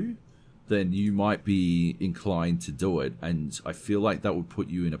to do, then you might be inclined to do it. And I feel like that would put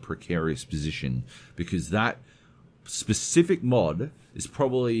you in a precarious position, because that specific mod is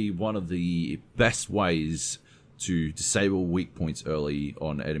probably one of the best ways to disable weak points early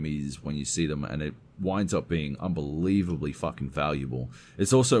on enemies when you see them, and it winds up being unbelievably fucking valuable.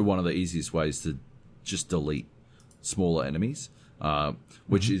 It's also one of the easiest ways to just delete smaller enemies,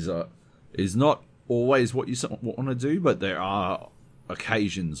 which is not always what you want to do, but there are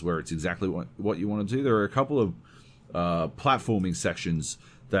occasions where it's exactly what you want to do. There are a couple of platforming sections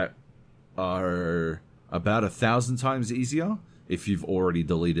that are about 1,000 times easier if you've already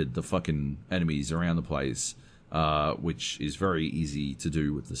deleted the fucking enemies around the place, which is very easy to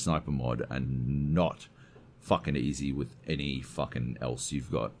do with the sniper mod, and not fucking easy with any fucking else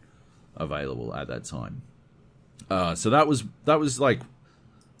you've got available at that time. So that was like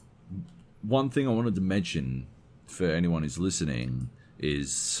one thing I wanted to mention for anyone who's listening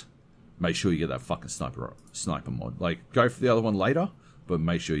is make sure you get that fucking sniper mod. Like, go for the other one later, but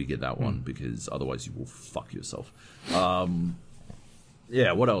make sure you get that one, because otherwise you will fuck yourself.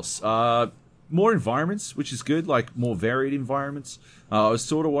 Yeah, what else? More environments, which is good, like more varied environments. I was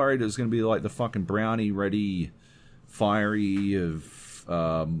sort of worried it was going to be like the fucking brownie ready fiery of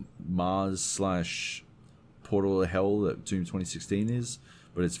Mars / Portal of Hell that Doom 2016 is,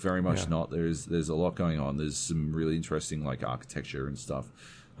 but it's very much not. There's a lot going on. There's some really interesting like architecture and stuff.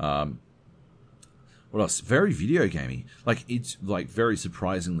 What else? Very video gamey. Like, it's like very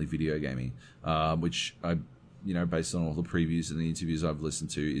surprisingly video gamey, which I, based on all the previews and the interviews I've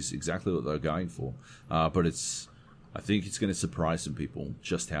listened to, is exactly what they're going for. But I think it's going to surprise some people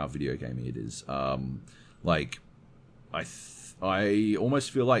just how video gamey it is. Like, I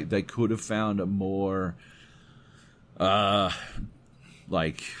almost feel like they could have found a more,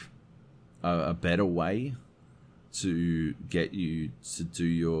 like, a better way to get you to do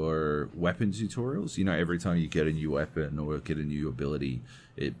your weapon tutorials. Every time you get a new weapon or get a new ability,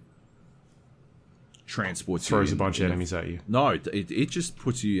 it transports you. Throws a bunch of enemies at you. No, it just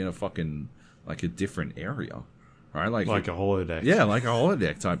puts you in a fucking, like, a different area. Right? Like a holodeck. Yeah, like a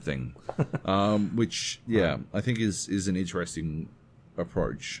holodeck type thing. Which, I think is an interesting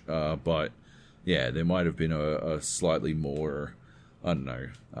approach. But, yeah, there might have been a slightly more, I don't know,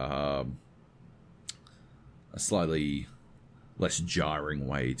 a slightly less jarring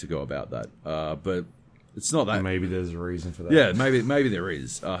way to go about that. But it's not that. Maybe there's a reason for that. Yeah, maybe there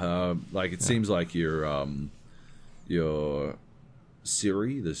is. Like, it seems like your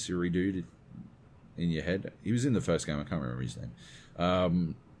Siri, the Siri dude in your head, he was in the first game, I can't remember his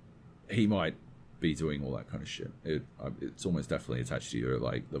name. He might be doing all that kind of shit. It's almost definitely attached to your,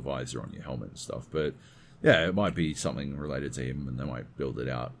 like, the visor on your helmet and stuff. But yeah, it might be something related to him, and they might build it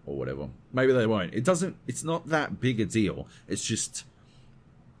out or whatever. Maybe they won't. It's not that big a deal. It's just,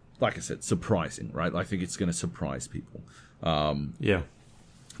 like I said, surprising, right? I think it's going to surprise people.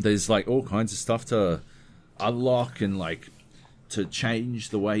 There's, like, all kinds of stuff to unlock and, like, to change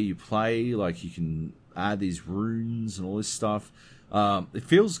the way you play. Like, you can add these runes and all this stuff. It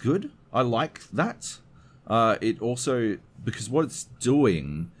feels good. I like that. It also, because what it's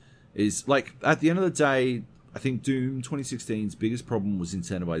doing is like at the end of the day, I think Doom 2016's biggest problem was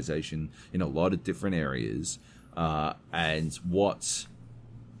incentivization in a lot of different areas, and what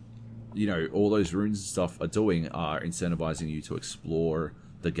all those runes and stuff are doing are incentivizing you to explore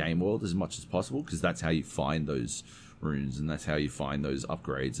the game world as much as possible, because that's how you find those runes and that's how you find those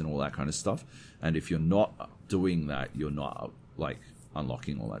upgrades and all that kind of stuff. And if you're not doing that, you're not like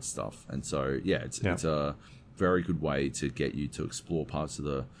unlocking all that stuff. And so it's a very good way to get you to explore parts of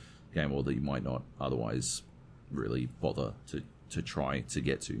the game world that you might not otherwise really bother to try to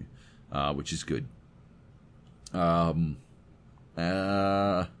get to, which is good. I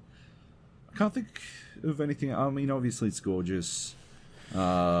can't think of anything. I mean, obviously it's gorgeous. You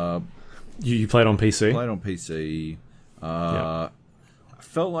played on PC? Played on PC. I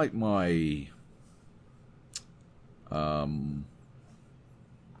felt like my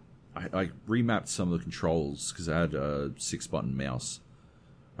I remapped some of the controls because I had a 6-button mouse.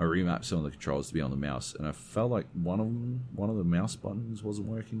 I remapped some of the controls to be on the mouse, and I felt like one of the mouse buttons wasn't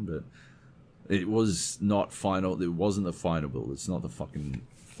working, but it was not final. It wasn't the final build. It's not the fucking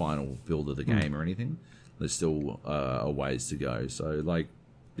final build of the game or anything. There's still a ways to go. So, like,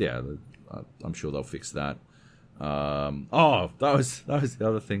 yeah, I'm sure they'll fix that. That was the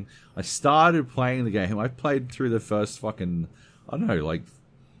other thing. I started playing the game. I played through the first fucking, I don't know, like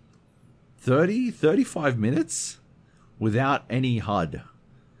 35 minutes without any HUD.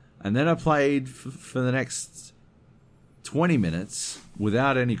 And then I played for the next 20 minutes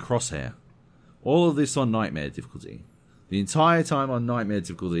without any crosshair. All of this on Nightmare difficulty. The entire time on Nightmare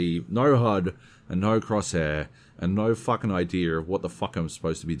difficulty, no HUD and no crosshair and no fucking idea of what the fuck I'm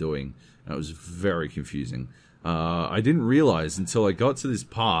supposed to be doing. And it was very confusing. I didn't realize until I got to this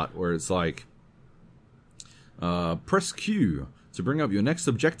part where it's like, press Q to bring up your next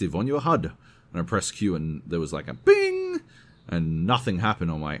objective on your HUD. And I pressed Q and there was like a bing and nothing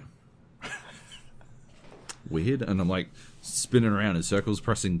happened. I'm like, weird. And I'm like spinning around in circles,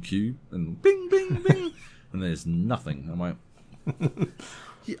 pressing Q and bing, bing, bing. And there's nothing. I'm like,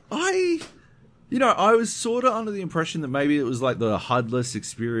 I was sort of under the impression that maybe it was like the HUD-less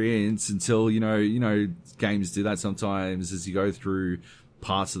experience until, games do that sometimes as you go through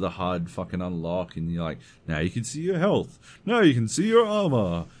parts of the HUD fucking unlock and you're like, now you can see your health. Now you can see your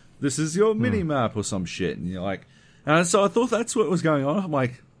armor. This is your mini-map or some shit. And you're like, and so I thought that's what was going on. I'm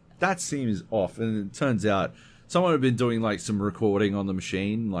like, that seems off. And it turns out someone had been doing like some recording on the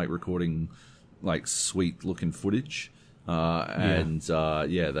machine, like recording like sweet looking footage. They had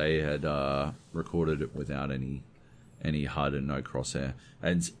recorded it without any HUD and no crosshair.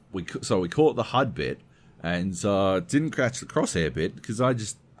 And we caught the HUD bit and didn't catch the crosshair bit because I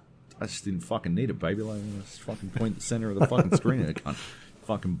just didn't fucking need it, baby. Like, just fucking point the center of the fucking screen and it can't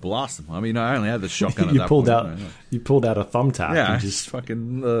fucking blast them. I mean, I only had the shotgun at that point. You pulled out a thumbtack. Yeah, and just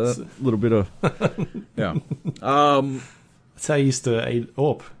fucking a little bit of... Yeah. That's how you used to eat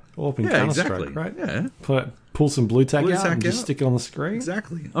AWP in Counter-Strike, right? Yeah. Pull some blue tack out and just stick it on the screen.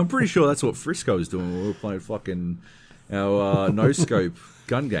 Exactly. I'm pretty sure that's what Frisco was doing when we were playing fucking our no-scope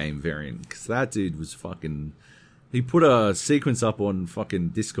gun game variant. Because that dude was fucking... He put a sequence up on fucking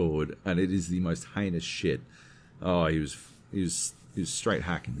Discord, and it is the most heinous shit. Oh, he was straight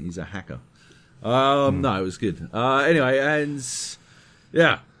hacking. He's a hacker. No, it was good. Anyway, and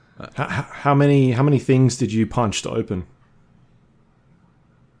yeah. How many things did you punch to open?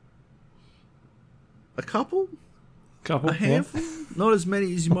 A couple, a handful. Yeah. Not as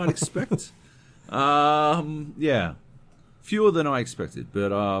many as you might expect. Yeah, fewer than I expected,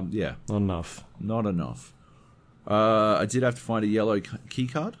 but yeah, not enough. I did have to find a yellow key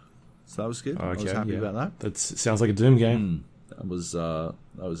card, so that was good. I was happy about that. That sounds like a Doom game. That was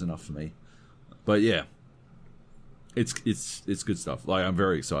enough for me. But yeah, it's good stuff. Like, I'm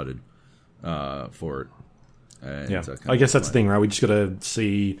very excited for it. And I guess that's the thing, right? We just got to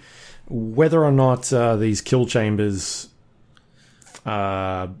see whether or not these kill chambers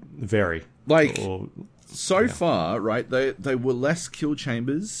vary. Like, far, right? They were less kill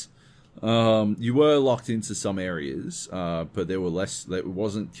chambers. You were locked into some areas, but there were less. It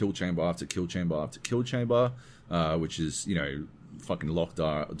wasn't kill chamber after kill chamber after kill chamber, which is, fucking locked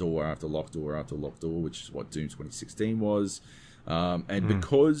door after locked door after locked door, which is what Doom 2016 was. And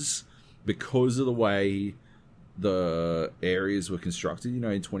because of the way the areas were constructed, in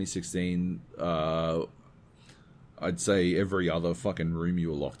 2016, I'd say every other fucking room you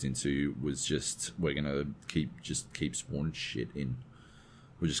were locked into was just, we're gonna keep spawning shit in.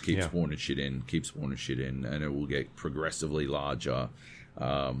 We'll just keep spawning shit in, and it will get progressively larger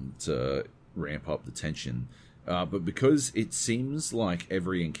to ramp up the tension. But because it seems like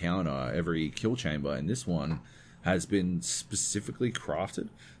every encounter, every kill chamber in this one has been specifically crafted,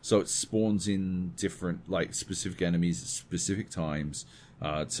 so it spawns in different, like, specific enemies at specific times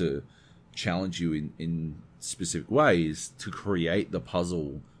to challenge you in specific ways to create the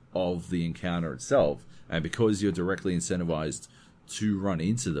puzzle of the encounter itself. And because you're directly incentivized to run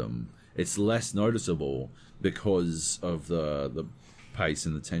into them, it's less noticeable because of the pace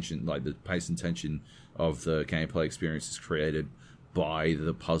and the tension, like the pace and tension of the gameplay experience is created by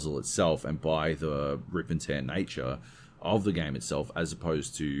the puzzle itself and by the rip and tear nature of the game itself, as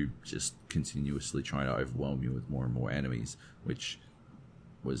opposed to just continuously trying to overwhelm you with more and more enemies, which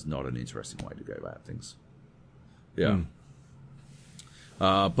was not an interesting way to go about things. Yeah.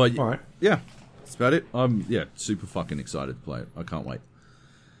 But all right. Yeah, that's about it. I'm super fucking excited to play it. I can't wait.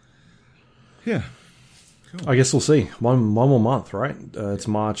 Yeah. Cool. I guess we'll see. One more month, right? It's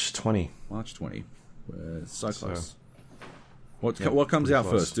March 20. March 20. We're so close. What comes out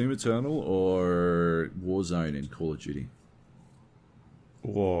first, Doom Eternal or Warzone in Call of Duty?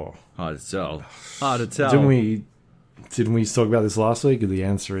 Whoa. Hard to tell. Hard to tell. Didn't we talk about this last week? The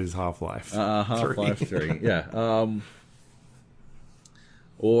answer is Half-Life. Half-Life 3. Yeah.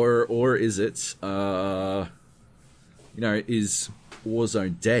 Or is it, is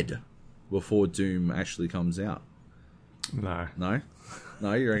Warzone dead before Doom actually comes out? No. No?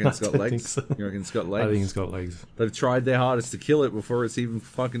 No, you reckon it's got legs? So. You reckon it's got legs? I think it's got legs. They've tried their hardest to kill it before it's even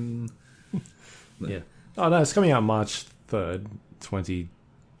fucking... Yeah. Oh, no, it's coming out March 3rd,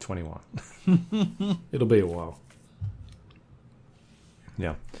 2021. It'll be a while.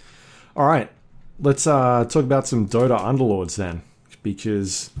 Yeah. All right. Let's talk about some Dota Underlords then,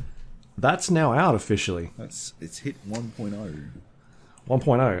 because that's now out officially. It's hit 1.0.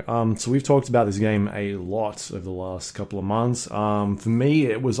 1.0. So we've talked about this game a lot over the last couple of months. For me,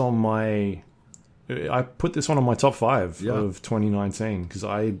 it was on I put this one on my top 5 of 2019 because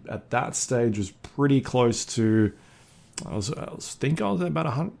I, at that stage, was pretty close to. I think I was at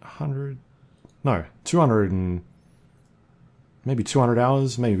about 200 and maybe 200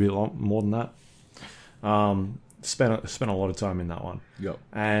 hours, maybe a lot more than that. Spent a lot of time in that one. Yep.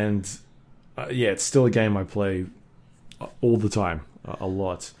 And it's still a game I play all the time. A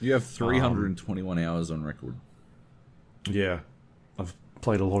lot. You have 321 hours on record. Yeah, I've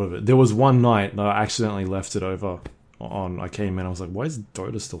played a lot of it. There was one night that I accidentally left it over on. I came in, I was like, "Why is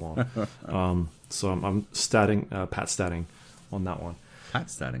Dota still on?" So I'm pat statting on that one. Pat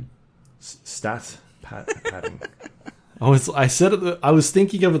statting. Patting. I said it. I was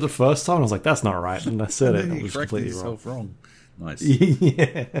thinking of it the first time. I was like, "That's not right," and I said it. It was completely wrong. Nice.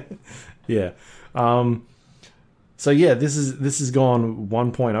 Yeah. So yeah, this is gone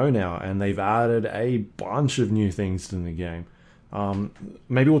 1.0 now, and they've added a bunch of new things to the game.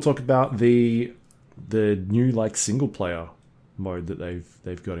 Maybe we'll talk about the new like single player mode that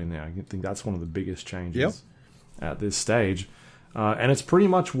they've got in there. I think that's one of the biggest changes at this stage, and it's pretty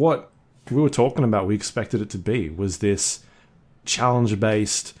much what we were talking about. We expected it to be, was this challenge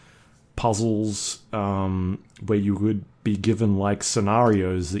based puzzles where you would be given like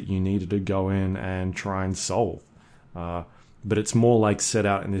scenarios that you needed to go in and try and solve. But it's more like set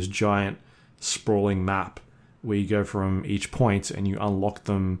out in this giant sprawling map where you go from each point and you unlock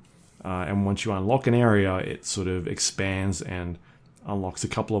them, and once you unlock an area, it sort of expands and unlocks a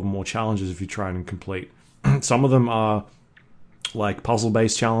couple of more challenges if you try and complete. Some of them are like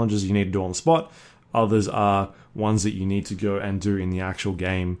puzzle-based challenges you need to do on the spot. Others are ones that you need to go and do in the actual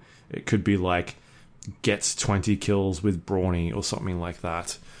game. It could be like gets 20 kills with Brawny or something like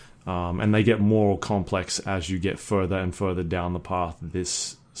that. And they get more complex as you get further and further down the path of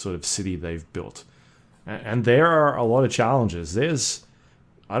this sort of city they've built. And there are a lot of challenges. There's,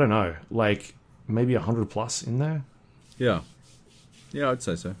 I don't know, like maybe 100 plus in there. Yeah, I'd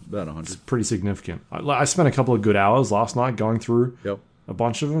say so. About 100. It's pretty significant. I spent a couple of good hours last night going through a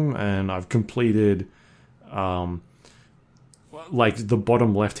bunch of them, and I've completed like the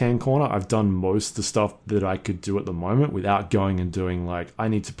bottom left-hand corner. I've done most of the stuff that I could do at the moment without going and doing like, I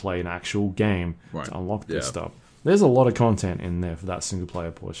need to play an actual game to unlock this stuff. There's a lot of content in there for that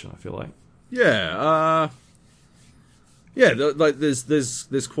single-player portion, I feel like. Like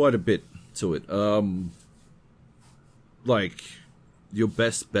there's quite a bit to it. Like, your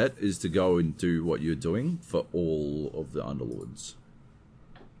best bet is to go and do what you're doing for all of the Underlords.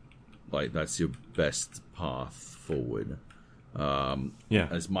 Like, that's your best path forward.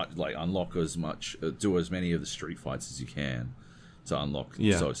 As much, like, unlock as much, do as many of the street fights as you can to unlock.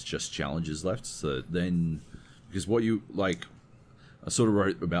 So it's just challenges left. So then, because what you like, I sort of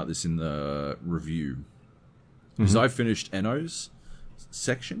wrote about this in the review. Because I finished Enno's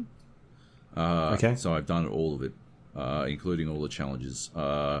section. So I've done all of it, including all the challenges.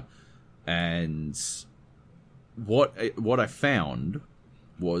 And what I found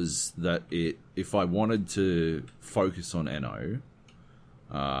was that if I wanted to focus on NO,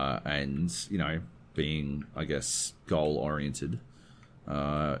 and being, I guess, goal oriented,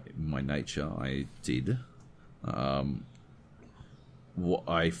 in my nature, I did.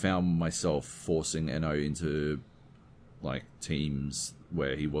 I found myself forcing NO into like teams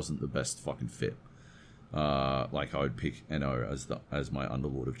where he wasn't the best fucking fit. Like I would pick NO as my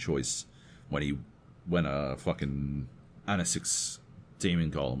underlord of choice when a fucking Ana 6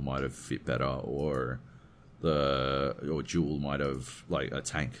 demon golem might have fit better, or Jewel might have, like, a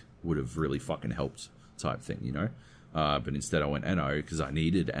tank would have really fucking helped type thing, but instead I went NO because I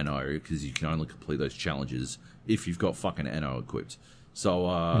needed NO, because you can only complete those challenges if you've got fucking NO equipped.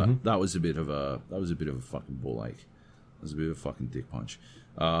 So that was a bit of a fucking ball ache. It was a bit of a fucking dick punch.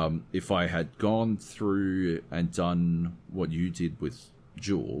 If I had gone through and done what you did with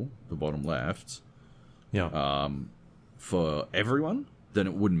Jewel, the bottom left, for everyone, then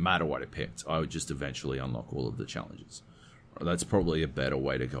it wouldn't matter what I picked. I would just eventually unlock all of the challenges. That's probably a better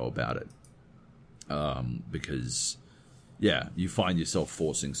way to go about it. Because, you find yourself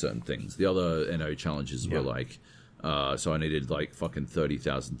forcing certain things. The other NO challenges were like, so I needed like fucking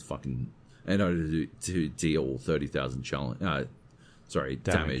 30,000 fucking NO to deal 30,000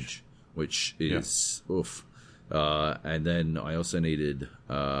 damage, which is oof. And then I also needed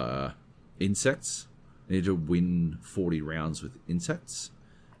insects. I needed to win 40 rounds with insects.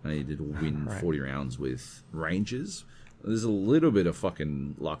 I needed to win 40 rounds with rangers. There's a little bit of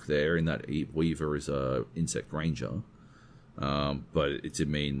fucking luck there in that Weaver is a insect ranger. But it did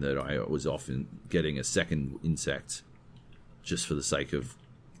mean that I was often getting a second insect just for the sake of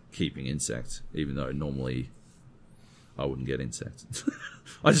keeping insect, even though normally I wouldn't get insect.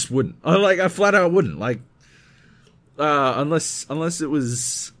 I just wouldn't. I flat out wouldn't. Unless it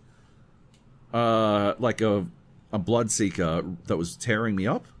was like a Bloodseeker that was tearing me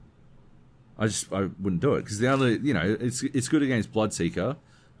up. I wouldn't do it, because the other, it's good against Bloodseeker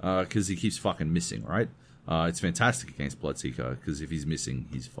because he keeps fucking missing, right? It's fantastic against Bloodseeker because if he's missing,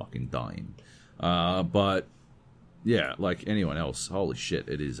 he's fucking dying. But yeah, like anyone else, holy shit,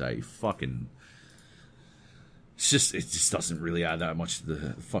 it is a fucking. It just doesn't really add that much to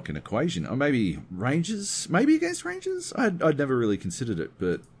the fucking equation. Or maybe Rangers, maybe against Rangers. I'd never really considered it,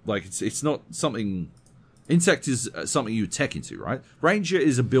 but like it's not something. Insect is something you tech into, right? Ranger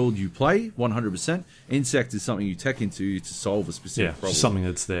is a build you play 100%. Insect is something you tech into to solve a specific problem. Something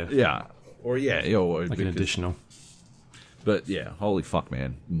that's there. Yeah, or like an additional. But yeah, holy fuck,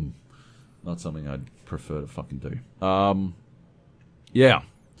 man, not something I'd prefer to fucking do. Yeah.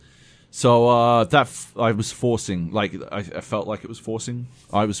 So that I was forcing, like I felt like it was forcing.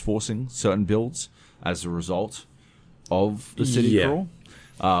 I was forcing certain builds as a result of the city crawl,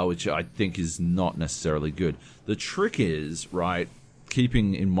 which I think is not necessarily good. The trick is, right,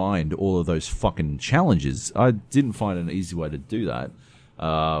 keeping in mind all of those fucking challenges. I didn't find an easy way to do that.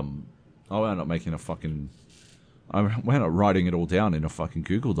 I wound up making I wound up writing it all down in a fucking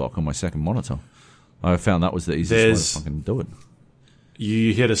Google Doc on my second monitor. I found that was the easiest way to fucking do it.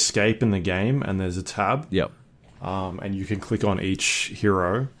 You hit escape in the game, and there's a tab. Yep. And you can click on each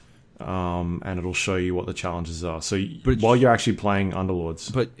hero, and it'll show you what the challenges are. So while you're actually playing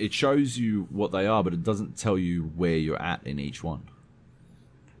Underlords. But it shows you what they are, but it doesn't tell you where you're at in each one.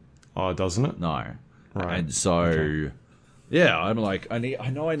 Oh, doesn't it? No. Right. And so, I'm like, I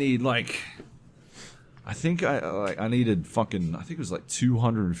think I needed fucking, I think it was like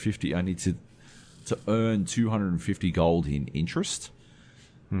 250. I need to earn 250 gold in interest.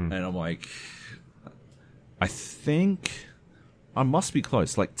 And I'm like, I think I must be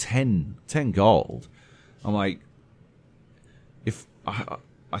close, like 10 gold. I'm like, if I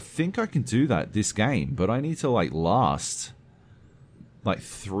think I can do that this game, but I need to like last like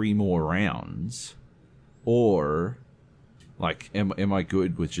 3 more rounds, or like, am I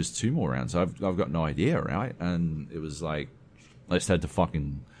good with just 2 more rounds? I've got no idea, right? And it was like, I just had to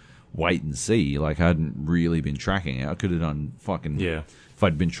fucking wait and see. Like, I hadn't really been tracking it. I could have done fucking If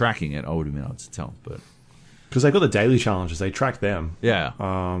I'd been tracking it, I would have been able to tell. But because they've got the daily challenges, they track them. Yeah.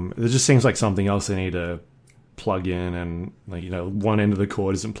 It just seems like something else they need to plug in, and like, one end of the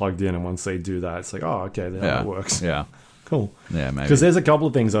cord isn't plugged in, and once they do that, it's like, oh, okay, that works. Yeah. Cool. Yeah, maybe. Because there's a couple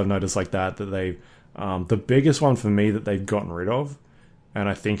of things I've noticed like that they, the biggest one for me that they've gotten rid of, and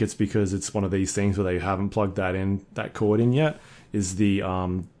I think it's because it's one of these things where they haven't plugged that cord in yet, is the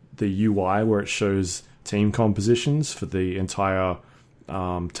UI where it shows team compositions for the entire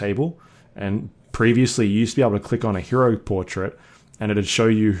table. And previously you used to be able to click on a hero portrait and it'd show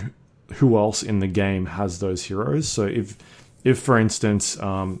you who else in the game has those heroes. So if for instance,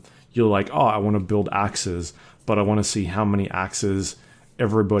 you're like, oh, I want to build axes, but I want to see how many axes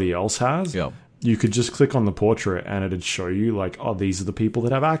everybody else has. Yep. You could just click on the portrait and it'd show you like, oh, these are the people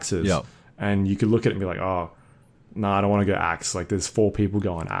that have axes. Yep. And you could look at it and be like, oh, no, I don't want to go axe. Like, there's 4 people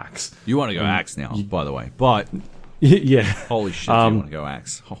going axe. You want to go axe now, by the way. But, yeah. holy shit, you want to go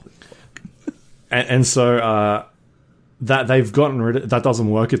axe. Holy fuck. And so that they've gotten rid of... That doesn't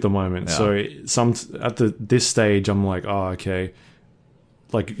work at the moment. Yeah. So this stage, I'm like, oh, okay.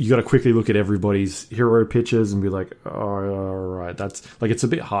 Like, you got to quickly look at everybody's hero pictures and be like, oh, all right. That's... Like, it's a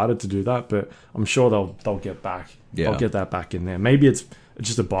bit harder to do that, but I'm sure they'll get back. Yeah. They'll get that back in there. Maybe it's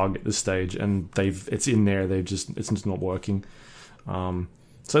just a bug at this stage, and it's in there. It's just not working.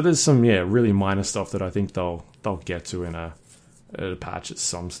 So there's some really minor stuff that I think they'll get to in a patch at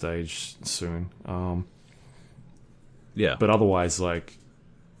some stage soon. But otherwise, like,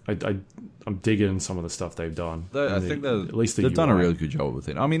 I'm digging some of the stuff they've done. I think at least they've done a really good job with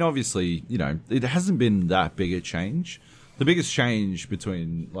it. I mean, obviously, it hasn't been that big a change. The biggest change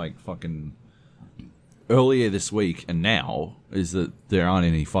between like fucking earlier this week and now is that there aren't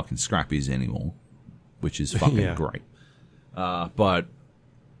any fucking scrappies anymore, which is fucking great. But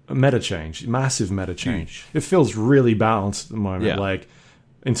a meta change, massive meta change. It feels really balanced at the moment. Yeah. Like,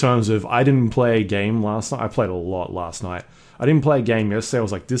 in terms of, I didn't play a game last night. I played a lot last night. I didn't play a game yesterday. I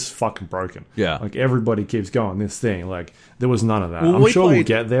was like, this is fucking broken. Yeah. Like, everybody keeps going this thing. Like, there was none of that. I'm sure we'll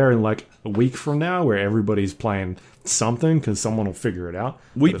get there in like a week from now where everybody's playing something because someone will figure it out.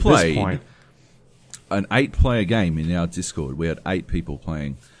 We played an 8-player game in our Discord. We had 8 people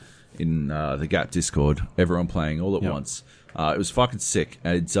playing in the Gap Discord. Everyone playing all at once. It was fucking sick.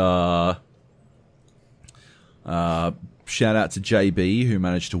 And shout out to JB who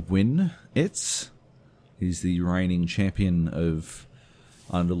managed to win it. He's the reigning champion of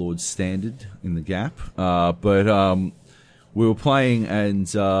Underlords Standard in the Gap. But we were playing and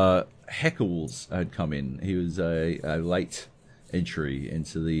Heckles had come in. He was a late entry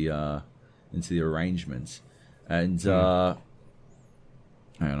into the arrangement. And hang on,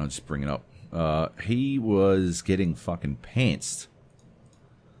 I'll just bring it up. He was getting fucking pantsed.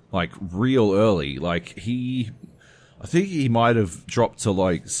 Like, real early. Like, I think he might have dropped to,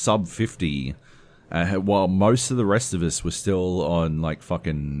 like, sub 50, while most of the rest of us were still on, like,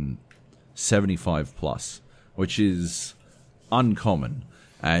 fucking 75 plus, which is uncommon.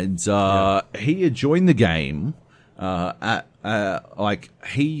 And he had joined the game I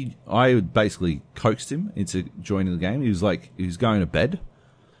basically coaxed him into joining the game. He was going to bed.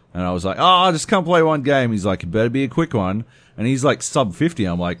 And I was like, I just can't play one game. He's like, it better be a quick one. And he's like, sub 50.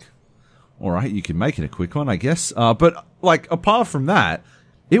 I'm like, all right, you can make it a quick one, I guess. But, like, apart from that,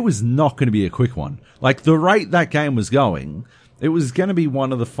 it was not going to be a quick one. Like, the rate that game was going, it was going to be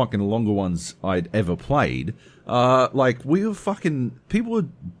one of the fucking longer ones I'd ever played. People were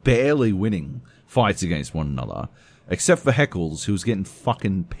barely winning fights against one another, except for Heckles, who was getting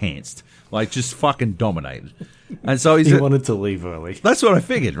fucking pantsed. Like, just fucking dominated. And so he wanted to leave early. That's what I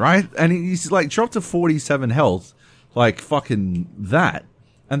figured, right? And he's like dropped to 47 health, like fucking that.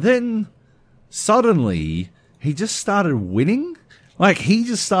 And then suddenly he just started winning. Like, he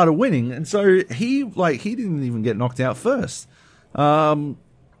just started winning. And so he didn't even get knocked out first. Because,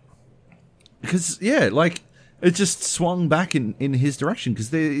 it just swung back in his direction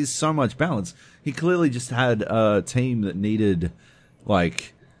because there is so much balance. He clearly just had a team that needed,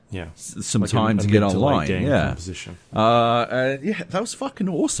 some time to get online. Composition. That was fucking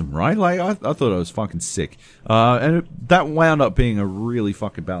awesome, right? Like, I thought it was fucking sick. And that wound up being a really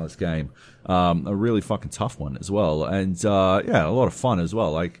fucking balanced game. A really fucking tough one as well. And, a lot of fun as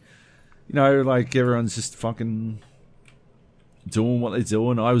well. Like, everyone's just fucking doing what they're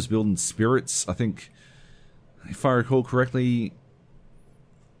doing. I was building spirits. I think, if I recall correctly,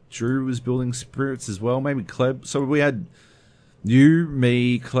 Drew was building spirits as well. Maybe Kleb. So we had you,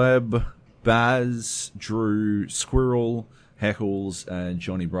 me, Kleb, Baz, Drew, Squirrel, Heckles, and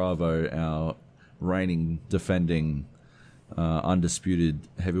Johnny Bravo, our reigning, defending, undisputed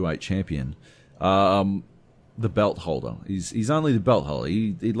heavyweight champion. The belt holder. He's only the belt holder.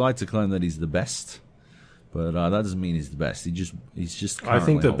 He'd like to claim that he's the best, but that doesn't mean he's the best. He's just. I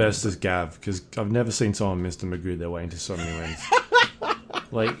think the best is Gav, because I've never seen someone Mr. Magoo their way into so many wins.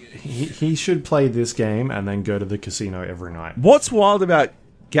 Like, he should play this game and then go to the casino every night. What's wild about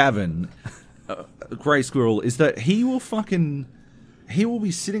Gavin, Grey Squirrel, is that he will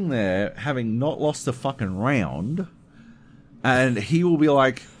be sitting there having not lost a fucking round, and he will be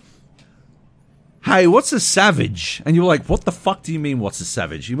like, hey, what's a savage? And you're like, what the fuck do you mean, what's a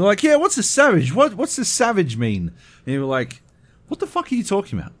savage? You'll be like, yeah, what's a savage? What's a savage mean? And you're like, what the fuck are you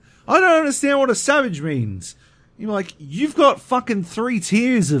talking about? I don't understand what a savage means. You're like, you've got fucking 3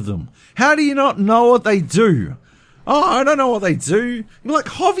 tiers of them. How do you not know what they do? Oh, I don't know what they do. You're like,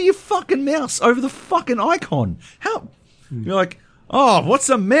 hover your fucking mouse over the fucking icon. How? You're like, oh, what's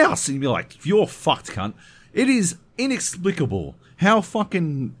a mouse? And you're like, you're fucked, cunt. It is inexplicable how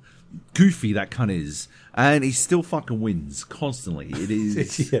fucking goofy that cunt is. And he still fucking wins constantly. It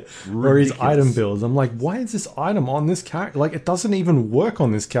is Or his item builds. I'm like, why is this item on this character? Like, it doesn't even work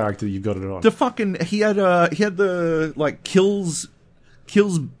on this character you've got it on. The fucking he had the like kills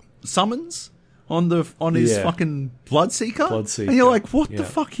summons on his fucking Bloodseeker. And you're like, what the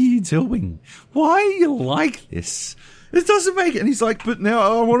fuck are you doing? Why are you like this? It doesn't make it. And he's like, but now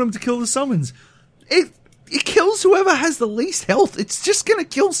I want him to kill the summons. It kills whoever has the least health. It's just gonna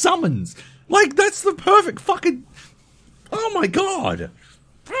kill summons. Like, that's the perfect fucking... Oh, my God.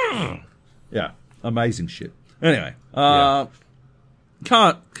 Yeah, amazing shit. Anyway,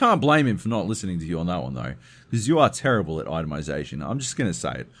 can't blame him for not listening to you on that one, though, because you are terrible at itemization. I'm just going to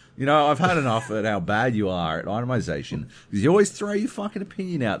say it. You know, I've had enough at how bad you are at itemization, because you always throw your fucking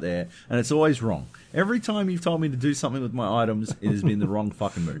opinion out there, and it's always wrong. Every time you've told me to do something with my items, it has been the wrong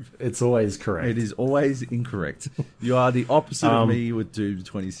fucking move. It's always correct. It is always incorrect. You are the opposite of me with Doom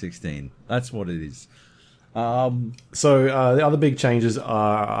 2016. That's what it is. So the other big changes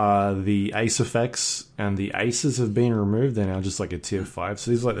are the ace effects, and the aces have been removed. They're now just like a tier 5.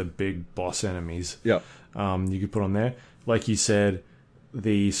 So these are like the big boss enemies. Yep. You could put on there. Like you said,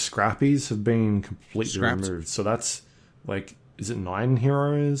 the scrappies have been completely removed. So that's like, is it 9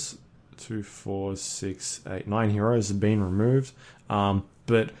 heroes? 2, 4, 6, 8, 9 heroes have been removed,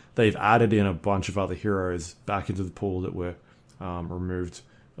 but they've added in a bunch of other heroes back into the pool that were removed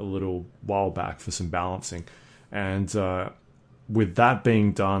a little while back for some balancing. And with that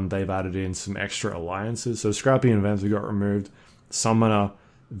being done, they've added in some extra alliances. So Scrappy and Vamps got removed. Summoner,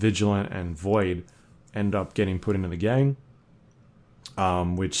 Vigilant, and Void end up getting put into the game,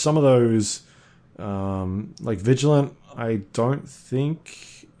 which some of those, like Vigilant, I don't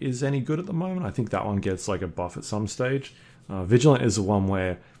think is any good at the moment. I think that one gets like a buff at some stage. Vigilant is the one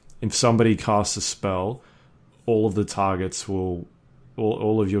where if somebody casts a spell, all of the targets will,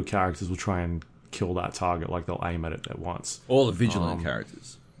 all of your characters will try and kill that target. Like they'll aim at it at once. All the Vigilant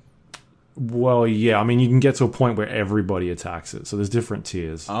characters. Well, yeah. I mean, you can get to a point where everybody attacks it. So there's different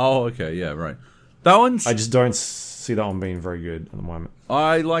tiers. Oh, okay. Yeah, right. That one's... I just don't see that one being very good at the moment.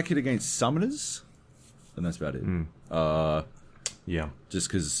 I like it against summoners, and that's about it. Yeah. Just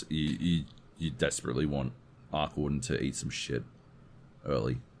because you desperately want Arc Warden to eat some shit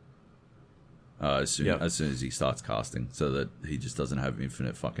early. As soon as he starts casting, so that he just doesn't have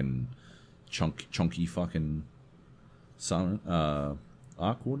infinite fucking chunky fucking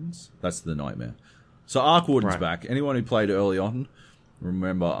Arc Wardens. That's the nightmare. So Arc Warden's back. Anyone who played early on,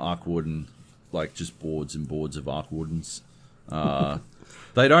 remember Arc Warden, like just boards and boards of Arc Wardens.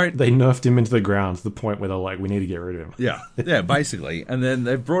 They nerfed him into the ground to the point where they're like, we need to get rid of him. Yeah, basically. And then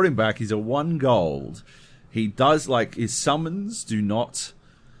they've brought him back. He's a 1 gold. He does, like, his summons do not...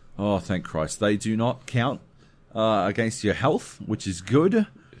 Oh, thank Christ. They do not count against your health, which is good.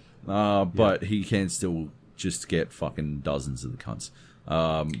 But he can still just get fucking dozens of the cunts.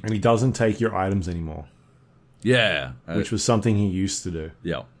 And he doesn't take your items anymore. Yeah. Which was something he used to do.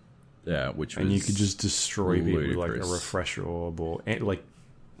 Yeah. Yeah, which was... And you could just destroy people with, like, a refresher orb or, like...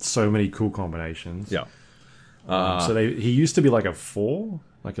 So many cool combinations. Yeah. So he used to be like a 4,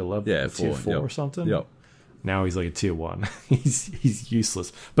 like a level, tier 4 or something. Yep. Now he's like a tier 1. he's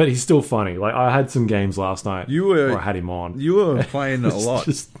useless, but he's still funny. Like I had some games last night where I had him on. You were playing a lot,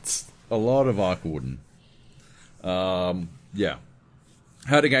 a lot of Arc Warden. Yeah.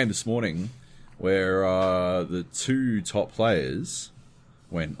 Had a game this morning where the 2 top players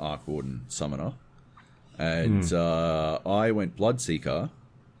went Arc Warden Summoner, and I went Bloodseeker.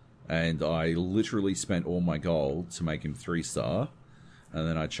 And I literally spent all my gold to make him 3-star. And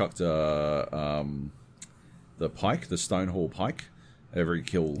then I chucked the pike, the Stonehall pike. Every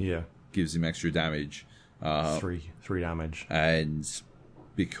kill gives him extra damage. 3 damage. And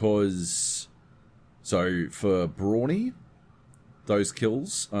because... So for Brawny, those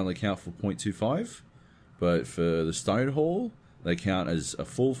kills only count for 0.25. But for the Stonehall, they count as a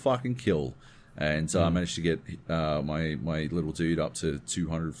full fucking kill. And I managed to get my little dude up to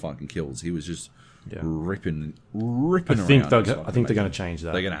 200 fucking kills. He was just ripping around. I think they're going to change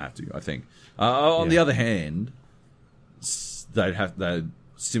that. They're going to have to, I think. On the other hand, they'd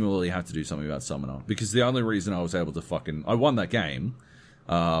similarly have to do something about Summoner. Because the only reason I was able to I won that game.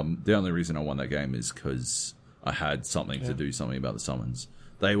 The only reason I won that game is because I had something to do something about the summons.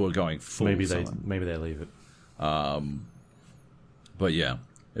 They were going full summon. Maybe they leave it. But yeah.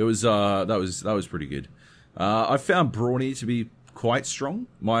 It was that was pretty good. I found Brawny to be quite strong.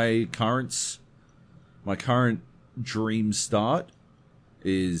 My current dream start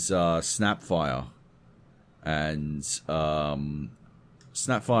is Snapfire and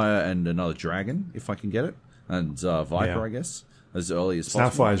Snapfire and another dragon if I can get it, and Viper I guess as early as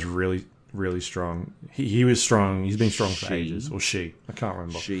possible. Snapfire is really really strong. He was strong. He's been strong for ages. Or she, I can't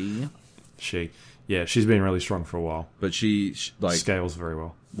remember. She. Yeah, she's been really strong for a while. But she like scales very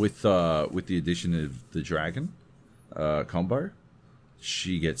well with the addition of the dragon combo.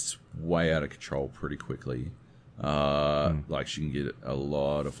 She gets way out of control pretty quickly. Like she can get a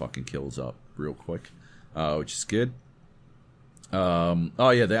lot of fucking kills up real quick, which is good.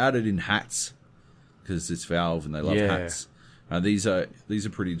 Oh yeah, they added in hats because it's Valve and they love hats. These are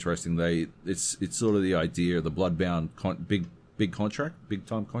pretty interesting. It's sort of the idea of the Bloodbound big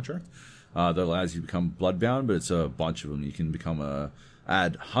time contract that allows you to become Bloodbound, but it's a bunch of them. You can become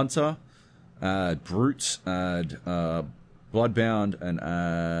add Hunter, add Brute, add Bloodbound, and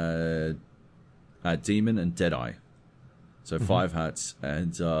add Demon and Deadeye. So 5 hats,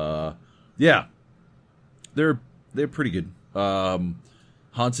 and yeah, they're pretty good.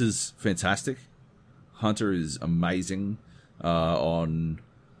 Hunter's fantastic. Hunter is amazing on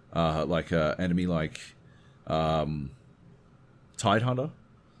like an enemy like Tidehunter,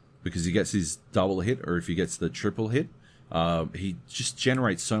 because he gets his double hit, or if he gets the triple hit, he just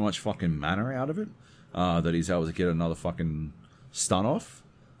generates so much fucking mana out of it that he's able to get another fucking stun off,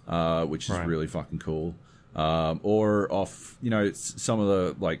 which is really fucking cool. Or off, some of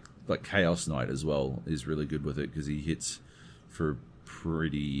the like Chaos Knight as well is really good with it because he hits for a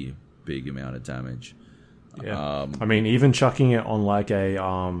pretty big amount of damage. Yeah, I mean, even chucking it on like a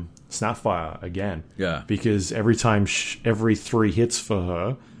Snapfire again. Yeah, because every time, every 3 hits for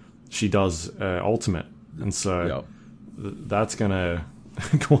her, she does ultimate, and so that's gonna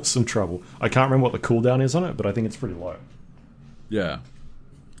cause some trouble. I can't remember what the cooldown is on it, but I think it's pretty low. Yeah,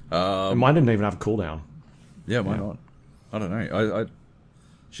 mine didn't even have a cooldown. Yeah, why not? I don't know.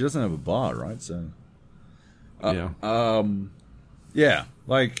 She doesn't have a bar, right? So, that's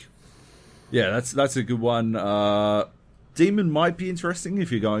a good one. Demon might be interesting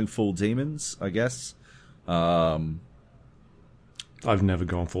if you're going full demons, I guess. I've never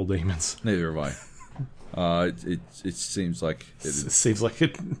gone full demons. Neither have I. It seems like it seems like a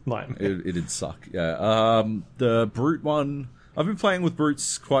nightmare. It'd suck. Yeah. The Brute one, I've been playing with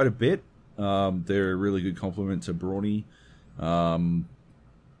Brutes quite a bit. They're a really good complement to Brawny. I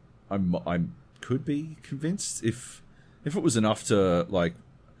could be convinced if it was enough to like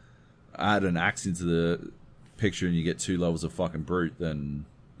add an axe into the picture and you get 2 levels of fucking Brute, then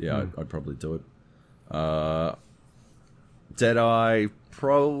I'd probably do it. Deadeye,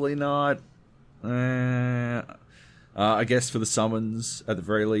 probably not. I guess for the summons, at the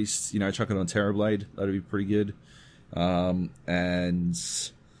very least, chuck it on Terrorblade. That'd be pretty good. And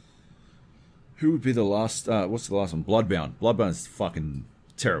who would be the last? What's the last one? Bloodbound. Bloodbound's fucking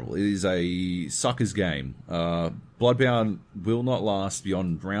terrible. It is a sucker's game. Bloodbound will not last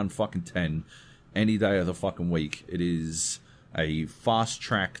beyond round fucking 10 any day of the fucking week. It is a fast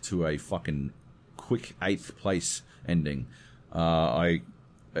track to a fucking quick 8th place ending.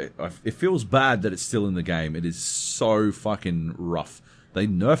 It feels bad that it's still in the game. It is so fucking rough. They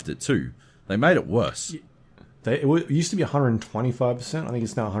nerfed it too. They made it worse. It used to be 125%. I think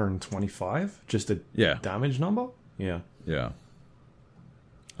it's now 125. Just a damage number. Yeah. Yeah.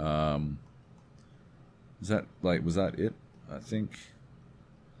 Was that it? I think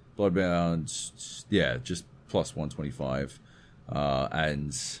Bloodbound. Yeah, just plus 125. And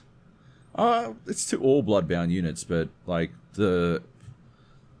it's to all Bloodbound units, but like the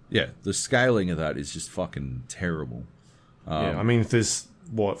scaling of that is just fucking terrible. I mean, if there's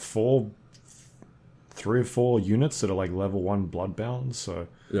 3 or 4 units that are like level 1 Bloodbound, so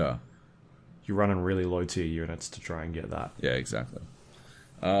you're running really low tier units to try and get that. Yeah, exactly.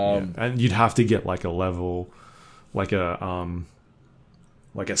 And you'd have to get like a level, like a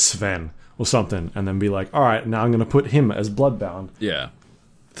Sven or something, and then be like, all right, now I'm going to put him as Bloodbound. Yeah.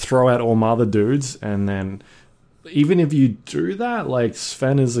 Throw out all my other dudes, and then even if you do that, like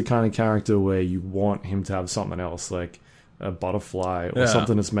Sven is the kind of character where you want him to have something else, like a butterfly or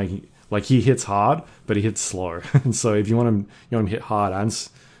something that's making. Like, he hits hard, but he hits slow. And so if you want him to hit hard and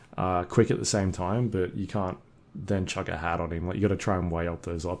quick at the same time, but you can't then chuck a hat on him. Like, you got to try and weigh up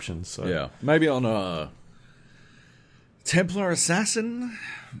those options. So yeah, maybe on a Templar Assassin,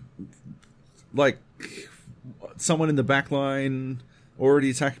 like someone in the back line already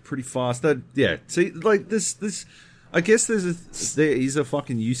attacking pretty fast. See, like this. I guess there is a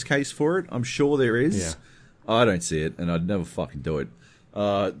fucking use case for it. I'm sure there is. Yeah. I don't see it, and I'd never fucking do it.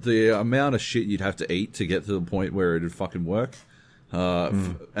 the amount of shit you'd have to eat to get to the point where it'd fucking work,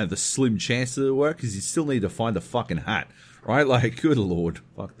 and the slim chance that it'd work, because you still need to find the fucking hat, right? Like, good lord,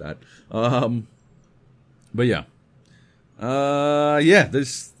 fuck that. But yeah,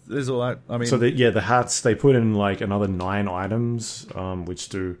 there's all that. I mean, so the hats, they put in like another 9 items, which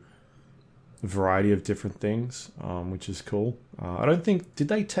do a variety of different things, which is cool. I don't think, did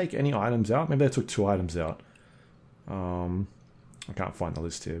they take any items out? Maybe they took 2 items out. I can't find the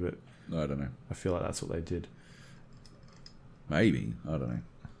list here, but I don't know. I feel like that's what they did. Maybe, I don't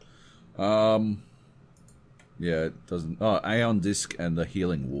know. Yeah, it doesn't. Oh, Aeon Disc and the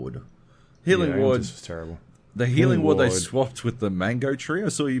Healing Ward. Healing Ward was terrible. The Healing Ward they swapped with the Mango Tree. I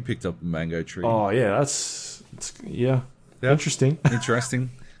saw you picked up the Mango Tree. Oh yeah, yeah. Interesting.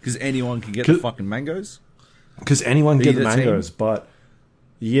 Interesting. Because anyone can get the fucking mangoes. Because anyone can get the mangoes, but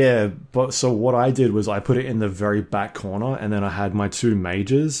so what I did was I put it in the very back corner, and then I had my 2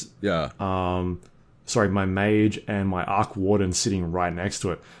 mages. Yeah. My mage and my Arc Warden sitting right next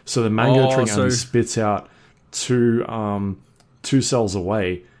to it. So the mango tree only spits out 2 cells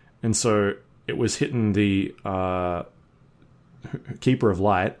away, and so it was hitting the Keeper of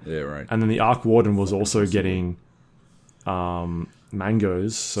Light. Yeah, right. And then the Arc Warden was also getting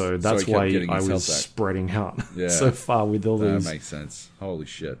mangoes, so that's why I was spreading out so far with all these. That makes sense. Holy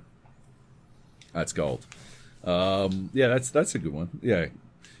shit. That's gold. That's a good one. Yeah.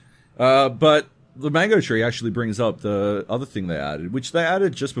 But the Mango Tree actually brings up the other thing they added, which they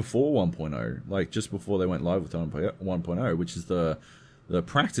added just before 1.0, like just before they went live with 1.0, which is the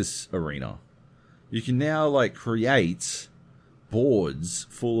practice arena. You can now like create boards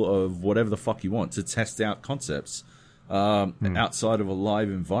full of whatever the fuck you want to test out concepts outside of a live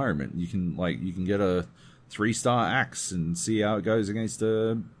environment. You can get a 3-star axe and see how it goes against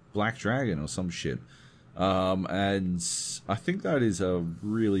a black dragon or some shit. And I think that is a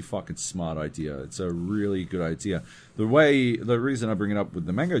really fucking smart idea. It's a really good idea. The reason I bring it up with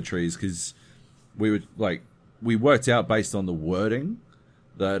the mango tree is because we worked out based on the wording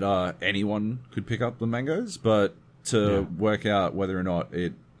that anyone could pick up the mangoes, but to work out whether or not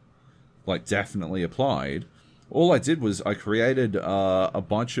it definitely applied, all I did was I created a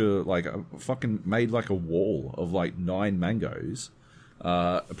bunch of made a wall of 9 mangoes.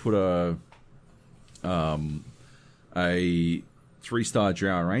 Put a 3-star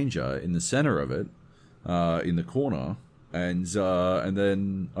Drow Ranger in the center of it, in the corner, and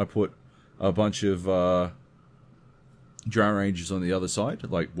then I put a bunch of Drow Rangers on the other side,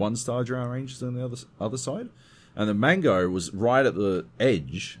 1-star Drow Rangers on the other side, and the mango was right at the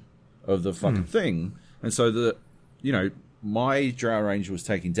edge of the fucking thing, and so my Drow Ranger was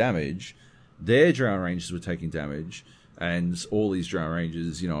taking damage, their Drow Rangers were taking damage, and all these Drow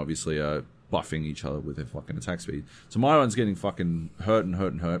Rangers, obviously are buffing each other with their fucking attack speed. So my one's getting fucking hurt,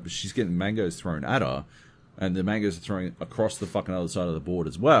 but she's getting mangoes thrown at her, and the mangoes are throwing across the fucking other side of the board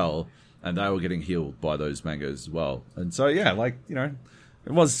as well, and they were getting healed by those mangoes as well. And so, it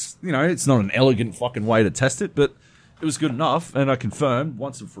was, it's not an elegant fucking way to test it, but it was good enough, and I confirmed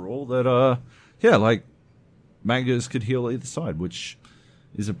once and for all that, mangoes could heal either side, which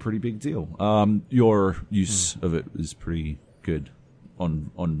is a pretty big deal. Your use of it is pretty good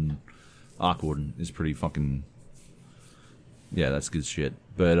on Arc Warden is pretty fucking... Yeah, that's good shit.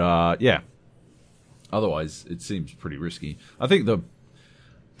 But, otherwise, it seems pretty risky. I think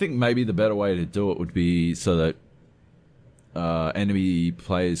maybe the better way to do it would be so that enemy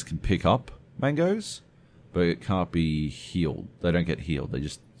players can pick up mangoes, but it can't be healed. They don't get healed. They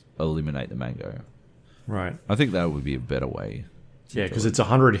just eliminate the mango. Right. I think that would be a better way. Yeah, because it's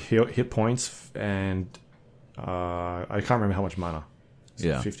 100 hit points, and I can't remember how much mana. Is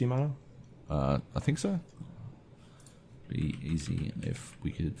it 50 mana? I think so. Be easy if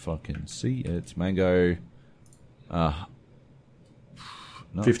we could fucking see it. Mango.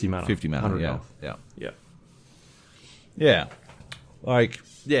 50 mana. 50 mana. Yeah. Yeah.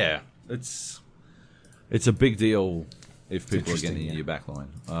 Yeah. It's a big deal if people are getting in your backline.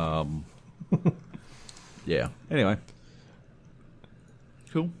 Yeah. Anyway.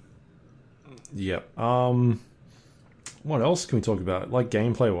 Cool. Yeah. What else can we talk about?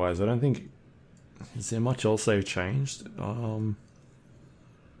 Gameplay wise, I don't think... Is there much else they've changed? No,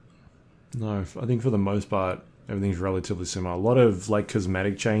 I think for the most part, everything's relatively similar. A lot of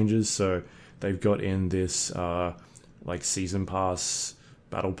cosmetic changes. So they've got in this season pass,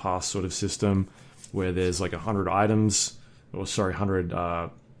 battle pass sort of system where there's 100 items,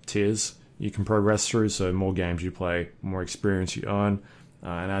 100 tiers you can progress through. So more games you play, more experience you earn,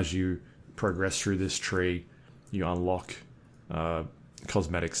 and as you progress through this tree, you unlock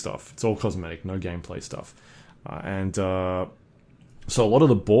cosmetic stuff. It's all cosmetic, no gameplay stuff. And So a lot of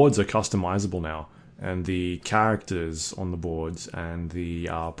the boards are customizable now, and the characters on the boards and the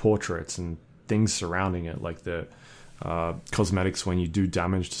portraits and things surrounding it, like the cosmetics when you do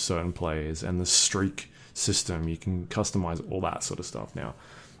damage to certain players, and the streak system, you can customize all that sort of stuff now.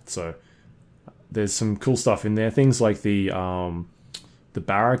 So there's some cool stuff in there. Things like the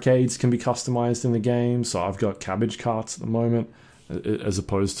barricades can be customized in the game. So I've got cabbage carts at the moment, as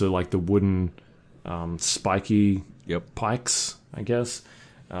opposed to like the wooden spiky pikes, I guess.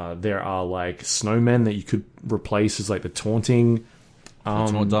 There are like snowmen that you could replace as like the taunting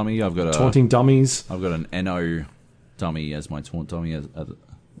taunt dummy. I've got taunting dummies. I've got an NO dummy as my taunt dummy,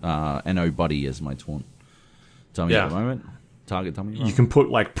 NO buddy as my taunt dummy at the moment. Target dummy. Right? You can put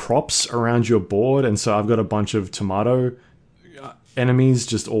like props around your board, and so I've got a bunch of tomato enemies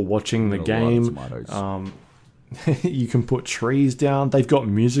just all watching the game. You can put trees down. They've got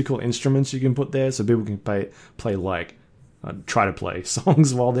musical instruments you can put there, so people can play like try to play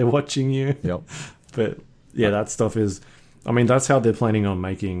songs while they're watching you. Yep. But yeah, that stuff is. I mean, that's how they're planning on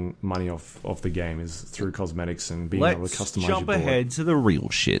making money off the game, is through cosmetics and being able to customize your board. Let's jump ahead to the real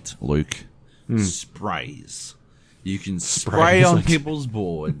shit, Luke. Sprays. You can spray on people's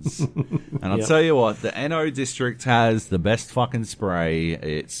boards. And I'll tell you what, the NO district has the best fucking spray.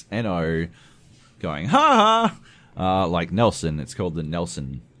 It's NO going, ha ha, like Nelson. It's called the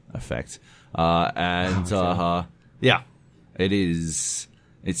Nelson effect. Yeah, it is.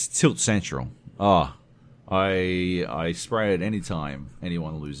 It's Tilt Central. I spray it any time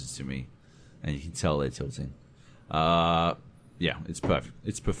anyone loses to me, and you can tell they're tilting. Yeah, it's perfect.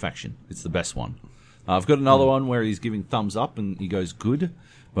 It's perfection. It's the best one. I've got another one where he's giving thumbs up and he goes good,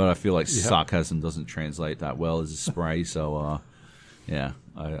 but I feel like sarcasm doesn't translate that well as a spray. So, yeah,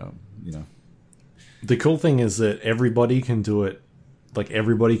 The cool thing is that everybody can do it. Like,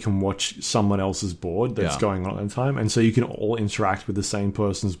 everybody can watch someone else's board that's going on at the time, and so you can all interact with the same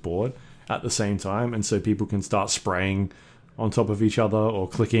person's board at the same time, and so people can start spraying on top of each other or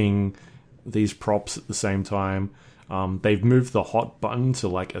clicking these props at the same time. They've moved the hot button to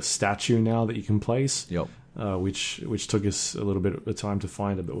like a statue now that you can place. Yep. Which took us a little bit of time to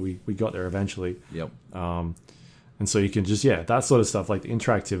find it, but we got there eventually. Yep. And so you can just that sort of stuff, like the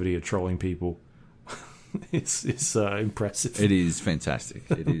interactivity of trolling people. It's impressive. It is fantastic.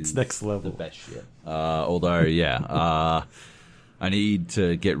 It is it's next level. The best shit. Although, I need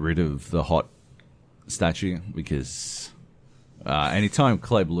to get rid of the hot statue because anytime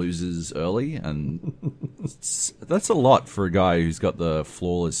Kleb loses early, and that's a lot for a guy who's got the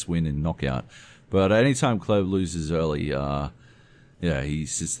flawless win in knockout. But anytime Kleb loses early, he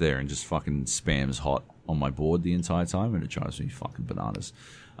sits there and just fucking spams hot on my board the entire time, and it drives me fucking bananas.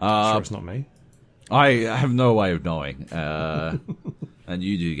 Sure it's not me? I have no way of knowing. And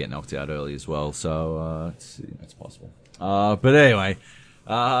you do get knocked out early as well, so it's possible. But anyway,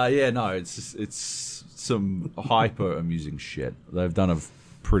 it's some hyper amusing shit. They've done a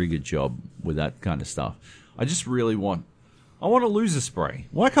pretty good job with that kind of stuff. I just really want a loser spray.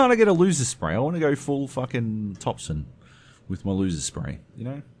 Why can't I get a loser spray? I want to go full fucking Thompson with my loser spray, you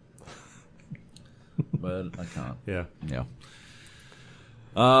know? But I can't. Yeah. Yeah.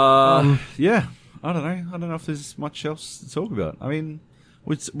 I don't know if there's much else to talk about. I mean,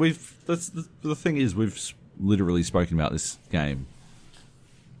 that's the thing is, we've literally spoken about this game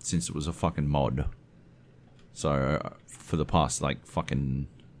since it was a fucking mod. So for the past like fucking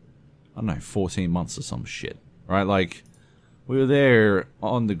 14 months or some shit, right? Like, we were there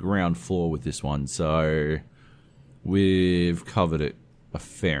on the ground floor with this one, so we've covered it a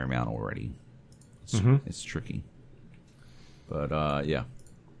fair amount already. It's tricky, but yeah.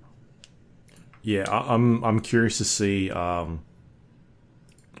 Yeah, I'm curious to see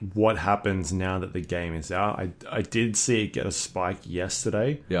what happens now that the game is out. I did see it get a spike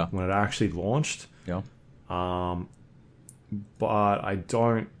yesterday when it actually launched. Yeah. But I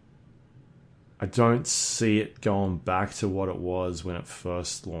don't see it going back to what it was when it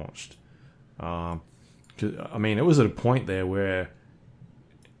first launched. 'Cause, I mean, it was at a point there where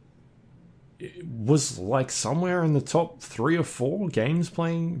it was like somewhere in the top 3 or 4 games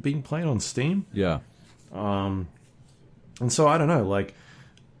being played on Steam. Yeah. And so I don't know, like,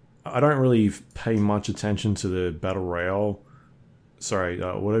 I don't really pay much attention to the battle royale,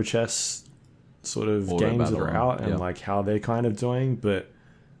 auto chess sort of games that are out and like how they're kind of doing. But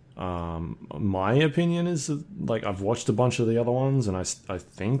my opinion is that, like, I've watched a bunch of the other ones, and I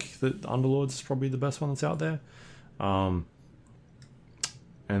think that Underlords is probably the best one that's out there.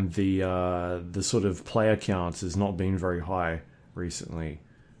 And the sort of player count has not been very high recently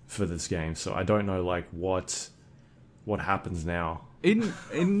for this game, so I don't know like what happens now.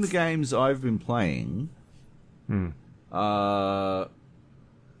 In the games I've been playing, like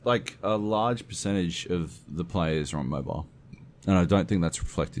a large percentage of the players are on mobile, and I don't think that's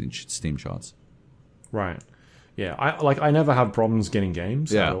reflected in Steam charts. Right. Yeah. I never have problems getting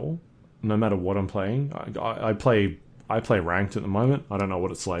games at all, no matter what I'm playing. I play ranked at the moment. I don't know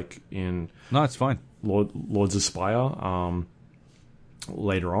what it's like in. No, it's fine. Lords of Spire.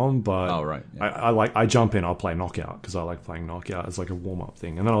 Later on, but right. I jump in. I'll play Knockout because I like playing Knockout as like a warm up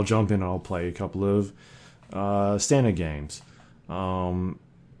thing, and then I'll jump in and I'll play a couple of standard games. And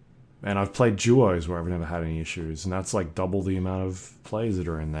I've played duos where I've never had any issues, and that's like double the amount of players that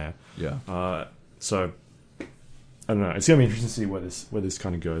are in there. Yeah. So I don't know. It's gonna be interesting to see where this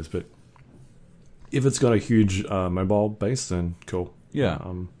kind of goes. But if it's got a huge mobile base, then cool. Yeah.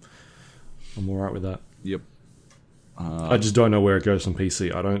 I'm all right with that. Yep. I just don't know where it goes on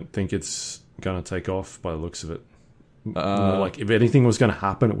PC. I don't think it's gonna take off by the looks of it. Like if anything was gonna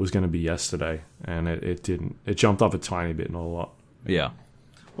happen, it was gonna be yesterday, and it didn't. It jumped up a tiny bit, not a lot. Yeah.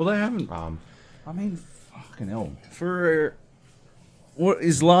 Well, they haven't. I mean, fucking hell. For what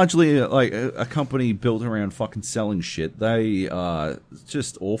is largely like a company built around fucking selling shit, they are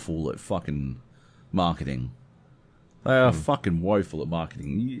just awful at fucking marketing. They are fucking woeful at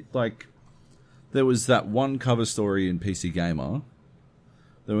marketing. Like, there was that one cover story in PC Gamer.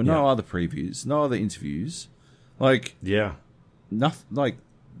 There were no other previews, no other interviews. Like,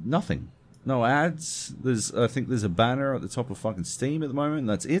 nothing. No ads. I think there's a banner at the top of fucking Steam at the moment, and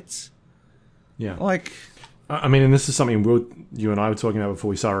that's it. Yeah. Like, I mean, and this is something you and I were talking about before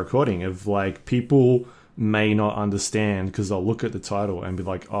we started recording, of like, people may not understand because they'll look at the title and be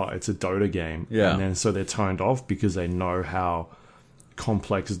like, oh, it's a Dota game. Yeah. And then so they're turned off because they know how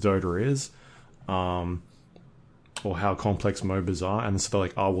complex Dota is, or how complex MOBAs are. And so they're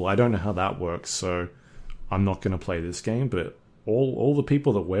like, oh, well, I don't know how that works, so I'm not going to play this game. But all the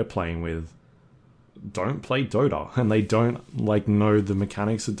people that we're playing with don't play Dota, and they don't like know the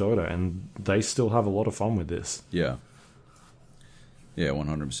mechanics of Dota, and they still have a lot of fun with this. Yeah. Yeah,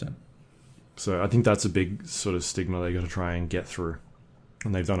 100%. So I think that's a big sort of stigma they got to try and get through,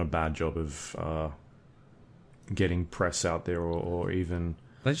 and they've done a bad job of getting press out there, or even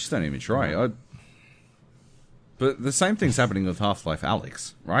they just don't even try. But the same thing's happening with Half-Life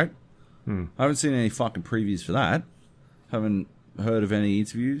Alyx, right? I haven't seen any fucking previews for that. Haven't heard of any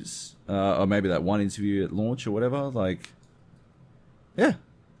interviews, or maybe that one interview at launch or whatever. Like, yeah,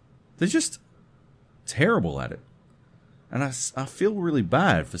 they're just terrible at it, and I feel really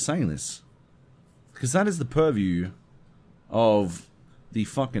bad for saying this, because that is the purview of the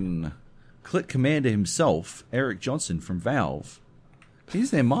fucking click commander himself, Eric Johnson from Valve.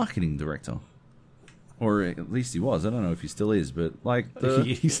 He's their marketing director, or at least he was. I don't know if he still is, but like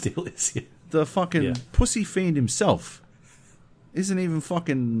he still is. Yeah. The fucking pussy fiend himself isn't even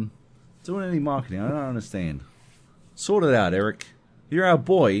fucking doing any marketing. I don't understand. Sort it out, Eric. You're our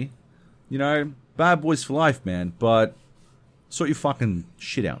boy. You know, bad boys for life, man. But sort your fucking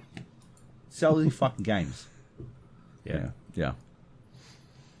shit out. Sell your fucking games. Yeah.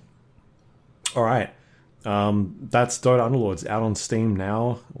 All right. That's Dota Underlords, out on Steam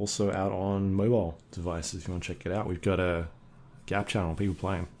now. Also out on mobile devices if you want to check it out. We've got a Gap channel, people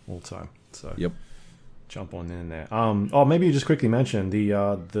playing all the time. So yep. Jump on in there. Maybe you just quickly mention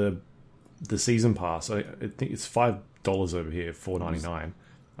the season pass. I think it's $5 over here, $4.99.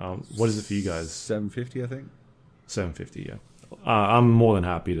 What is it for you guys? $7.50, I think. $7.50, yeah. I'm more than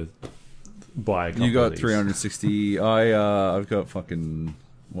happy to buy a couple. You got of these. 360. I've got fucking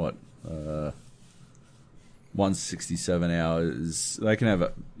what? 167 hours. They can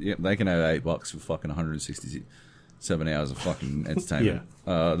have $8 for fucking 167 hours of fucking entertainment.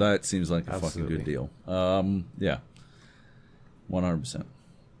 That seems like a fucking good deal. Yeah, 100%.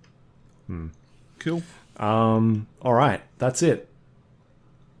 Cool. All right, that's it.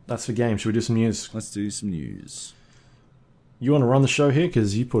 That's the game. Should we do some news? Let's do some news. You want to run the show here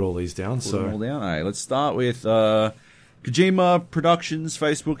because you put all these down. Put them all down. Hey, let's start with Kojima Productions,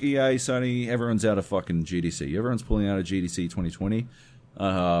 Facebook, EA, Sony. Everyone's out of fucking GDC. Everyone's pulling out of GDC 2020.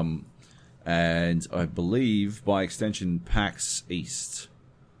 And I believe, by extension, PAX East,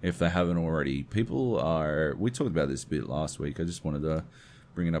 if they haven't already. People are... We talked about this a bit last week. I just wanted to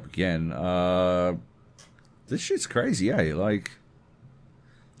bring it up again. This shit's crazy, eh? Like,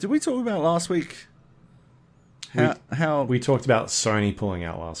 did we talk about last week how we talked about Sony pulling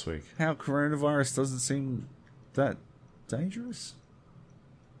out last week? How coronavirus doesn't seem that dangerous?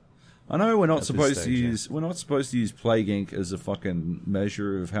 I know we're not supposed to use Plague Inc. as a fucking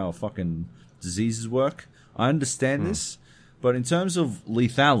measure of how fucking diseases work. I understand this, but in terms of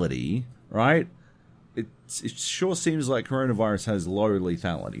lethality, right? It sure seems like coronavirus has low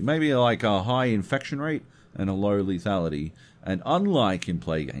lethality. Maybe like a high infection rate, and a low lethality. And unlike in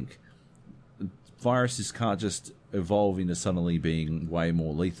Plague Inc., viruses can't just evolve into suddenly being way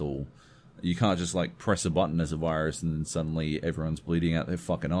more lethal. You can't just like press a button as a virus and then suddenly everyone's bleeding out their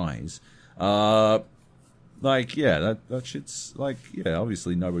fucking eyes. That shit's like, yeah,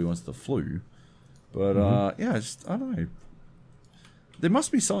 obviously nobody wants the flu. But, I don't know. There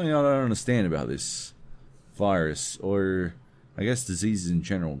must be something I don't understand about this virus, or I guess diseases in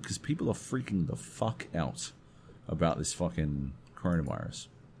general, because people are freaking the fuck out about this fucking coronavirus.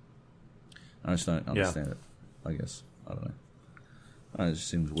 I just don't understand it, I guess. I don't know. It just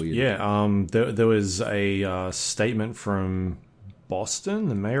seems weird. Yeah, there was a statement from Boston,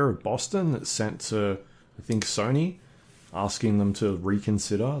 the mayor of Boston, that sent to, I think, Sony, asking them to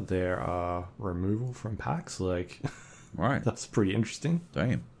reconsider their removal from PAX. Like, right. That's pretty interesting.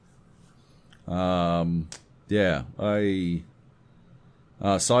 Damn.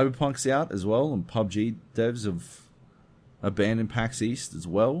 Cyberpunk's out as well, and PUBG devs have abandoned PAX East as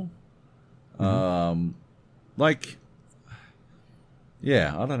well.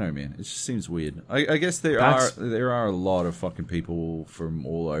 Yeah, I don't know, man. It just seems weird. I guess there are a lot of fucking people from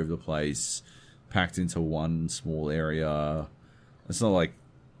all over the place packed into one small area. It's not like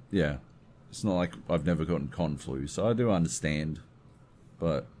I've never gotten con flu, so I do understand.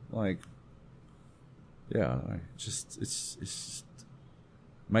 But like, yeah, it just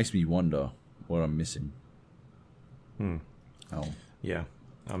makes me wonder what I'm missing. Oh, yeah.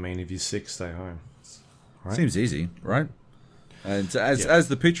 I mean, if you're sick, stay home. Right? Seems easy, right? And as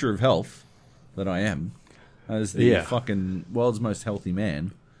the picture of health that I am, as the fucking world's most healthy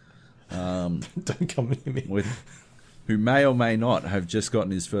man, don't come near me. Who may or may not have just gotten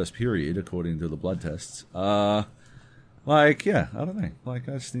his first period, according to the blood tests. I don't know. Like,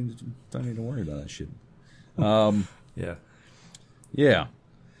 I just don't need to worry about that shit. Yeah.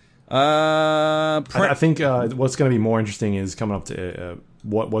 I think what's going to be more interesting is coming up to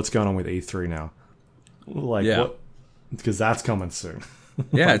what's going on with E3 now. What? Because that's coming soon.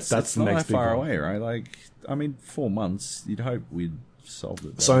 Yeah, that's the next big far away, right? Like, I mean, 4 months. You'd hope we'd solved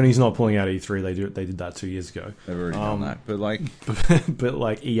it. Sony's not pulling out E3. They did that 2 years ago. They've already done that, but like, but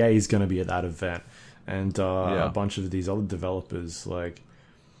like EA is going to be at that event, and a bunch of these other developers. Like,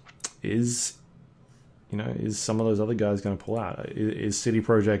 is some of those other guys going to pull out? Is CD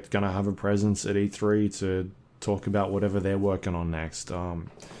Projekt going to have a presence at E3 to talk about whatever they're working on next?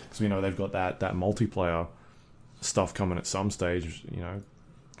 Because we know they've got that multiplayer stuff coming at some stage.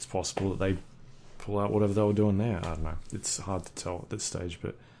 It's possible that they pull out whatever they were doing there. I don't know. It's hard to tell at this stage,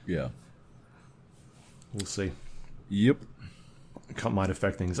 but yeah, we'll see. Yep, might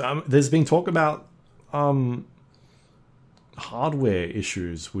affect things. There's been talk about hardware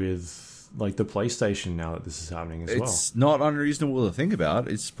issues with like the PlayStation now that this is happening as well. It's not unreasonable to think about.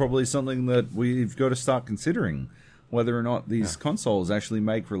 It's probably something that we've got to start considering, whether or not these consoles actually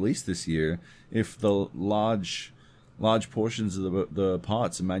make release this year. If the large portions of the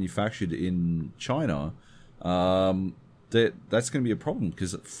parts are manufactured in China, that's going to be a problem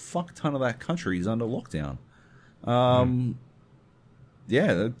because a fuck ton of that country is under lockdown.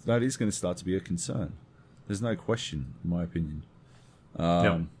 Yeah, that is going to start to be a concern. There's no question, in my opinion.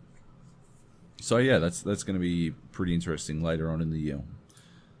 So yeah, that's going to be pretty interesting later on in the year.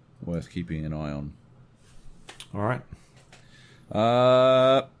 Worth keeping an eye on. All right.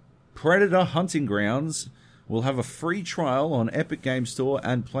 Predator Hunting Grounds will have a free trial on Epic Game Store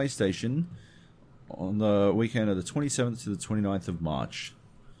and PlayStation on the weekend of the 27th to the 29th of March.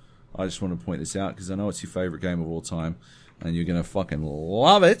 I just want to point this out because I know it's your favorite game of all time and you're going to fucking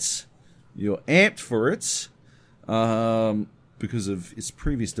love it. You're amped for it because of its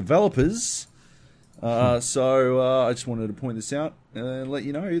previous developers. So I just wanted to point this out and let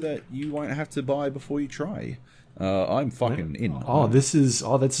you know that you won't have to buy before you try. I'm fucking in. That's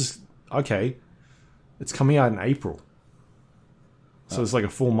just okay. It's coming out in April, so it's like a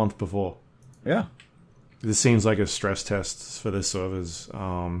full month before. Yeah, this seems like a stress test for the servers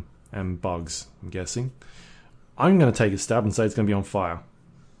and bugs. I'm guessing. I'm going to take a stab and say it's going to be on fire.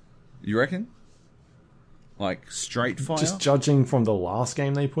 You reckon? Like straight fire? Just judging from the last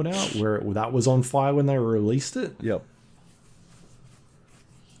game they put out, where that was on fire when they released it. Yep.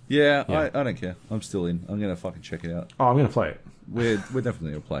 Yeah. I don't care. I'm still in. I'm going to fucking check it out. Oh, I'm going to play it. We're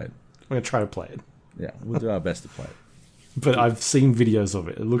definitely going to play it. I'm going to try to play it. Yeah, we'll do our best to play it. But I've seen videos of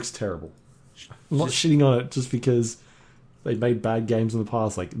it. It looks terrible. I'm not shitting on it just because they made bad games in the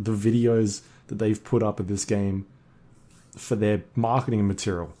past. Like, the videos that they've put up of this game for their marketing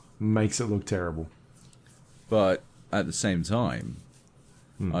material makes it look terrible. But at the same time,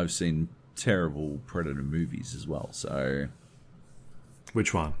 I've seen terrible Predator movies as well, so...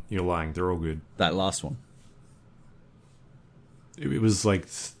 Which one? You're lying. They're all good. That last one. it was like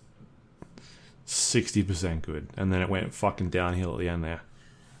 60% good, and then it went fucking downhill at the end there.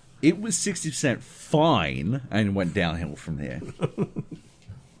 It was 60% fine and went downhill from there.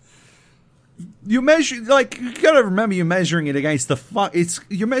 You measure, like, you gotta remember you're measuring it against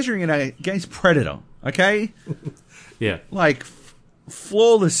you're measuring it against Predator, okay? Yeah. Like,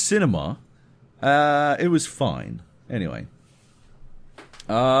 flawless cinema. It was fine. Anyway.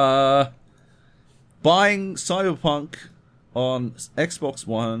 Buying Cyberpunk on Xbox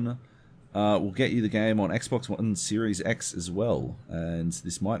One will get you the game on Xbox One Series X as well. And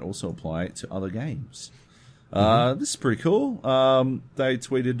this might also apply to other games. This is pretty cool. They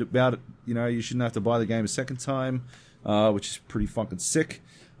tweeted about it, you shouldn't have to buy the game a second time, which is pretty fucking sick.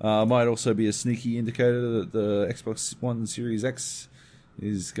 Might also be a sneaky indicator that the Xbox One Series X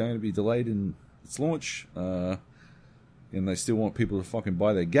is going to be delayed in its launch. And they still want people to fucking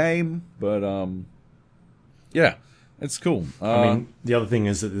buy their game. But, yeah, it's cool. I mean, the other thing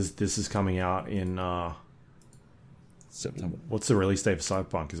is that this is coming out in... September. What's the release date for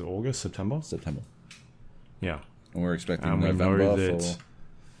Cyberpunk? Is it August? September? September. Yeah. And we're expecting and November that,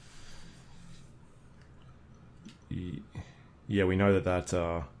 yeah, we know that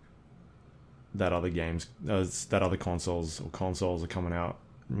other games, that other consoles are coming out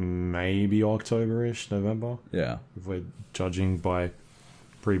maybe October-ish, November. Yeah. If we're judging by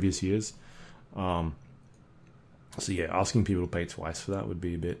previous years. So yeah, asking people to pay twice for that would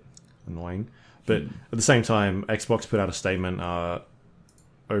be a bit annoying. But at the same time, Xbox put out a statement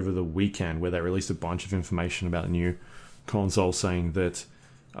over the weekend where they released a bunch of information about the new console, saying that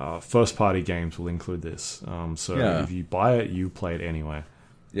first-party games will include this. So if you buy it, you play it anyway.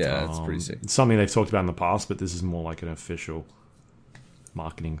 Yeah, that's pretty sick. It's something they've talked about in the past, but this is more like an official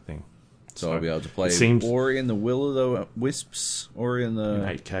marketing thing. So I'll be able to play Ori and the Will of the Wisps, Ori and the...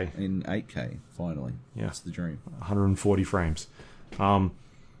 In 8K. In 8K, finally. Yeah. That's the dream. 140 frames.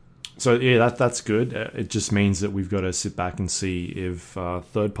 So yeah, that's good. It just means that we've got to sit back and see if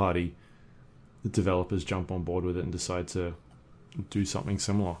third-party developers jump on board with it and decide to do something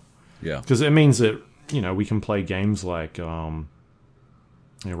similar. Yeah, because it means that we can play games like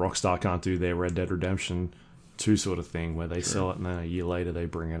Rockstar can't do their Red Dead Redemption 2 sort of thing where they sell it and then a year later they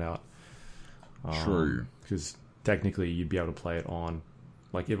bring it out. True, because technically you'd be able to play it on,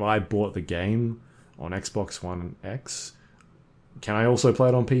 like, if I bought the game on Xbox One X. Can I also play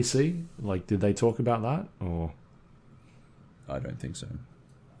it on PC? Like, did they talk about that? Or I don't think so.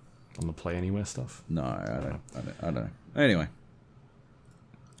 On the Play Anywhere stuff? No, I don't know. Anyway.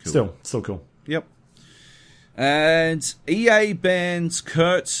 Cool. Still cool. Yep. And EA bans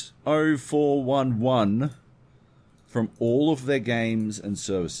Kurt 0411 from all of their games and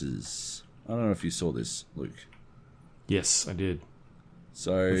services. I don't know if you saw this, Luke. Yes, I did.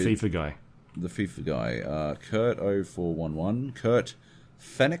 So the FIFA guy. The FIFA guy, Kurt 0411, Kurt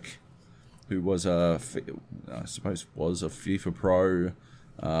Fennick, who was I suppose was a FIFA pro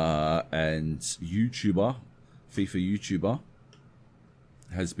and YouTuber, FIFA YouTuber,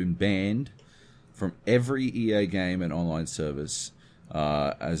 has been banned from every EA game and online service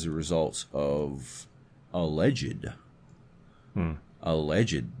as a result of alleged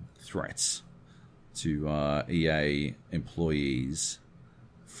threats to EA employees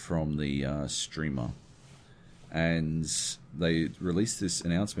from the streamer. And they released this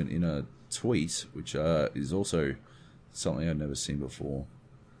announcement in a tweet, which is also something I've never seen before.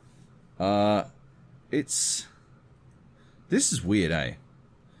 This is weird, eh?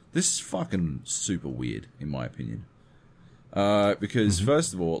 This is fucking super weird, in my opinion. Because,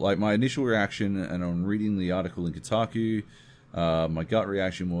 first of all, like, my initial reaction, and on reading the article in Kotaku, my gut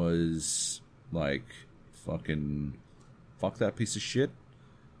reaction was, like, fuck that piece of shit.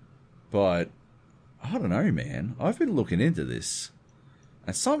 But, I don't know, man. I've been looking into this,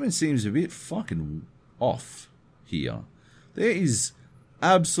 and something seems a bit fucking off here. There is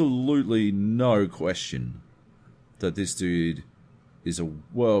absolutely no question that this dude is a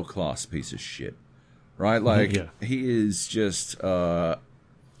world-class piece of shit. Right? Like, he is just fucking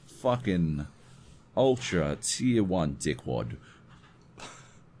ultra tier 1 dickwad.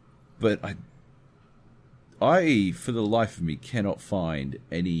 But I, for the life of me, cannot find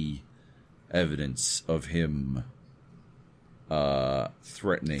any evidence of him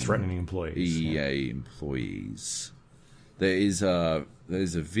threatening employees. EA employees. There's a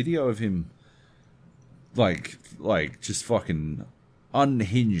video of him like just fucking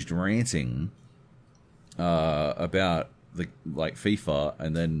unhinged ranting about the FIFA,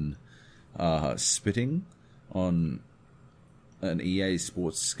 and then spitting on an EA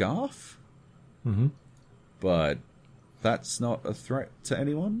Sports scarf. Mm-hmm. But that's not a threat to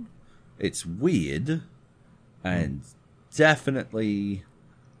anyone. It's weird and definitely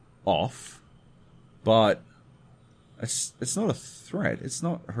off, but it's not a threat. It's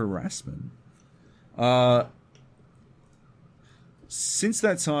not harassment. Since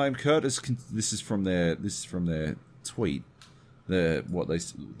that time, Kurt has. This is from their tweet. The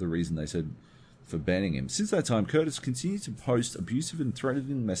reason they said for banning him. Since that time, Kurt has continued to post abusive and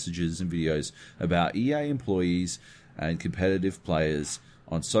threatening messages and videos about EA employees and competitive players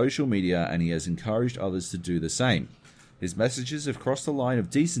on social media, and he has encouraged others to do the same. His messages have crossed the line of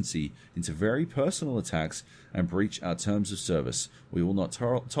decency into very personal attacks and breach our terms of service. We will not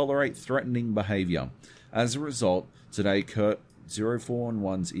tolerate threatening behavior. As a result, today Kurt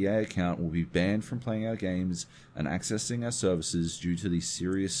 0411's EA account will be banned from playing our games and accessing our services due to these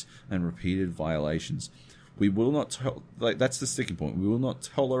serious and repeated violations. We will not that's the sticking point. We will not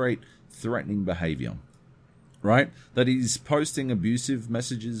tolerate threatening behavior. Right? That he's posting abusive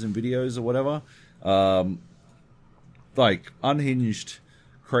messages and videos or whatever. Like unhinged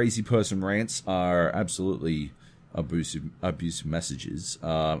crazy person rants are absolutely abusive messages.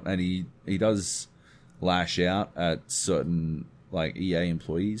 And he does lash out at certain like EA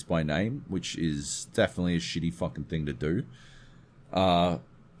employees by name, which is definitely a shitty fucking thing to do.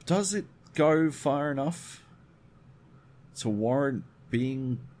 Does it go far enough to warrant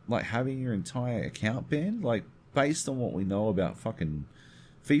being like having your entire account banned? Like based on what we know about fucking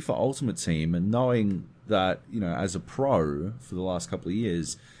FIFA Ultimate Team and knowing that, you know, as a pro for the last couple of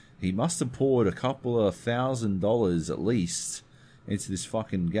years, he must have poured a couple of $1,000 at least into this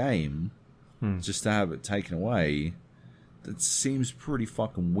fucking game just to have it taken away. That seems pretty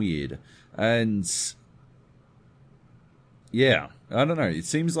fucking weird. And yeah, I don't know. It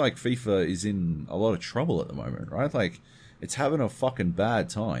seems like FIFA is in a lot of trouble at the moment, right? Like it's having a fucking bad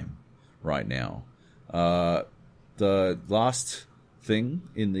time right now. The last thing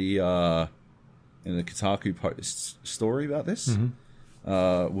in the Kotaku post story about this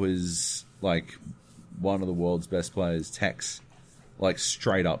was like one of the world's best players, Tex, like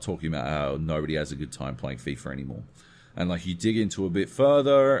straight up talking about how nobody has a good time playing FIFA anymore. And like you dig into a bit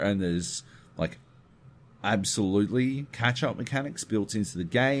further and there's like absolutely catch-up mechanics built into the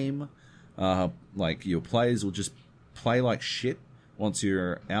game. Like your players will just play like shit once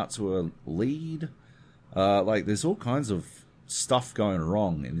you're out to a lead. Like there's all kinds of stuff going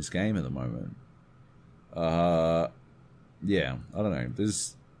wrong in this game at the moment. Yeah, I don't know.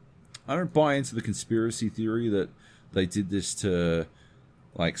 I don't buy into the conspiracy theory that they did this to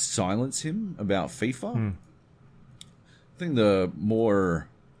like silence him about FIFA. I think the more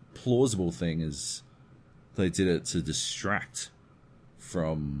plausible thing is they did it to distract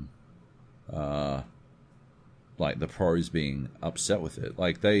from like the pros being upset with it.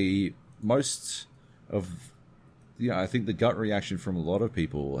 Like I think the gut reaction from a lot of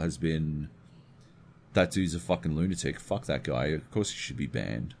people has been, that dude's a fucking lunatic. Fuck that guy. Of course he should be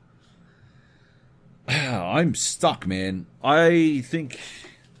banned. I'm stuck, man. I think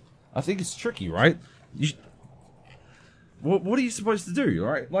it's tricky, right? What are you supposed to do,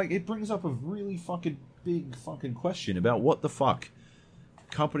 right? Like, it brings up a really fucking big fucking question about what the fuck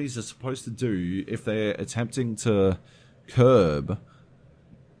companies are supposed to do if they're attempting to curb,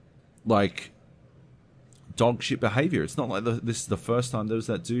 like, dog shit behavior. It's not like this is the first time there was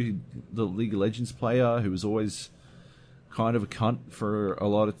that dude, the League of Legends player, who was always kind of a cunt for a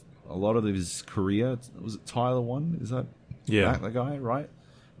lot of his career. Was it Tyler One? Is that that guy, right?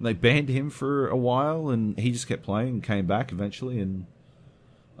 And they banned him for a while, and he just kept playing and came back eventually. And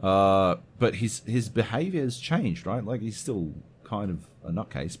but his behavior has changed, right? Like he's still kind of a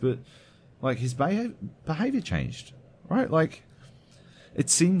nutcase, but like his behavior changed, right? Like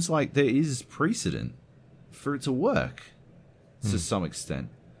it seems like there is precedent for it to work to some extent.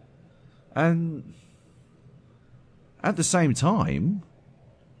 And at the same time,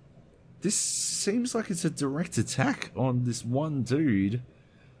 this seems like it's a direct attack on this one dude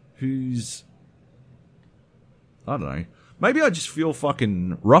who's, I don't know, maybe I just feel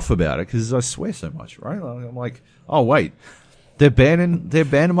fucking rough about it because I swear so much, right? I'm like, oh wait, they're banning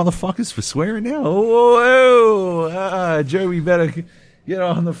motherfuckers for swearing now. Joe, we better get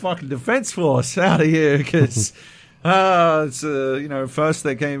on the fucking defense force out of here because it's first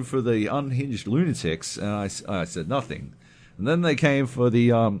they came for the unhinged lunatics and I said nothing, and then they came for the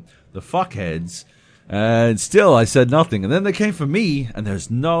fuckheads. And still, I said nothing. And then they came for me, and there's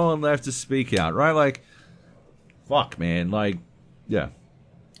no one left to speak out, right? Like, fuck, man. Like, yeah.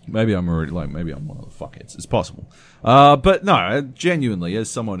 Maybe I'm one of the fuckheads. It's possible. But no, genuinely, as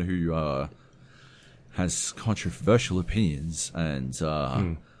someone who has controversial opinions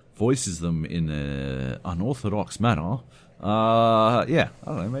and voices them in an unorthodox manner, yeah, I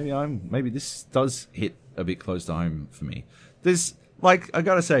don't know. Maybe this does hit a bit close to home for me. There's, like, I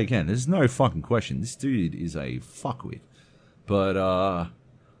gotta say again, there's no fucking question. This dude is a fuckwit. But I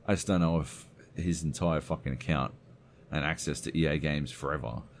just don't know if his entire fucking account and access to EA games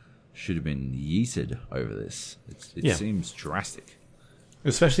forever should have been yeeted over this. It seems drastic.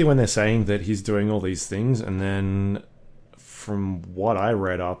 Especially when they're saying that he's doing all these things, and then from what I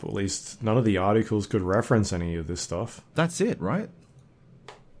read up, at least, none of the articles could reference any of this stuff. That's it, right?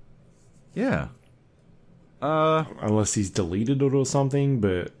 Yeah. Unless he's deleted it or something,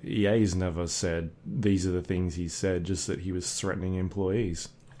 but EA's never said these are the things he said, just that he was threatening employees.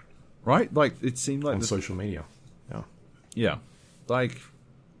 Right? Like, it seemed like... On social media. Yeah. Yeah. Like...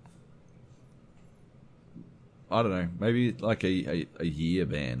 I don't know. Maybe like a year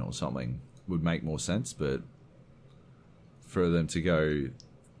ban or something would make more sense, but for them to go,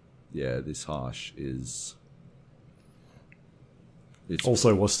 yeah, this harsh is... It's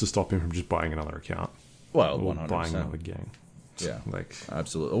also, what's to stop him from just buying another account? Well, or 100%. buying another game. Yeah, like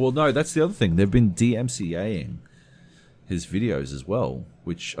absolutely. Well, no, that's the other thing. They've been DMCAing his videos as well,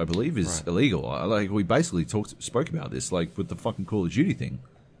 which I believe is illegal. Like, we basically spoke about this, like with the fucking Call of Duty thing,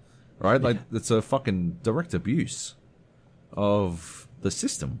 right? Yeah. Like, it's a fucking direct abuse of the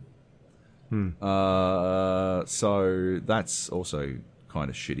system. So that's also kind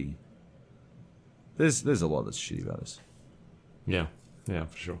of shitty. There's a lot that's shitty about this. Yeah,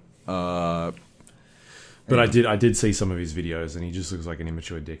 for sure. But I did see some of his videos, and he just looks like an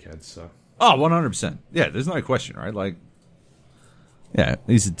immature dickhead. So 100%. Yeah, there's no question, right? Like, yeah,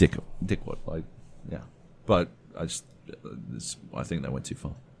 he's a dickwad. Like, yeah, but I think that went too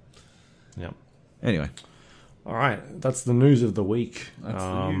far. Yeah. Anyway, all right, that's the news of the week. That's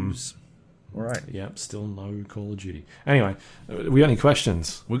the news. All right. Yep, still no Call of Duty. Anyway, we got any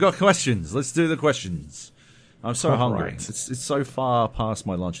questions? We got questions. Let's do the questions. I'm so hungry. Right. It's so far past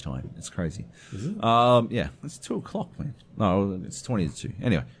my lunchtime. It's crazy. Is it? Yeah, it's 2:00, man. No, it's 20 to 2.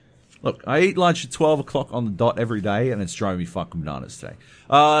 Anyway, look, I eat lunch at 12 o'clock on the dot every day, and it's driving me fucking bananas today.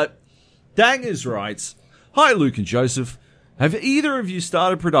 Dangers writes, "Hi, Luke and Joseph. Have either of you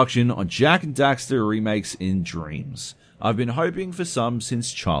started production on Jak and Daxter remakes in Dreams? I've been hoping for some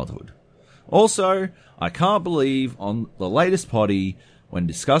since childhood. Also, I can't believe on the latest potty, when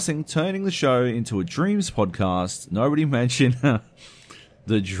discussing turning the show into a Dreams podcast, nobody mentioned the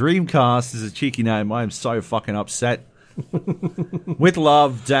Dreamcast is a cheeky name. I am so fucking upset. With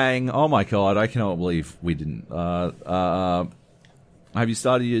love, dang. Oh my god, I cannot believe we didn't. Have you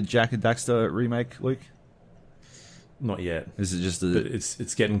started your Jak and Daxter remake, Luke? Not yet. Is it just but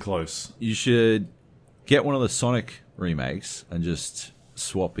it's getting close. You should get one of the Sonic remakes and just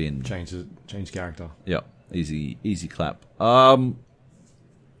swap in. Change character. Yep. Easy clap.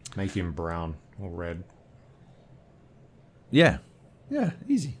 Make him brown or red. Yeah,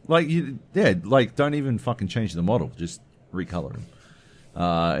 easy. Like don't even fucking change the model. Just recolor him.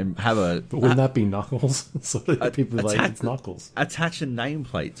 And have a. But wouldn't that be Knuckles? So people like it's Knuckles. Attach a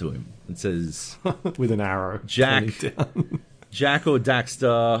nameplate to him that says with an arrow. Jak or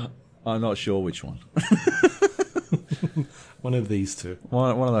Daxter. I'm not sure which one. One of these two.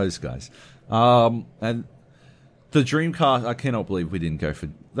 One of those guys. And the Dreamcast. I cannot believe we didn't go for.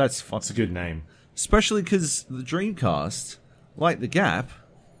 That's a good name. Especially because the Dreamcast, like the Gap,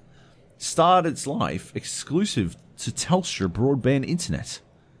 started its life exclusive to Telstra broadband internet.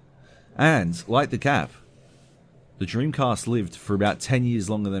 And, like the Gap, the Dreamcast lived for about 10 years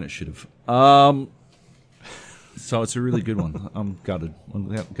longer than it should have. So it's a really good one. I'm gutted. I'm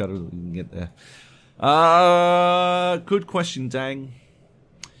gutted we can get there. Good question, Dang.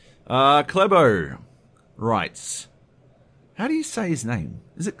 Klebo writes... How do you say his name?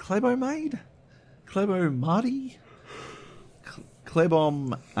 Is it Klebo-Maid? Klebo-Marty?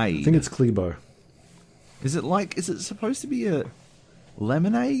 Klebom-Aid? I think it's Klebo. Is it supposed to be a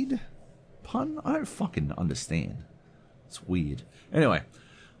lemonade pun? I don't fucking understand. It's weird. Anyway,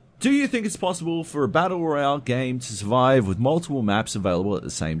 do you think it's possible for a Battle Royale game to survive with multiple maps available at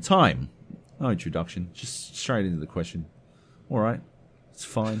the same time? No introduction, just straight into the question. Alright, it's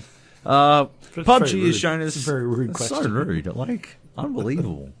fine. PUBG has shown us... It's a very rude question. So rude, like,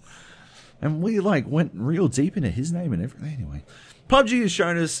 unbelievable. And we, went real deep into his name and everything. Anyway, PUBG has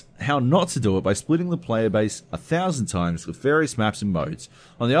shown us how not to do it by splitting the player base 1,000 times with various maps and modes.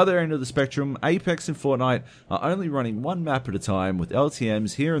 On the other end of the spectrum, Apex and Fortnite are only running one map at a time with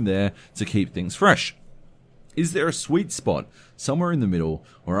LTMs here and there to keep things fresh. Is there a sweet spot somewhere in the middle,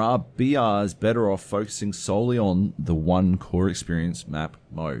 or are BRs better off focusing solely on the one core experience map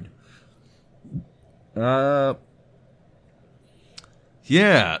mode?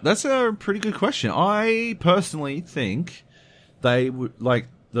 Yeah, that's a pretty good question. I personally think they would, like,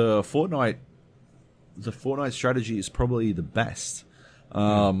 the Fortnite the Fortnite strategy is probably the best.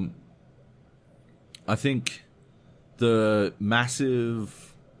 I think the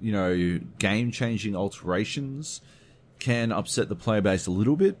massive, game-changing alterations can upset the player base a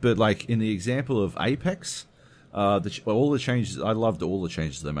little bit, but like in the example of Apex, all the changes, I loved all the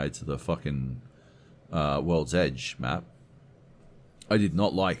changes they made to the fucking World's Edge map. I did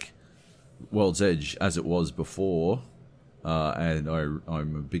not like World's Edge as it was before, and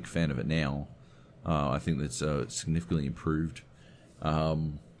I'm a big fan of it now. I think that's significantly improved.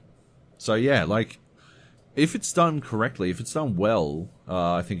 So yeah, like if it's done correctly, if it's done well,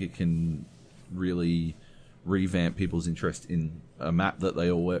 I think it can really revamp people's interest in a map that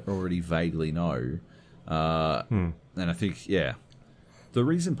they already vaguely know. And I think, the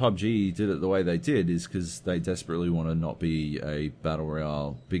reason PUBG did it the way they did is because they desperately want to not be a battle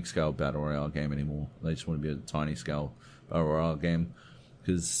royale, big scale battle royale game anymore. They just want to be a tiny scale battle royale game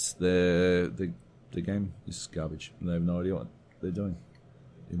because the game is garbage and they have no idea what they're doing,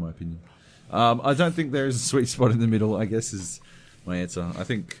 in my opinion. I don't think there is a sweet spot in the middle, I guess, is my answer. I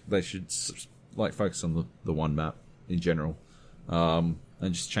think they should focus on the one map in general, and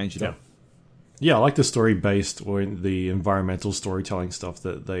just change it up. Yeah, I like the story-based or the environmental storytelling stuff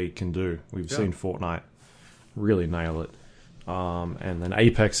that they can do. We've seen Fortnite really nail it. And then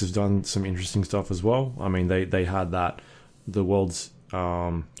Apex has done some interesting stuff as well. I mean, they had the world's,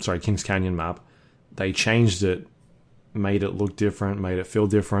 Kings Canyon map. They changed it, made it look different, made it feel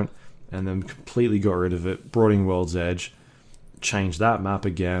different, and then completely got rid of it, brought in World's Edge, changed that map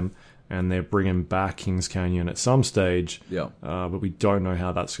again, and they're bringing back Kings Canyon at some stage. But we don't know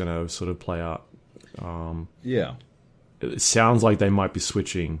how that's going to sort of play out. It sounds like they might be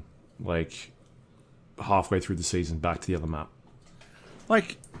switching, like, halfway through the season back to the other map.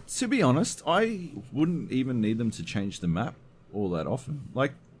 Like, to be honest, I wouldn't even need them to change the map all that often.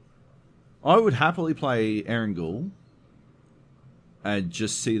 Like, I would happily play Erangel and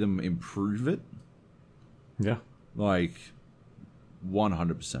just see them improve it. Yeah. Like,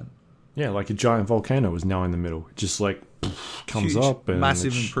 100%. Yeah, like a giant volcano is now in the middle. It just, like, comes up. And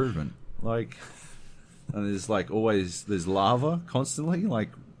massive improvement. Like, and there's, like, always, there's lava constantly. Like,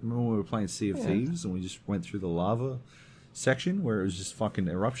 remember when we were playing Sea of Thieves and we just went through the lava section where it was just fucking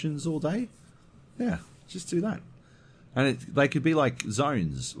eruptions all day? Yeah, just do that. And they could be, like,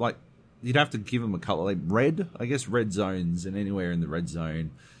 zones. Like, you'd have to give them a color. Like, red zones, and anywhere in the red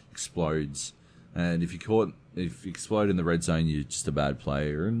zone explodes. And if you explode in the red zone, you're just a bad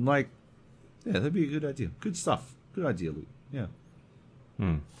player. And, like, yeah, that'd be a good idea. Good stuff. Good idea, Luke. Yeah.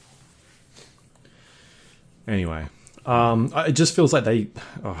 Anyway, it just feels like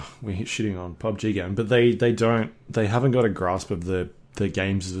we're shitting on PUBG again, but they haven't got a grasp of the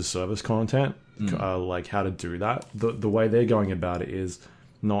games as a service content, like how to do that. The way they're going about it is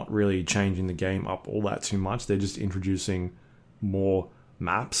not really changing the game up all that too much. They're just introducing more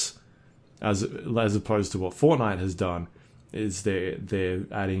maps, as opposed to what Fortnite has done. Is they're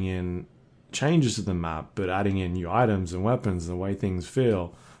adding in changes to the map, but adding in new items and weapons and the way things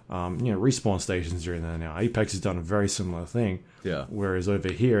feel. Respawn stations are in there now. Apex has done a very similar thing. Yeah. Whereas over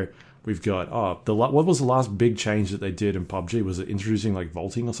here we've got what was the last big change that they did in PUBG? Was it introducing like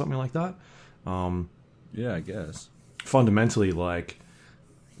vaulting or something like that? Yeah, I guess. Fundamentally, like,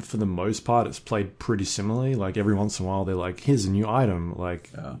 for the most part, it's played pretty similarly. Like, every once in a while, they're like, here's a new item,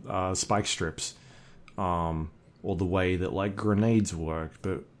 like spike strips, or the way that, like, grenades work,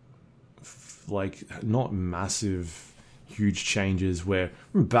 but, like, not massive, huge changes where,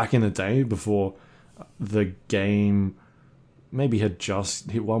 back in the day, before the game maybe had just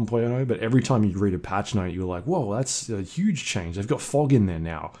hit 1.0, but every time you read a patch note, you were like, whoa, that's a huge change. They've got fog in there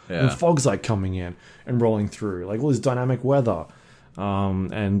now. Yeah. And fog's, like, coming in and rolling through. Like, all this dynamic weather.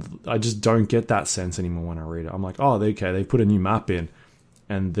 And I just don't get that sense anymore when I read it. I'm like, oh, okay, they put a new map in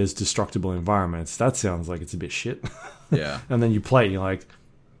and there's destructible environments. That sounds like it's a bit shit. Yeah. And then you play it and you're like,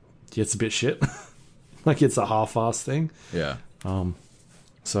 yeah, it's a bit shit. Like, it's a half-assed thing. Yeah.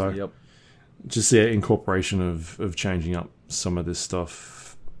 So just the incorporation of changing up some of this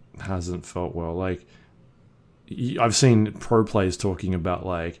stuff hasn't felt well. Like, I've seen pro players talking about,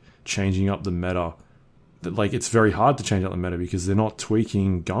 like, changing up the meta. Like, it's very hard to change up the meta because they're not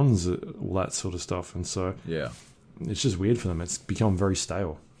tweaking guns, all that sort of stuff. And so it's just weird for them. It's become very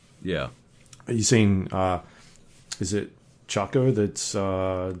stale. Yeah. Have you seen, is it Chaco that's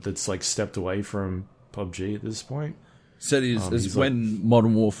like stepped away from PUBG at this point? Said is when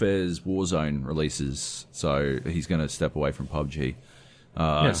Modern Warfare's Warzone releases, so he's going to step away from PUBG.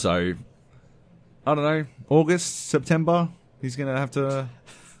 So, I don't know, August, September, he's going to have to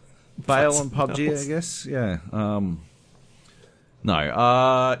bail on PUBG, I guess. Yeah.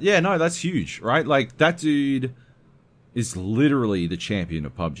 No. No, that's huge, right? Like, that dude is literally the champion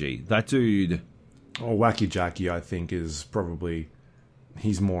of PUBG. That dude... Oh, Wacky Jackie, I think, is probably...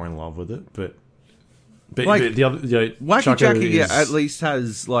 He's more in love with it, but like, the other... Wacky Jackie at least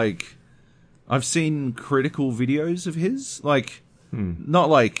has, like... I've seen critical videos of his. Like, not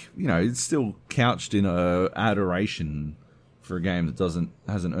like, it's still couched in a adoration for a game that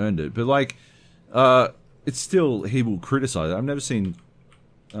hasn't earned it. But, like, it's still... He will criticize it. I've never seen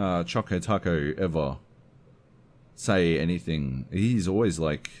Choco Taco ever say anything. He's always,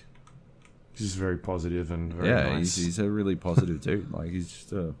 like... He's very positive and very nice. He's a really positive dude. Like, he's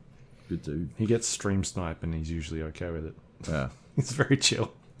just a good dude. He gets stream snipe and he's usually okay with it. Yeah. He's very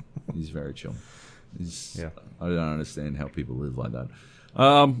chill. He's very chill. Yeah. I don't understand how people live like that.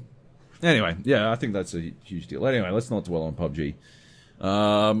 Anyway, yeah, I think that's a huge deal. Anyway, let's not dwell on PUBG.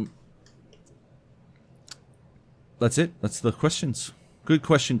 That's it. That's the questions. Good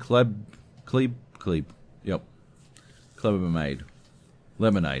question, Kleb. Yep. Clever made.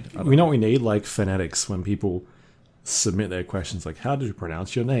 Lemonade. We know what we need, like phonetics, when people submit their questions, like, how did you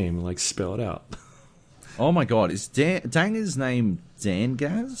pronounce your name? Like, spell it out. Oh my god, is Danger's name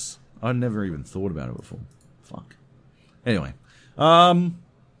Dangaz? I'd never even thought about it before. Fuck. Anyway. Cool,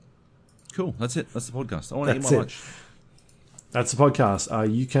 that's it. That's the podcast. I want to eat my lunch. That's the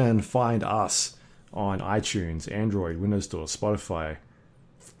podcast. You can find us on iTunes, Android, Windows Store, Spotify,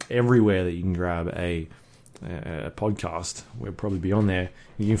 everywhere that you can grab a podcast. We'll probably be on there.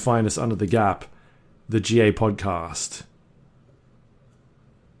 You can find us under the Gap, the GA podcast,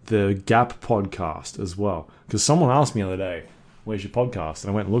 the Gap podcast as well. Because someone asked me the other day, where's your podcast?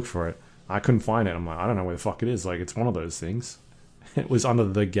 And I went and looked for it. I couldn't find it. I'm like, I don't know where the fuck it is. Like, it's one of those things. It was under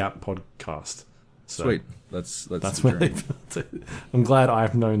the Gap podcast. So sweet. That's where they built it. I'm glad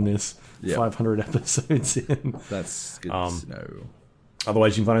I've known this 500 episodes in. That's good to know.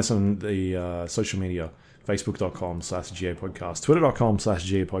 Otherwise, you can find us on the social media. Facebook.com/GA Podcast,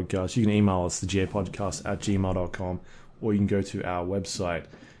 Twitter.com/GA Podcast. You can email us, thegapodcast@gmail.com, or you can go to our website,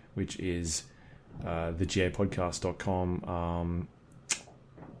 which is thegapodcast.com,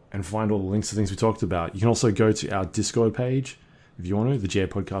 and find all the links to things we talked about. You can also go to our Discord page if you want to,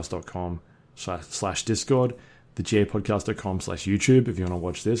 thegapodcast.com/Discord, thegapodcast.com/YouTube if you want to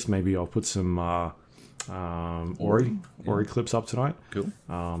watch this. Maybe I'll put some Ori clips up tonight. Cool.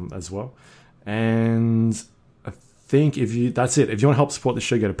 As well. And I think that's it. If you want to help support the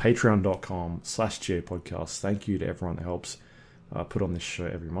show, go to patreon.com/GA Podcast. Thank you to everyone that helps put on this show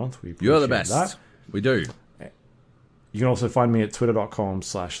every month. We appreciate You're the best. That. We do. You can also find me at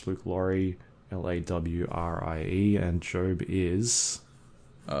twitter.com/Luke Lawrie, Lawrie, and Joab is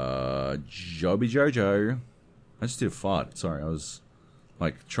Joby Jojo. I just did a fart. Sorry, I was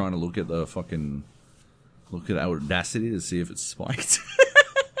like trying to look at Audacity to see if it's spiked.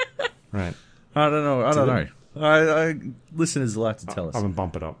 Right. I don't know. Listeners will have to tell us. I'm going to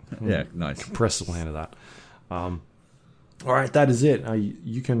bump it up. Yeah, nice. Compress the land of that. All right, that is it.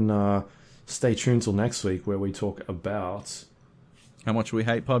 You can stay tuned till next week where we talk about... How much we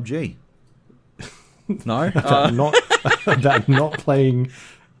hate PUBG. No? about not playing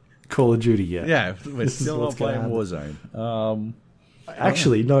Call of Duty yet. Yeah, we're still not playing Warzone.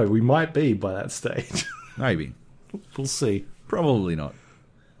 Actually, no, we might be by that stage. Maybe. We'll see. Probably not.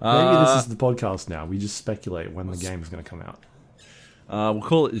 Maybe this is the podcast now. We just speculate when the game is going to come out. We'll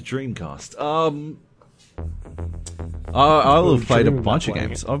call it the Dreamcast. I'll have played a bunch of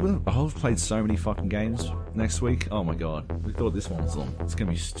games. I'll have played so many fucking games next week. Oh my god. We thought this one was long. It's going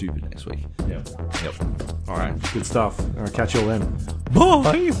to be stupid next week. Yep. All right. Good stuff. All right, catch you all then.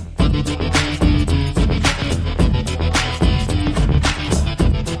 Bye!